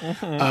out.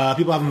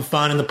 People having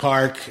fun in the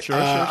park.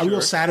 A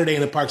real Saturday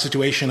in the park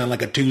situation on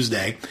like a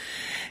Tuesday.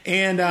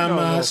 And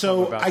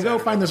so I go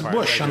find this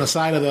bush on the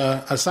side of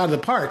the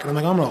park, and I'm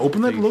like, I'm going to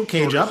open that little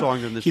cage up.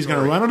 He's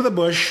going to run under the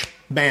bush.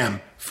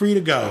 Bam, free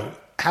to go.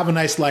 Have a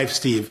nice life,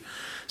 Steve.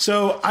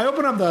 So I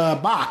open up the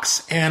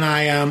box, and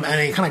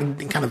I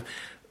kind of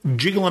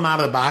jiggle him out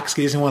of the box because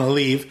he doesn't want to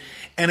leave.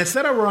 And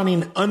instead of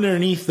running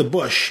underneath the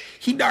bush,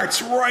 he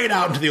darts right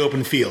out into the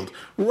open field,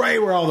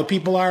 right where all the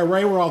people are,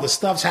 right where all the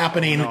stuff's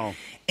happening. Oh, no.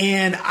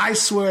 And I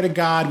swear to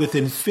God,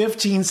 within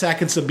 15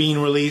 seconds of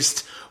being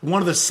released,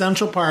 one of the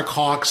Central Park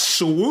Hawks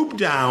swooped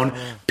down,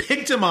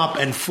 picked him up,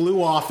 and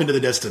flew off into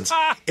the distance.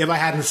 If I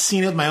hadn't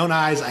seen it with my own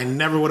eyes, I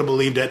never would have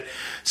believed it.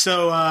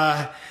 So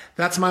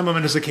that's my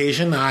momentous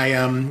occasion. I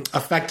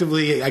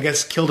effectively, I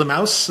guess, killed a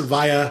mouse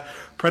via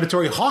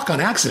predatory hawk on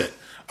accident.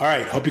 All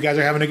right, hope you guys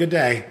are having a good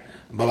day.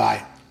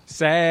 Bye-bye.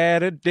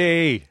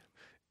 Saturday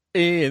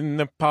in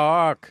the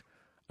park,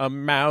 a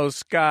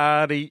mouse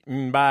got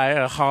eaten by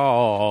a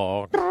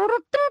hawk.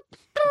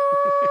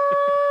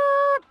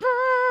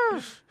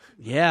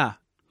 Yeah.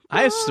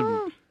 I have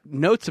some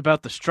notes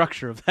about the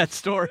structure of that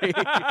story.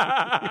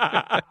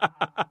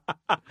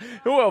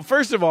 Well,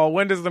 first of all,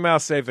 when does the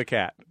mouse save the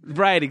cat?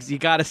 Right. You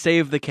got to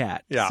save the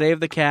cat. Yeah. Save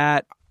the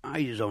cat.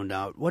 I zoned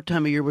out. What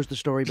time of year was the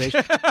story based?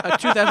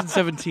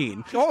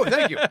 2017. Oh,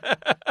 thank you.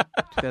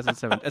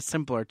 2007. A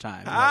simpler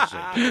time.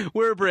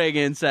 We're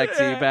bringing sexy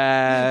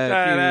back.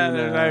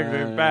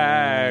 Sexy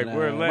back.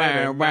 We're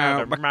letting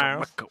the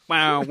mouse.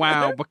 Wow,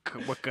 wow.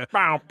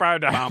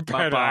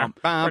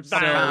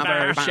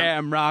 Silver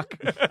Shamrock.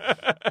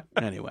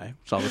 Anyway,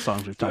 it's all the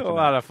songs we've talked A about.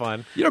 lot of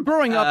fun.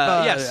 Growing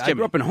up, yes, I Jimmy.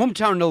 grew up in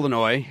hometown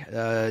Illinois,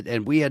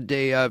 and we had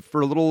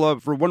for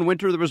one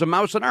winter, there was a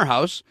mouse in our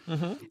house,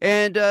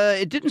 and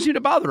it didn't seem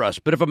to bother us.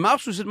 But if a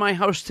mouse was in my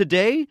house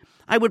today,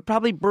 I would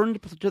probably burn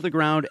to the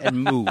ground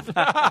and move.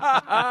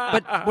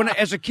 But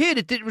as a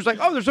kid, it was like,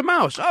 oh, there's a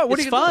mouse. Oh, what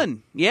It's are you fun.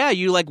 doing? Yeah,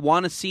 you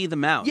want to see the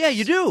mouse. Yeah,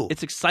 you do.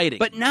 It's exciting.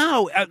 But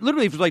now,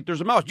 literally, if it's like there's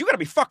a mouse, you got to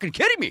be fucking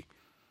kidding me.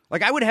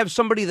 Like, I would have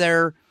somebody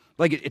there,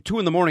 like at 2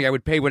 a.m, I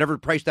would pay whatever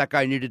price that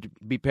guy needed to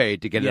be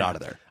paid to get it out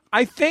of there.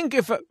 I think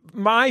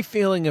my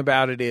feeling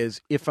about it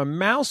is if a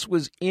mouse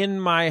was in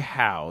my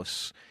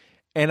house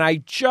and I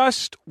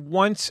just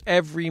once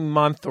every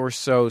month or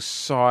so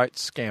saw it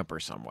scamper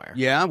somewhere.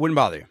 Yeah, wouldn't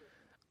bother you.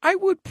 I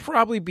would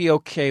probably be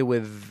okay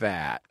with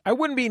that. I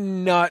wouldn't be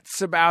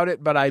nuts about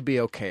it, but I'd be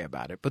okay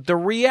about it. But the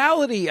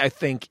reality, I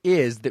think,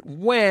 is that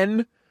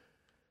when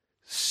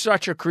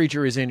such a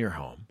creature is in your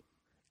home,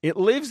 it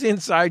lives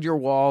inside your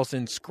walls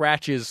and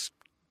scratches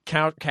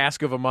Count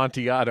Cask of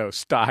Amontillado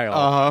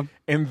style.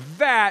 And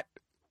that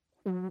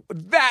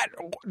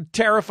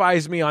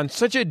terrifies me on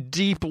such a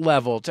deep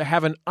level, to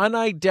have an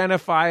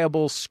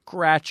unidentifiable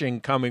scratching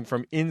coming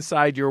from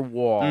inside your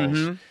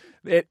walls.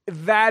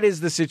 That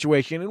is the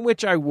situation in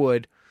which I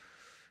would,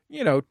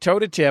 toe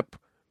to tip,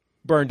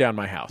 burn down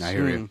my house. I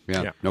hear you.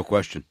 Yeah, no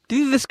question. Do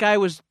you think this guy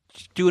was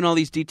doing all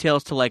these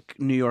details to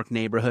New York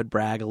neighborhood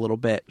brag a little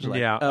bit?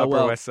 Like,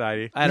 Upper West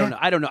Side. I don't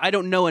know. I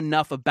don't know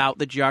enough about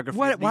the geography.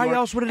 Of New Why York,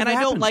 else would it And have I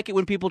don't happened? like it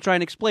when people try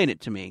and explain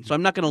it to me. So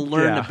I'm not going to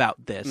learn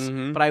about this.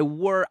 But I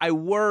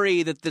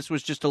worry that this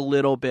was just a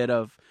little bit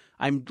of,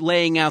 I'm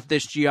laying out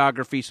this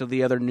geography so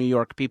the other New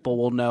York people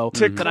will know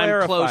that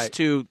I'm close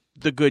to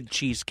the good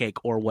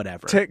cheesecake or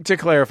whatever. To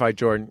clarify,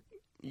 Jordan,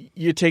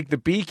 you take the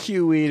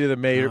BQE to the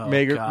Major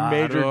Dugan.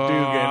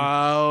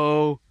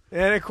 Oh.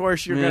 And of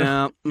course, you're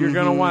Yeah,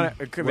 gonna want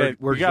to.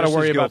 We're you got to just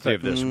worry as about guilty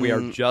of this. We are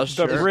just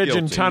the as bridge and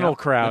guilty. tunnel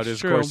crowd. That's Is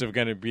true. of course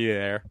going to be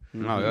there.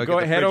 Oh, Go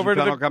head over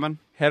to the coming.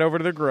 head over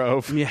to the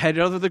Grove. You head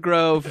over to the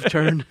Grove,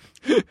 turn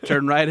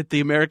right at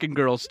the American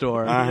Girl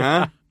store.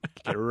 Uh-huh.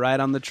 Get right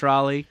on the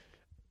trolley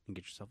and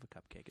get yourself a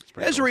cupcake. At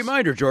Sprinkles. As a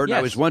reminder, Jordan, I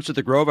Yes. was once at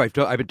the Grove. I've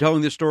been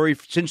telling this story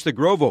since the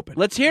Grove opened.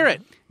 Let's hear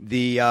it.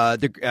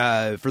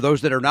 For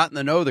those that are not in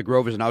the know, the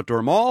Grove is an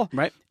outdoor mall,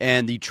 Right.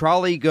 And the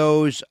trolley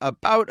goes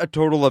about a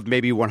total of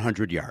maybe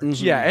 100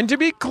 yards. Yeah, and to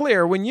be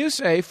clear, when you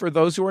say for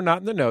those who are not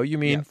in the know, you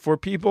mean for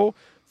people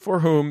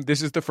for whom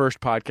this is the first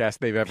podcast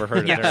they've ever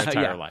heard in their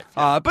entire life.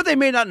 But they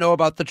may not know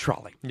about the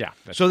trolley. Yeah.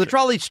 that's So the true.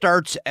 trolley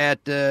starts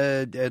at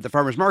the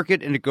farmer's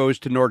market and it goes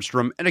to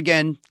Nordstrom, and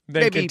again,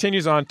 then maybe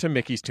continues on to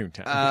Mickey's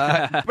Toontown.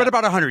 but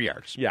about 100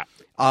 yards. yeah.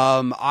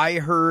 I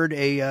heard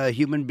a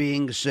human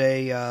being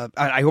say,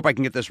 I hope I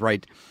can get this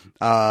right,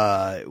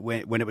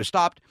 when it was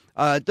stopped,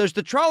 does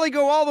the trolley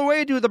go all the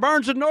way to the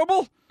Barnes &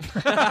 Noble?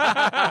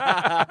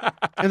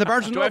 And the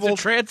Barnes & Do I have Noble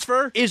to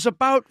transfer? is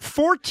about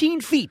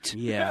 14 feet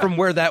from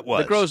where that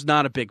was. The Grove's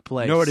not a big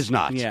place. No, it is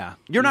not. Yeah.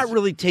 You're not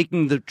really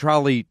taking the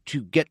trolley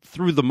to get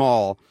through the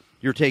mall.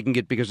 You're taking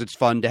it because it's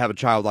fun to have a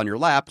child on your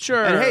lap.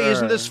 Sure. And hey,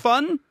 isn't this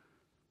fun?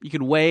 You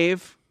can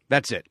wave,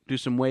 That's it. do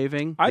some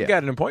waving. I've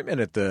got an appointment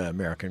at the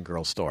American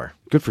Girl store.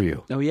 Good for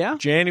you. Oh, yeah?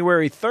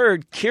 January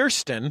 3rd,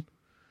 Kirsten,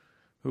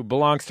 who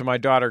belongs to my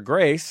daughter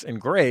Grace, going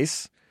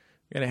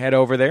to head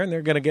over there, and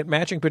they're going to get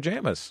matching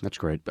pajamas. That's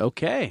great.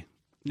 Okay.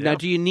 Now,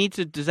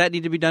 does that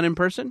need to be done in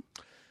person?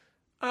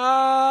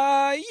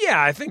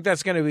 Yeah, I think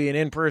that's going to be an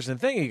in-person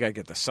thing. You got to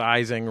get the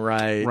sizing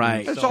right. Right.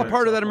 and That's so all on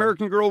part of and that so forth.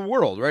 American Girl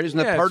world, right? Isn't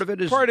that Yeah, part it's of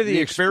it? Is part of the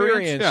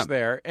experience Yeah.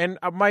 there. And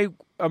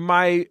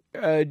my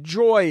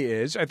joy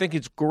is, I think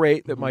it's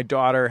great that my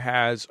daughter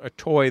has a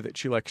toy that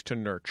she likes to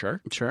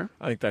nurture. Sure.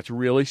 I think that's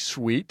really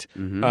sweet.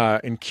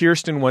 And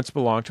Kirsten once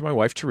belonged to my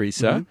wife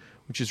Teresa,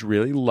 which is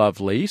really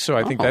lovely. So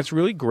I think that's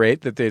really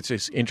great that there's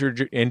this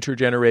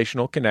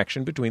intergenerational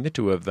connection between the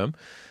two of them.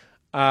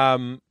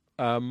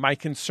 My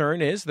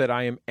concern is that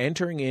I am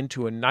entering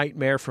into a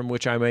nightmare from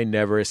which I may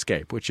never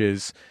escape, which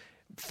is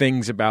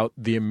things about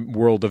the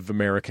world of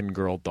American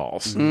Girl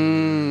dolls.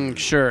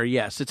 Sure,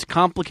 yes. It's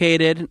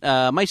complicated.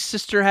 My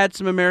sister had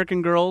some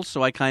American Girls,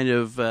 so I kind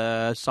of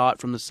saw it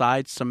from the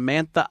side.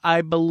 Samantha,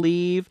 I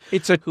believe.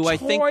 It's a who I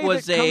think toy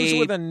was that comes a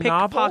with a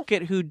novel?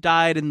 pickpocket who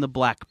died in the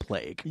Black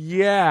Plague.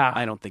 Yeah.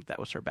 I don't think that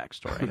was her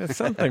backstory. It's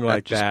something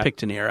like Just that.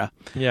 picked an era.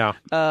 Yeah.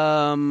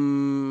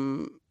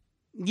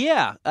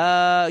 Yeah.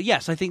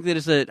 Yes, I think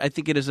it's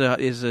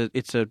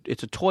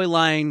a toy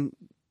line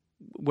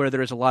where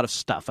there is a lot of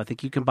stuff. I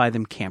think you can buy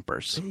them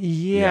campers.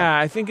 Yeah,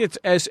 I think it's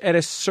at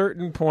a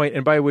certain point,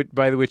 and by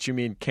which you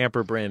mean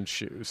camper brand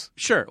shoes.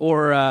 Sure.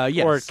 Or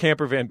yes. Or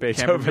Camper Van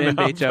Beethoven. Camper Van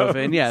Beethoven.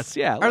 albums. Yes.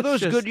 Yeah. Are let's those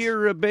just-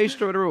 Goodyear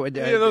based or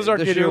whatever? Yeah, those are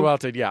the Goodyear shoe?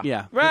 welted, yeah.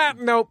 Yeah.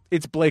 Nope,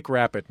 it's Blake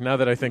Rapid, now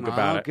that I think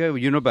about it. Okay, well,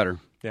 you know better.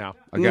 Yeah.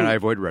 Again, I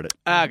avoid Reddit.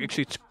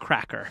 Actually, it's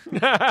Cracker.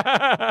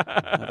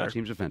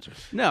 Seems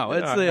offensive. No,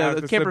 it's no, the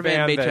it's Camper the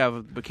Van band that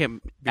Beethoven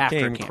became after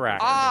Became Camper.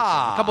 Cracker.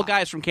 A couple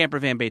guys from Camper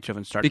Van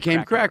Beethoven started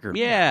Became Cracker.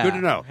 Yeah. Good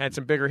to know. Had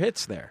some bigger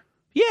hits there.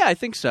 Yeah, I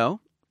think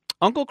so.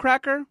 Uncle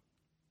Cracker?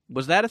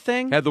 Was that a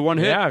thing? Had the one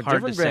hit. Yeah, Hard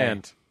different to say.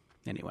 band.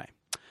 Anyway.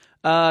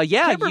 Yeah.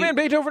 Camper Van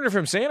Beethoven are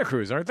from Santa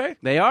Cruz, aren't they?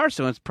 They are,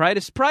 so it's pride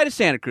of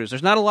Santa Cruz.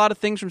 There's not a lot of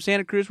things from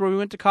Santa Cruz where we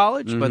went to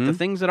college, but the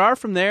things that are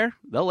from there,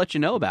 they'll let you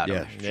know about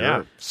Yeah, them. sure.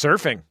 Yeah.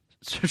 Surfing.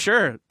 So,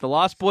 sure. The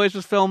Lost Boys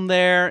was filmed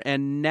there,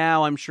 and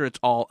now I'm sure it's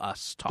all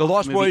Us talk. The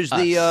Lost Movie Boys, Us.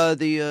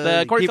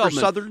 the Corey Kiefer Feldman.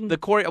 Sutherland. The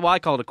Corey. Well, I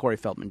call it a Corey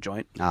Feldman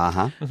joint.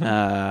 Uh-huh.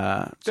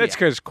 That's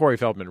because Corey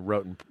Feldman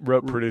wrote,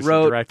 produced, and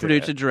Wrote, directed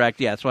produced, it. and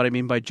direct. Yeah, that's what I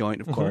mean by joint,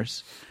 of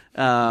course.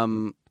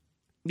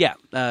 Yeah.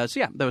 So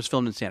yeah, that was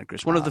filmed in Santa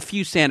Cruz. One of the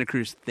few Santa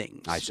Cruz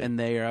things. I see. And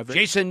they are very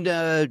Jason,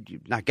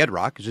 not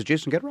Gedrock. Is it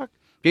Jason Gedrock?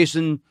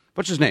 Jason,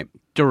 what's his name?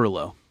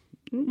 Derulo.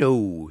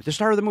 No, the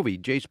star of the movie,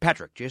 Jason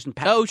Patrick.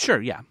 Oh, sure.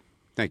 Yeah.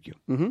 Thank you.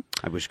 Mm-hmm.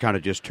 I was kind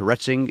of just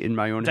Tourette'ing in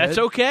my own That's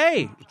head.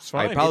 okay. It's I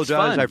fine. It's apologize.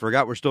 fun. I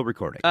forgot we're still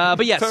recording.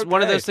 But yes, It's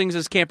one of okay. those things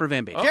is Camper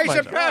Van Beethoven. Oh, my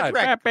Jason God. Patrick!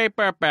 Bap, bap,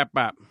 bap, bap,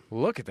 bap.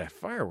 Look at that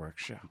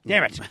fireworks show.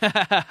 Damn it.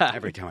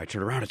 Every time I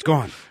turn around, it's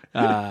gone.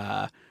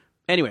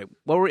 Anyway,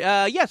 well,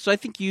 so I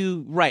think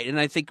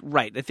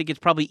I think it's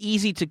probably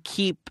easy to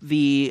keep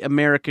the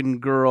American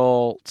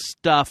Girl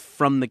stuff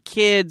from the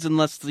kids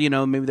unless,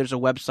 maybe there's a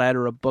website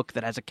or a book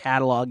that has a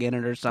catalog in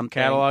it or something.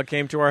 Catalog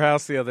came to our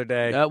house the other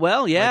day.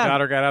 Well, yeah. My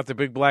daughter got out the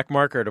big black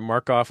marker to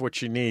mark off what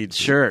she needs.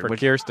 Sure. For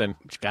Kirsten.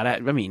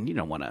 You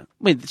don't want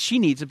to. She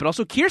needs it, but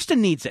also Kirsten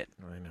needs it.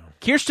 I know.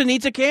 Kirsten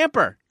needs a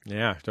camper.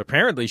 Yeah. So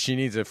apparently she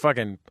needs a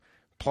fucking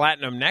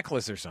platinum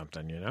necklace or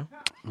something,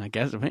 I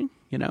guess,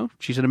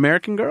 she's an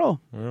American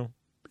girl. Well,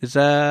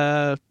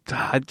 I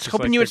was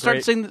hoping like you would the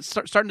great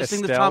starting to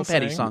sing the Estelle Tom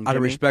Petty sang. song. Out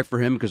of Jimmy. respect for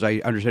him, because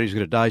I understand he's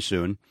going to die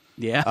soon.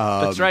 Yeah,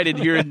 that's right.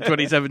 You're in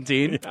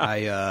 2017.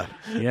 I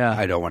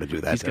Yeah. don't want to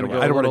do that. He's going to I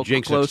go a don't want little to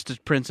jinx close it.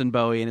 to Prince and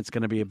Bowie, and it's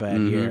going to be a bad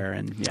year.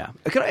 And yeah,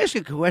 Can I ask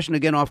you a question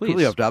again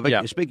completely off topic?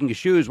 Yeah. Speaking of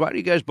shoes, why do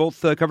you guys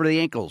both cover the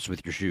ankles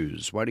with your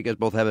shoes? Why do you guys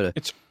both have a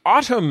It's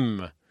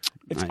autumn.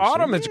 It's I see.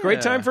 autumn. It's a great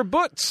Yeah. time for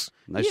boots.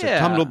 nice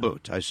Yeah. autumnal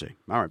boot? I see.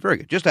 All right, very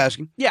good. Just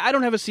asking. yeah. I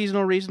don't have a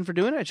seasonal reason for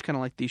doing it. I just kind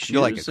of like these shoes. You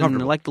like it, and I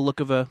comfortable. like the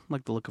look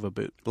of a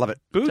boot. Love it.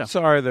 Boots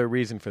are the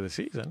reason for the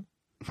season.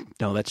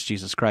 No, that's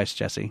Jesus Christ,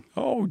 Jesse.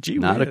 Oh, gee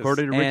Not whiz.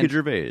 according to Ricky And-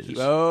 Gervais.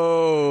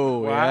 Oh,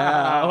 Wow.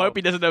 yeah. I hope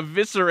he doesn't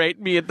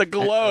eviscerate me at the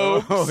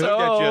Globe. Oh, he'll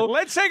get you. so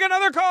Let's take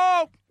another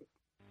call.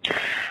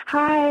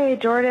 Hi,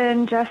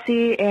 Jordan,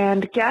 Jesse,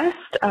 and guest.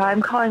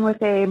 I'm calling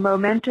with a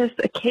momentous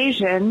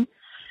occasion.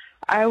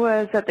 I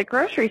was at the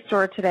grocery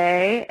store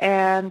today,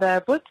 and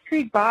the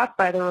Blitzkrieg Bop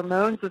by the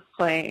Ramones was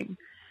playing.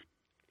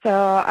 So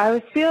I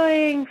was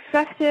feeling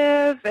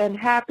festive and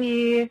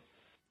happy,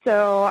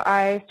 so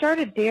I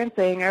started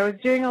dancing. I was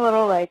doing a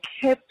little,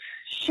 hip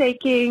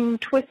shaking,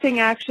 twisting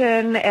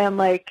action, and,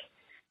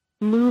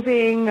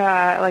 moving,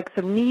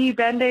 some knee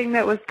bending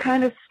that was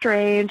kind of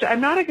strange.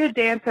 I'm not a good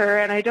dancer,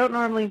 and I don't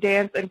normally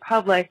dance in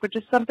public, but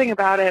just something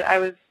about it. I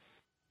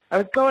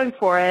was going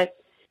for it,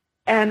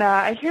 and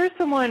I hear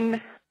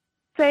someone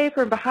say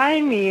from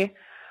behind me,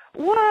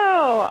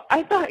 "Whoa,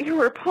 I thought you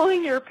were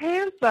pulling your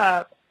pants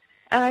up."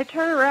 And I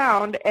turn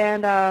around,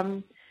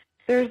 and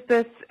there's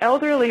this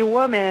elderly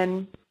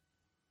woman,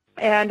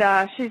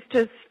 and she's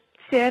just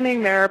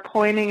standing there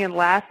pointing and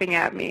laughing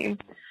at me.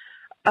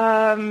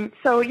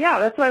 So yeah,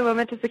 that's my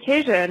momentous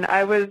occasion.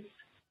 I was,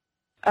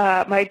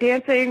 my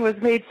dancing was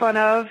made fun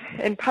of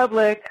in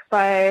public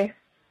by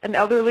an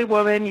elderly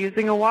woman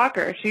using a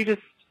walker.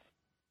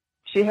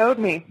 She hoed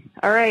me.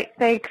 All right,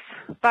 thanks.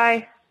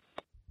 Bye.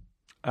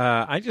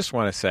 I just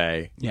want to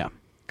say, Yeah.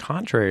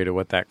 contrary to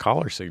what that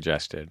caller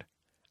suggested,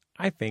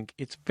 I think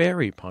it's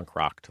very punk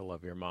rock to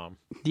love your mom.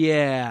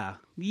 Yeah.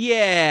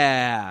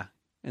 Yeah.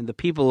 And the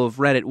people of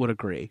Reddit would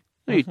agree.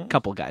 Maybe a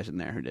couple guys in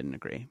there who didn't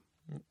agree.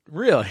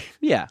 Really?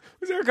 Yeah.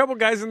 Was there a couple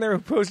guys in there who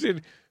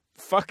posted,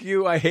 "Fuck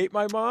you, I hate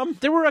my mom"?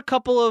 There were a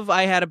couple of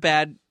I had a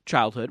bad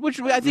childhood, which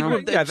I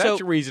think Yeah,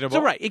 that's reasonable.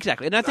 So right,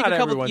 exactly. And I think Not a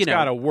couple everyone's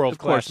got a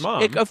world-class of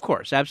course, mom. Of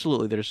course,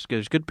 absolutely. There's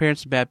good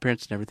parents and bad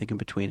parents and everything in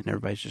between, and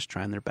everybody's just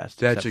trying their best.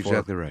 That's except for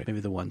exactly right. Maybe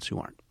the ones who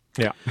aren't.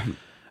 Yeah.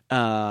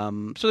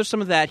 So there's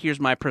some of that. Here's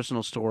my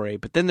personal story,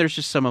 but then there's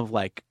just some of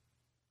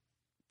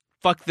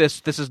fuck this.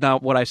 This is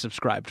not what I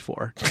subscribed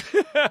for.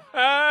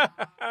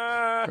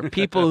 For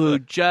people who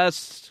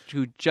just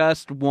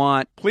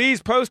want.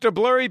 Please post a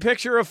blurry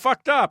picture of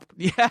fucked up.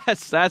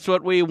 Yes, that's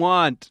what we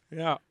want.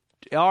 Yeah.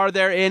 Are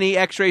there any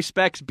X-Ray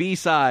Specs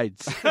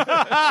B-sides?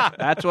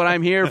 That's what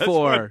I'm here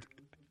for.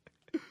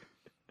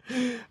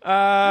 There's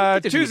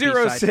gonna be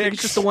B-sides. I think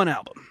it's just the one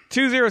album.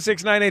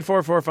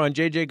 206-9844 fun.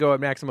 JJ Go at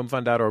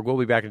MaximumFun.org. We'll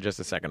be back in just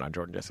a second on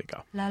Jordan Jesse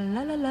Go. La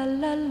la la la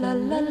la la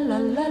la la la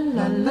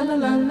la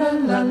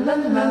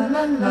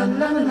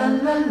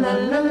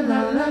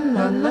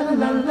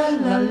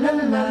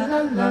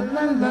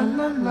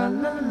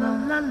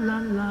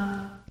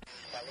la.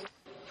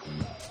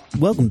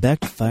 Welcome back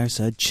to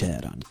Fireside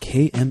Chat on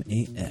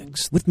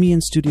KMAX. With me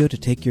in studio to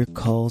take your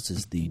calls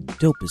is the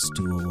dopest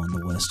duo on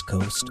the West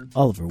Coast,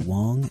 Oliver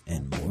Wong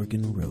and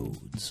Morgan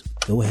Rhodes.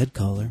 Go ahead,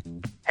 caller.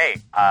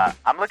 Hey,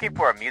 I'm looking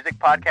for a music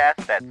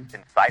podcast that's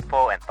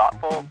insightful and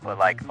thoughtful, but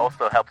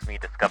also helps me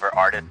discover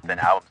artists and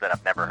albums that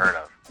I've never heard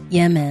of.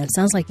 Yeah, man.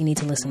 Sounds like you need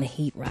to listen to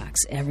Heat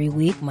Rocks. Every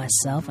week,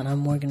 myself, and I'm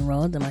Morgan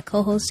Rhodes, and my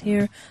co-host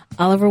here,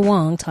 Oliver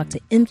Wong, talk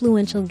to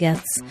influential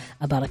guests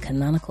about a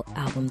canonical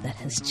album that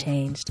has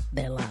changed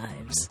their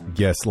lives.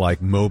 Guests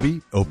like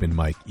Moby, Open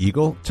Mike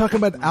Eagle, talk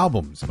about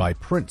albums by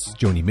Prince,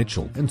 Joni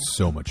Mitchell, and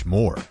so much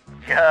more.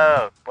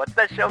 Yo, what's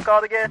that show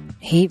called again?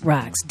 Heat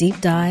Rocks, deep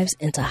dives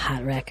into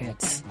hot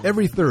records.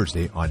 Every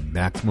Thursday on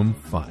Maximum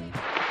Fun.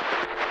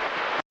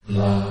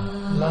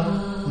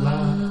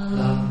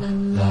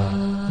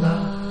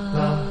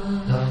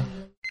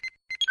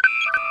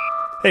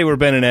 Hey, we're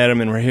Ben and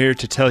Adam, and we're here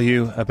to tell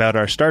you about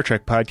our Star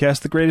Trek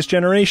podcast, The Greatest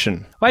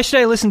Generation. Why should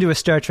I listen to a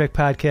Star Trek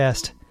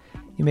podcast?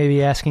 You may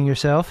be asking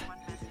yourself.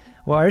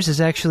 Well, ours is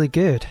actually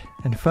good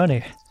and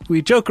funny.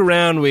 We joke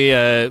around, we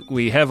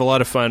have a lot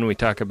of fun, we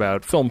talk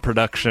about film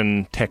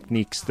production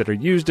techniques that are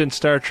used in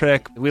Star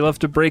Trek. We love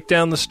to break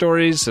down the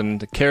stories and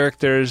the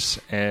characters,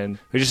 and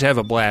we just have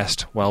a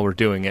blast while we're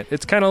doing it.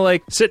 It's kind of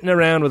like sitting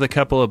around with a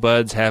couple of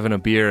buds, having a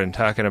beer, and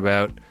talking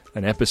about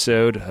an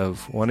episode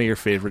of one of your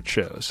favorite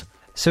shows.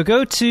 So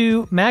go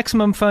to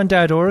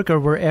MaximumFun.org or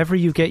wherever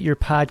you get your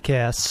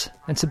podcasts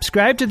and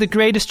subscribe to The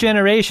Greatest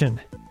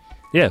Generation.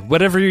 Yeah,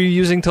 whatever you're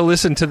using to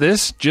listen to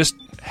this, just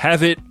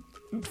have it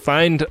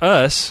find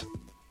us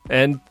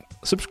and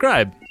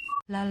subscribe.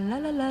 La la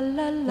la la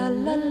la la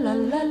la la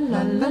la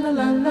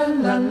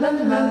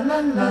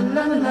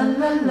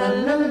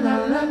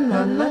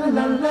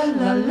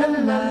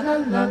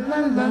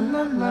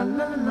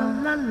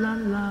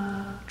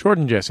la.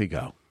 Jordan Jesse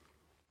Go.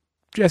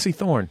 Jesse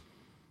Thorne.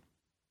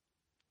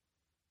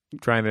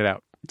 Trying it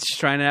out. Just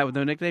trying it out with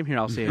no nickname. Here,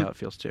 I'll see how it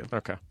feels too.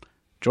 Okay.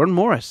 Jordan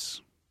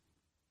Morris.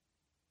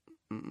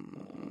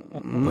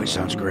 Boy,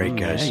 sounds great,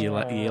 guys.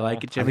 Yeah, you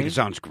like it, Jimmy? I think it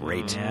sounds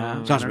great.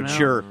 Yeah, Sounds I don't know.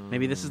 mature.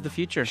 Maybe this is the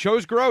future.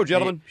 Shows grow,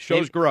 gentlemen.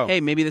 Shows grow.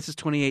 Hey, maybe this is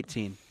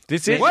 2018.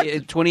 This is What?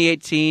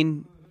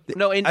 2018.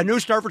 No, a new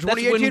start for that's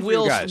 2018 when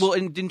for you guys. Well,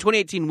 in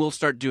 2018, we'll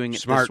start doing it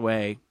Smart. this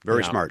way.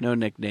 Very smart. No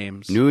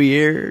nicknames. New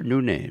year, new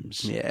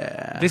names.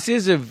 Yeah. This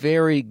is a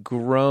very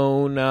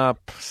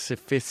grown-up,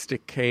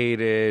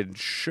 sophisticated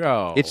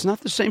show. It's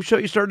not the same show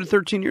you started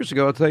 13 years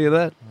ago, I'll tell you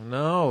that.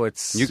 No,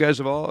 it's... You guys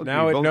have all...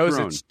 Now you've it both knows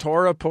grown. its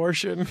Torah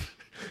portion.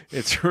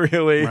 It's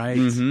really... Right.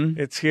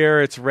 It's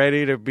here. It's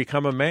ready to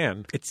become a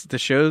man. It's the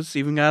show's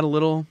even got a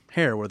little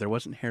hair where there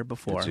wasn't hair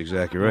before. That's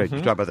exactly right.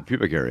 You talk about the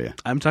pubic area.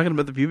 I'm talking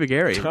about the pubic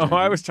area. Oh,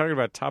 I was talking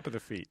about top of the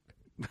feet.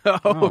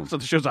 Oh, so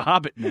the show's a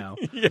hobbit now.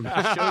 Yeah.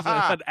 The show's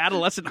an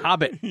adolescent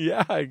hobbit.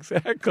 Yeah,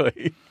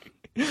 exactly.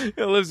 It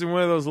lives in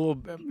one of those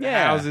little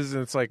houses,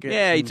 and it's like...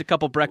 Yeah, eats a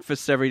couple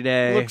breakfasts every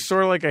day. Looks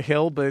sort of like a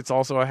hill, but it's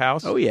also a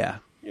house. Oh, yeah.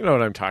 You know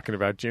what I'm talking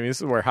about, Jimmy.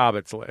 This is where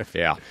hobbits live.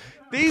 Yeah.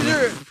 These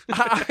are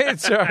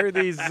hobbits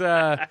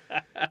are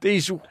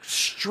these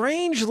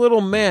strange little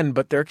men,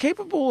 but they're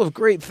capable of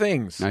great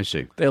things. I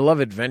see. They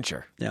love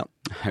adventure. Yeah.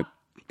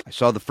 I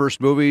saw the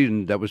first movie,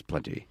 and that was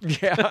plenty.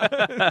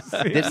 Yeah.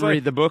 Didn't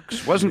read the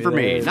books. Wasn't for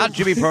me. Not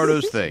Jimmy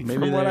Pardo's thing.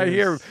 From what I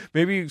hear,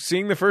 maybe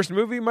seeing the first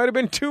movie might have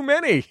been too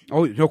many.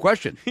 Oh, no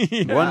question.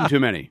 One too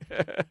many.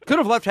 Could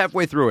have left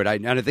halfway through it.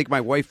 And I think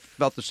my wife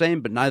felt the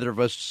same, but neither of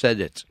us said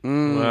it.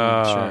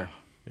 Sure.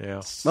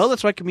 Yeah. Well,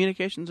 that's why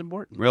communication's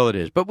important. Well, it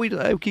is. But we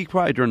keep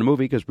quiet during the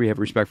movie because we have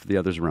respect for the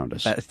others around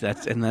us.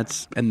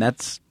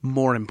 That's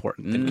more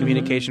important than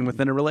communication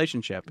within a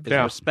relationship. Is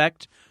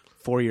respect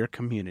for your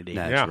community.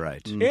 That's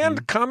right.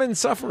 And common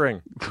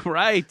suffering.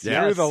 Right.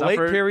 Through the late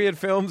period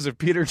films of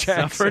Peter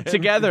Jackson. Suffer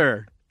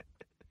together.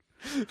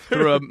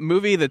 Through a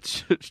movie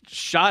that's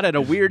shot at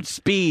a weird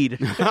speed.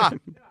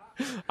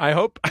 I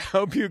hope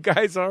you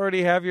guys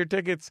already have your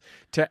tickets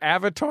to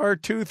Avatar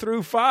 2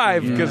 through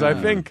 5 because I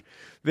think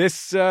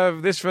this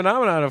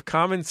phenomenon of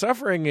common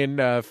suffering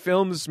in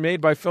films made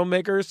by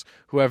filmmakers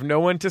who have no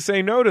one to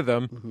say no to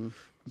them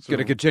It's going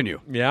to continue.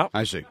 Yeah.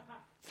 I see.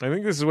 I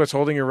think this is what's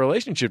holding your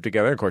relationship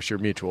together. Of course, your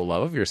mutual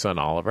love of your son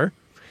Oliver.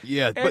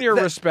 Yeah, and your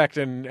respect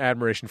and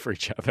admiration for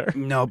each other.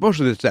 No,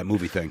 mostly it's that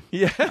movie thing.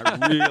 Yeah.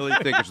 I really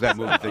think it's that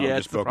movie thing you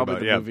just spoke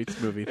about. The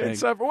movie thing.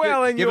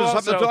 And give us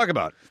something to talk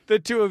about. The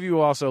two of you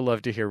also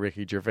love to hear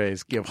Ricky Gervais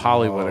give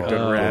Hollywood a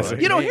good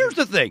razzing. You know, here's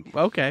the thing.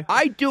 Okay.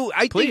 I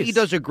think he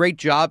does a great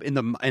job in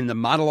the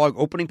monologue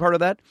opening part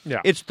of that.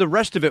 Yeah. It's the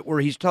rest of it where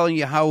he's telling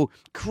you how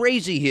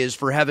crazy he is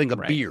for having a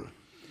beer.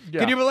 Yeah.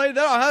 Can you believe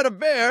that? I had a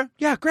beer.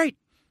 Yeah, great.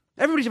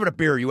 Everybody's having a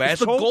beer, you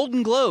It's asshole. the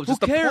Golden Globes. Who It's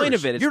the cares? point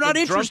of it. It's You're not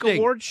the drunk interesting.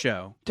 award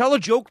show. Tell a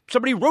joke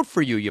somebody wrote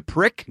for you, you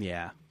prick.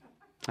 Yeah.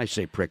 I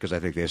say prick because I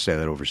think they say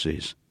that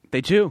overseas.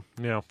 They do.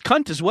 Yeah.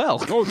 Cunt as well.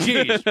 Oh,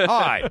 jeez.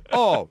 Hi.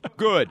 Oh,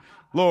 good.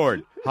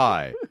 Lord.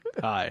 Hi.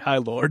 Hi,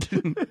 Lord.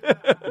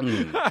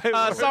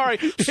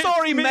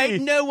 Sorry,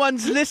 mate. No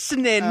one's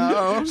listening.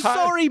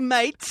 Sorry,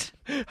 mate.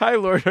 Hi,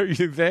 Lord. Are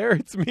you there?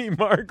 It's me,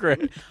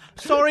 Margaret.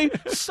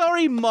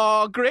 Sorry,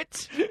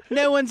 Margaret.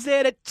 No one's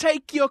there to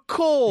take your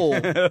call.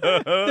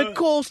 The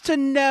call's to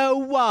no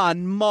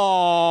one,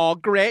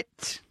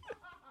 Margaret.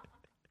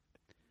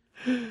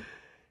 Yeah.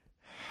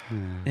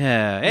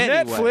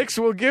 Anyway. Netflix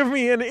will give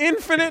me an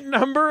infinite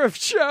number of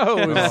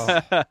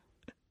shows.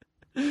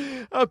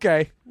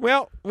 Okay.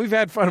 Well, we've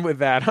had fun with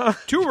that, huh?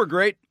 2 were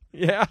great.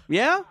 Yeah.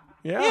 Yeah?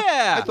 Yeah.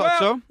 Yeah. I thought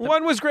so.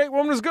 One was great.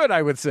 One was good,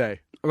 I would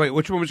say. Wait,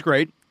 which one was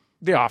great?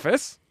 The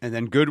Office. And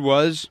then good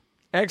was?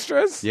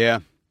 Extras. Yeah.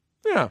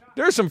 Yeah.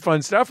 There's some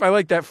fun stuff. I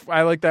like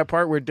that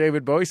part where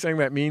David Bowie sang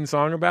that mean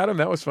song about him.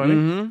 That was funny.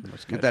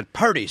 Mm-hmm. That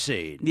party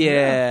scene.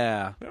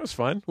 Yeah. That was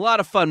fun. A lot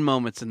of fun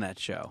moments in that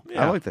show.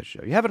 Yeah. I like that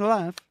show. You having a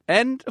laugh?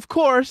 And, of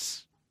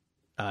course,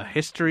 A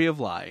History of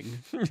Lying.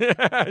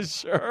 Yeah,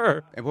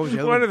 sure. And what was the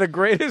other one one? of the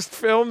greatest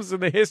fills in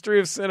the history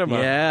of cinema.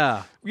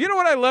 Yeah. You know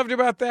what I loved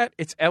about that?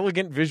 Its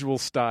elegant visual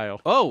style.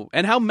 Oh,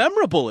 and how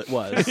memorable it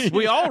was.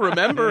 We all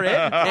remember it.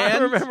 And I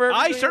remember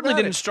I everything certainly about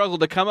didn't it. struggle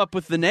to come up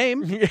with the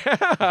name.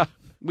 Yeah.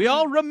 We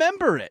all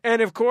remember it.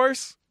 And, of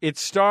course, it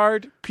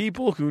starred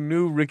people who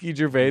knew Ricky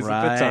Gervais at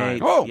the time.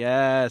 Oh,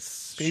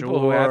 yes. People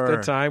who at the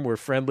time were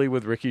friendly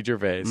with Ricky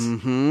Gervais.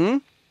 Mm-hmm.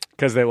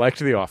 Because they liked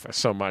The Office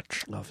so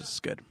much. Office is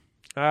good.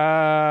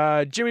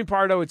 Jimmy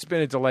Pardo, it's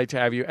been a delight to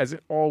have you, as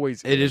it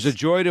always is. It is a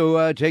joy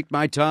to take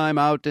my time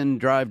out and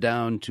drive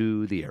down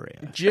to the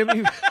area.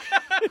 Jimmy...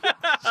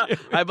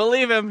 I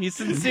believe him. He's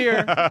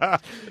sincere.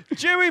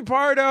 Jimmy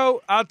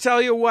Pardo, I'll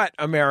tell you what,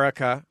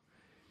 America.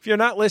 If you're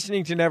not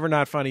listening to Never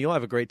Not Funny, you'll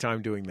have a great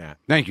time doing that.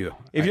 Thank you.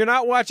 If you're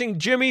not watching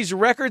Jimmy's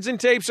records and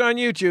tapes on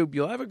YouTube,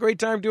 you'll have a great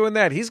time doing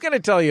that. He's going to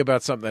tell you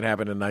about something that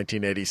happened in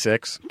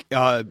 1986.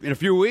 In a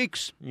few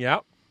weeks.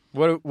 Yep.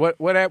 What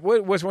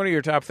was one of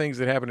your top things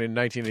that happened in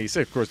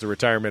 1986? Of course, the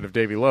retirement of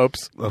Davy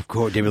Lopes. Of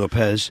course, David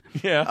Lopez.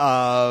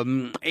 Yeah.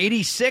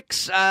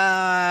 86.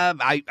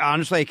 I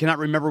honestly cannot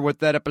remember what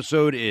that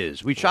episode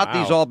is. We shot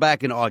these all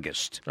back in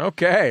August.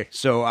 Okay.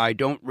 So I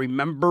don't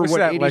remember What's what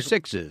that,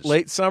 86 is.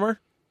 Late summer?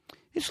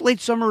 It's late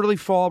summer, early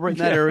fall, right in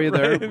that area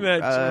there.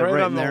 Right,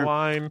 right on the there.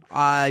 line.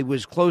 I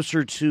was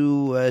closer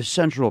to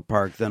Central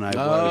Park than I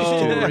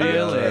was to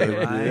really?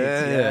 Right.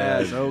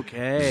 Yes.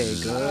 Okay.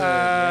 Good.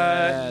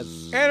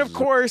 Yes. And of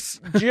course,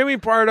 Jimmy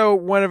Pardo,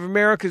 one of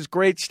America's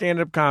great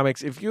stand-up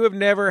comics. If you have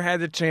never had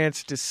the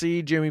chance to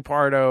see Jimmy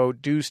Pardo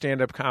do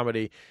stand-up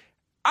comedy,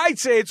 I'd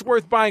say it's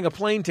worth buying a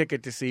plane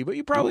ticket to see, but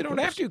you probably don't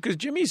have to because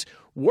Jimmy's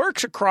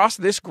works across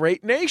this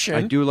great nation.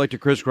 I do like to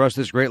crisscross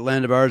this great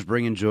land of ours,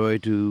 bringing joy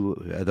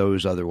to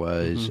those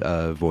otherwise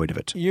void of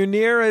it. You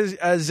near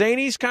a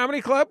Zany's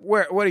Comedy Club?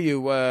 What are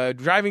you,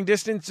 driving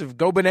distance of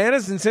Go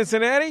Bananas in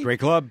Cincinnati? Great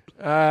club.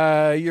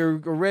 You're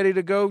ready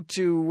to go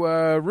to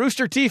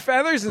Rooster T.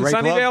 Feathers in Great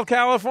Sunnyvale, club.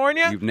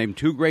 California? You've named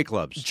 2 great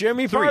clubs.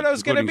 Jimmy 3,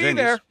 Pardo's going to be including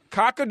there. Zany's.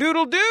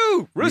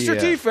 Cock-a-doodle-doo. Rooster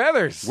T.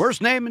 Feathers.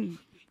 Worst name in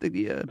the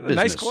business.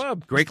 Nice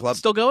club. Great club.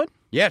 Still going?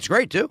 Yeah, it's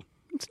great, too.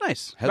 It's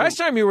nice. Last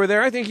time you were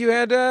there, I think you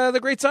had the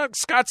great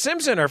Scott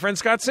Simpson, our friend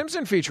Scott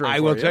Simpson, featuring I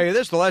for will tell you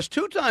this. The last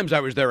 2 times I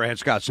was there, I had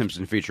Scott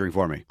Simpson featuring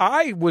for me.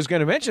 I was going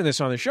to mention this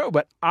on the show,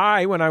 but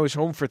when I was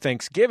home for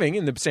Thanksgiving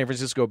in the San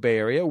Francisco Bay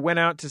Area, went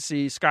out to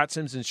see Scott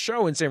Simpson's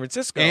show in San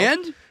Francisco.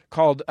 And?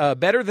 Called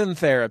Better Than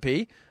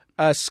Therapy.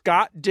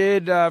 Scott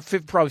did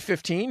probably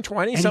 15,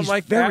 20, and something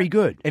like that. Very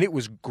good. And it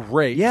was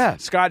great. Yeah.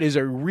 Scott is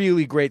a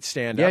really great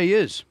stand-up. Yeah, he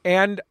is.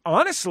 And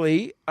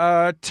honestly,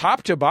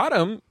 top to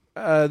bottom,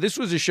 this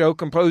was a show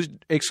composed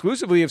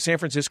exclusively of San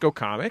Francisco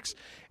comics.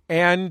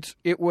 And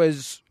it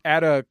was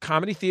at a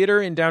comedy theater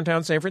in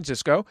downtown San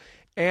Francisco.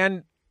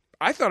 And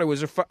I thought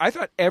I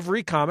thought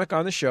every comic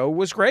on the show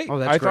was great. Oh,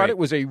 that's I thought great. it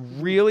was a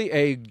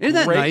great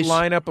nice?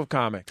 lineup of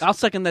comics. I'll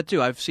second that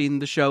too. I've seen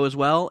the show as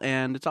well,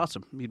 and it's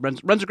awesome. He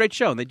runs a great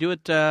show, and they do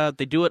it.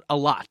 They do it a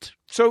lot.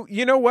 So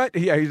you know what?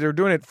 Yeah, they're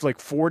doing it for like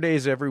 4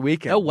 days every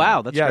weekend. Oh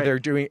wow, that's great. They're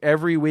doing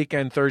every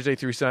weekend, Thursday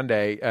through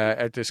Sunday,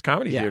 at this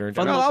comedy theater. In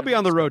Well, I'll be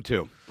on the road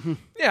too.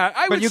 Yeah,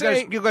 I But would you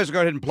say guys go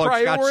ahead and plug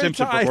Scott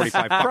Simpson for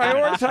 45.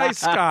 Prioritize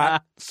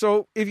Scott.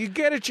 So if you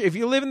if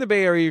you live in the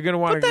Bay Area, you're going to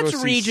want to But go that's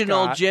see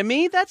regional, Scott.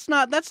 Jimmy. That's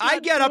not. I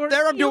get up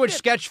there. I'm doing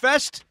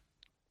Sketchfest.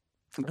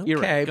 You're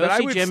Okay, right. Go but I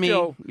see would Jimmy.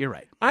 still- You're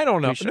right. I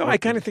don't know. We should No, I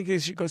work kind of with- think you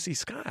should go see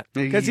Scott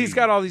because he's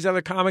got all these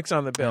other comics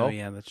on the bill. Oh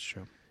yeah, that's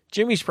true.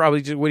 Jimmy's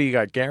probably just, what do you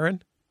got,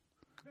 Garen?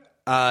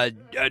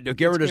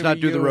 Garen does not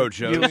do the road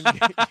shows. You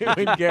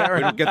and Garen.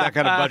 We don't get that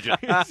kind of budget.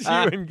 It's you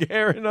and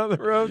Garen on the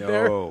road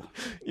there. No.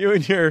 You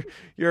and your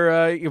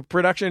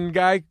production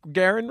guy,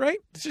 Garen, right?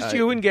 It's just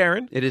you and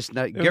Garen. It is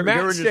not. Matt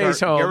Garen stays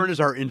home. Garen is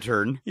our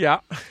intern. Yeah.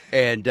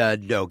 And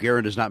no,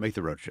 Garen does not make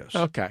the road shows.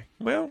 Okay.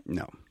 Well,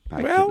 No.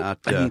 I Well, cannot,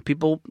 I mean,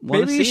 people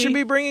want to maybe see. you should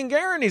be bringing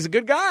Garen. He's a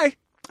good guy.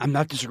 I'm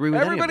not disagreeing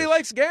with Everybody any of this.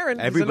 likes Garen.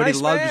 He's Everybody a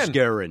nice loves man.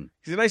 Garen.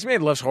 He's a nice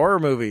man. Loves horror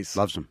movies.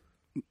 Loves him.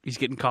 He's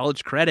getting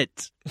college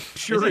credit.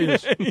 Sure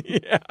is.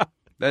 Yeah.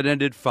 That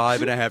ended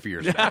 5.5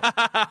 years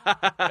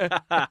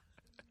back.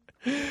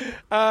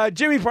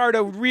 Jimmy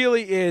Pardo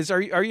really is.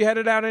 Are you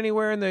headed out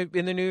anywhere in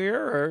the new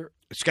year? Or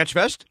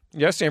Sketchfest?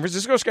 yes, San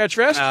Francisco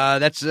Sketchfest.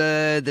 That's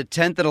the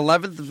 10th and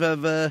 11th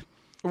of.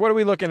 What are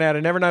we looking at?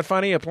 A Never Not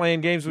Funny? A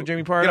Playing Games with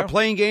Jimmy Pardo? Got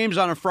playing games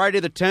on a Friday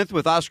the 10th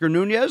with Oscar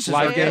Nunez.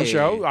 Live game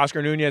show.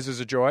 Oscar Nunez is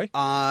a joy.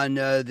 On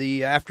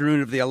the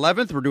afternoon of the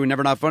 11th, we're doing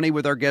Never Not Funny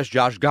with our guest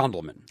Josh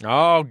Gondelman,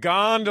 Oh,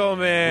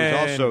 Gondelman.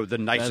 who's also the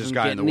nicest Doesn't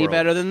guy get in the any world.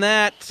 better than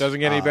that. Doesn't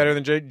get any better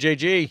than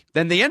JG.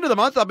 Then the end of the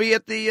month, I'll be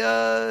at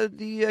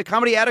the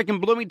Comedy Attic in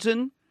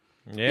Bloomington,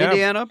 Yeah,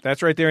 Indiana.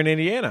 That's right there in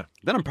Indiana.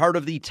 Then I'm part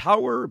of the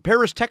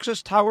Paris,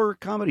 Texas Tower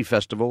Comedy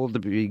Festival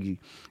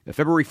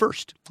February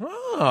 1st.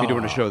 Oh, Be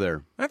doing a show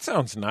there. that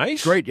sounds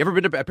nice. Great. You ever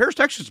been to Paris,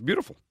 Texas? It's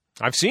beautiful.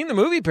 I've seen the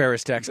movie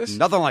Paris, Texas.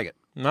 Nothing like it.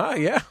 No,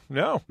 yeah,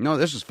 no, No,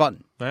 this is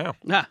fun. no,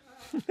 Ah,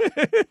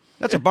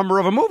 That's a bummer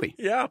of a movie.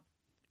 yeah.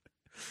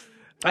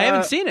 I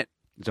haven't seen it.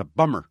 It's a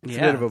bummer. It's Yeah,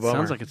 a bit of a bummer.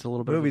 sounds like it's a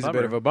little bit. Movie's of a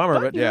bit of a bummer,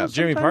 but you know,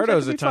 Jimmy sometimes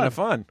Pardo's it a can be ton of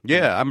fun.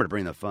 Yeah, I'm going to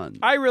bring the fun.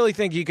 I really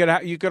think you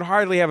could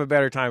hardly have a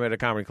better time at a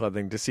comedy club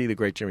than to see the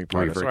great Jimmy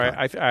Pardo. you're So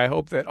very I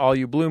hope that all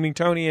you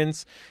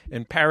Bloomingtonians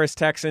and Paris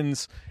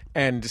Texans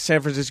and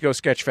San Francisco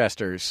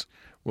Sketchfesters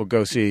will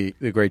go see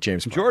the great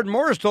James Pardo. Jordan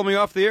Morris told me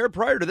off the air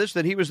prior to this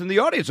that he was in the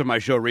audience of my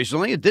show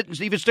recently and didn't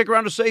even stick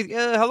around to say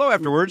hello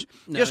afterwards.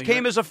 Just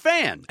came as a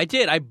fan. I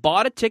did. I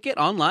bought a ticket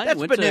online. That's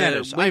went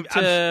bananas. To, went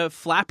to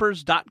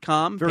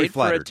flappers.com, Very paid for a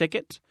flattered.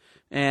 ticket,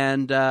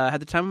 and had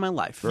the time of my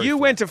life. You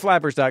went to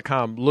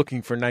flappers.com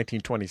looking for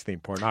 1920s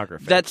themed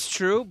pornography. That's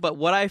true, but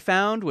what I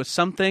found was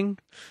something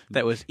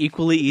that was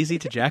equally easy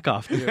to jack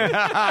off to.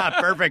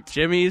 Perfect.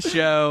 Jimmy's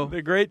show.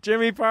 The great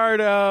Jimmy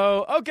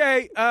Pardo.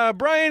 Okay,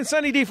 Brian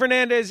Sunny D.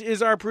 Fernandez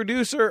is our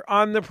producer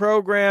on the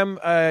program.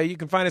 You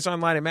can find us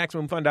online at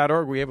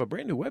MaximumFun.org. We have a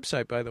brand new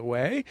website, by the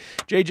way.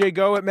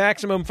 JJGo at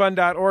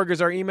MaximumFun.org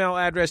is our email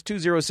address.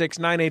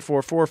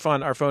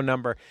 206-9844-FUN, our phone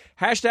number.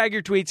 Hashtag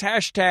your tweets.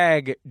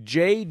 Hashtag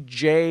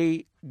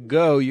JJGo.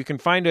 You can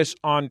find us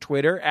on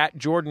Twitter at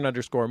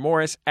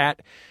Jordan_Morris,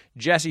 at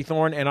Jesse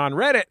Thorne, and on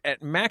Reddit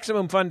at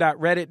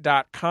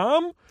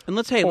MaximumFun.reddit.com. And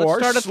let's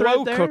start a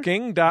thread there.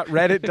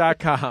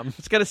 slowcooking.reddit.com.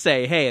 It's got to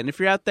say, hey, and if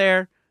you're out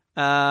there,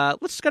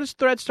 let's get a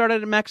thread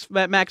started at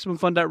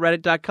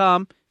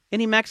MaximumFun.reddit.com.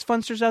 Any Max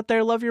Funsters out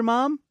there love your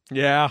mom?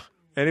 Yeah.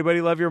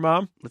 Anybody love your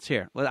mom? Let's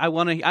hear. I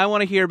want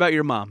to hear about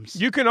your moms.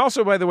 You can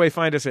also, by the way,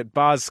 find us at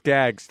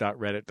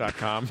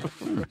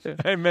bozzskaggs.reddit.com.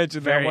 I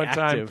mentioned Very that one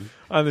active. time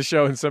on the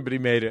show, and somebody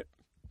made it.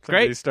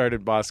 Somebody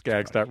started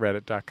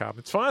bozzskaggs.reddit.com.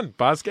 It's fun.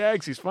 Boz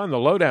Skaggs, he's fun. The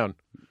lowdown.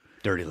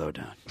 Dirty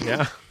lowdown.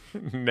 Yeah.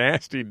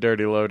 Nasty,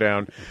 dirty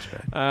lowdown. That's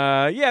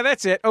right. Yeah,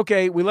 that's it.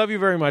 Okay, we love you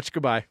very much.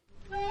 Goodbye.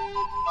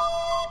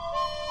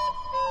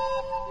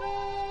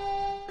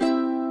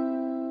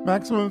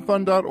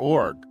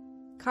 MaximumFun.org.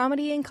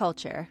 Comedy and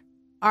culture.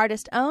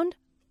 Artist owned.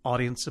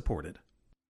 Audience supported.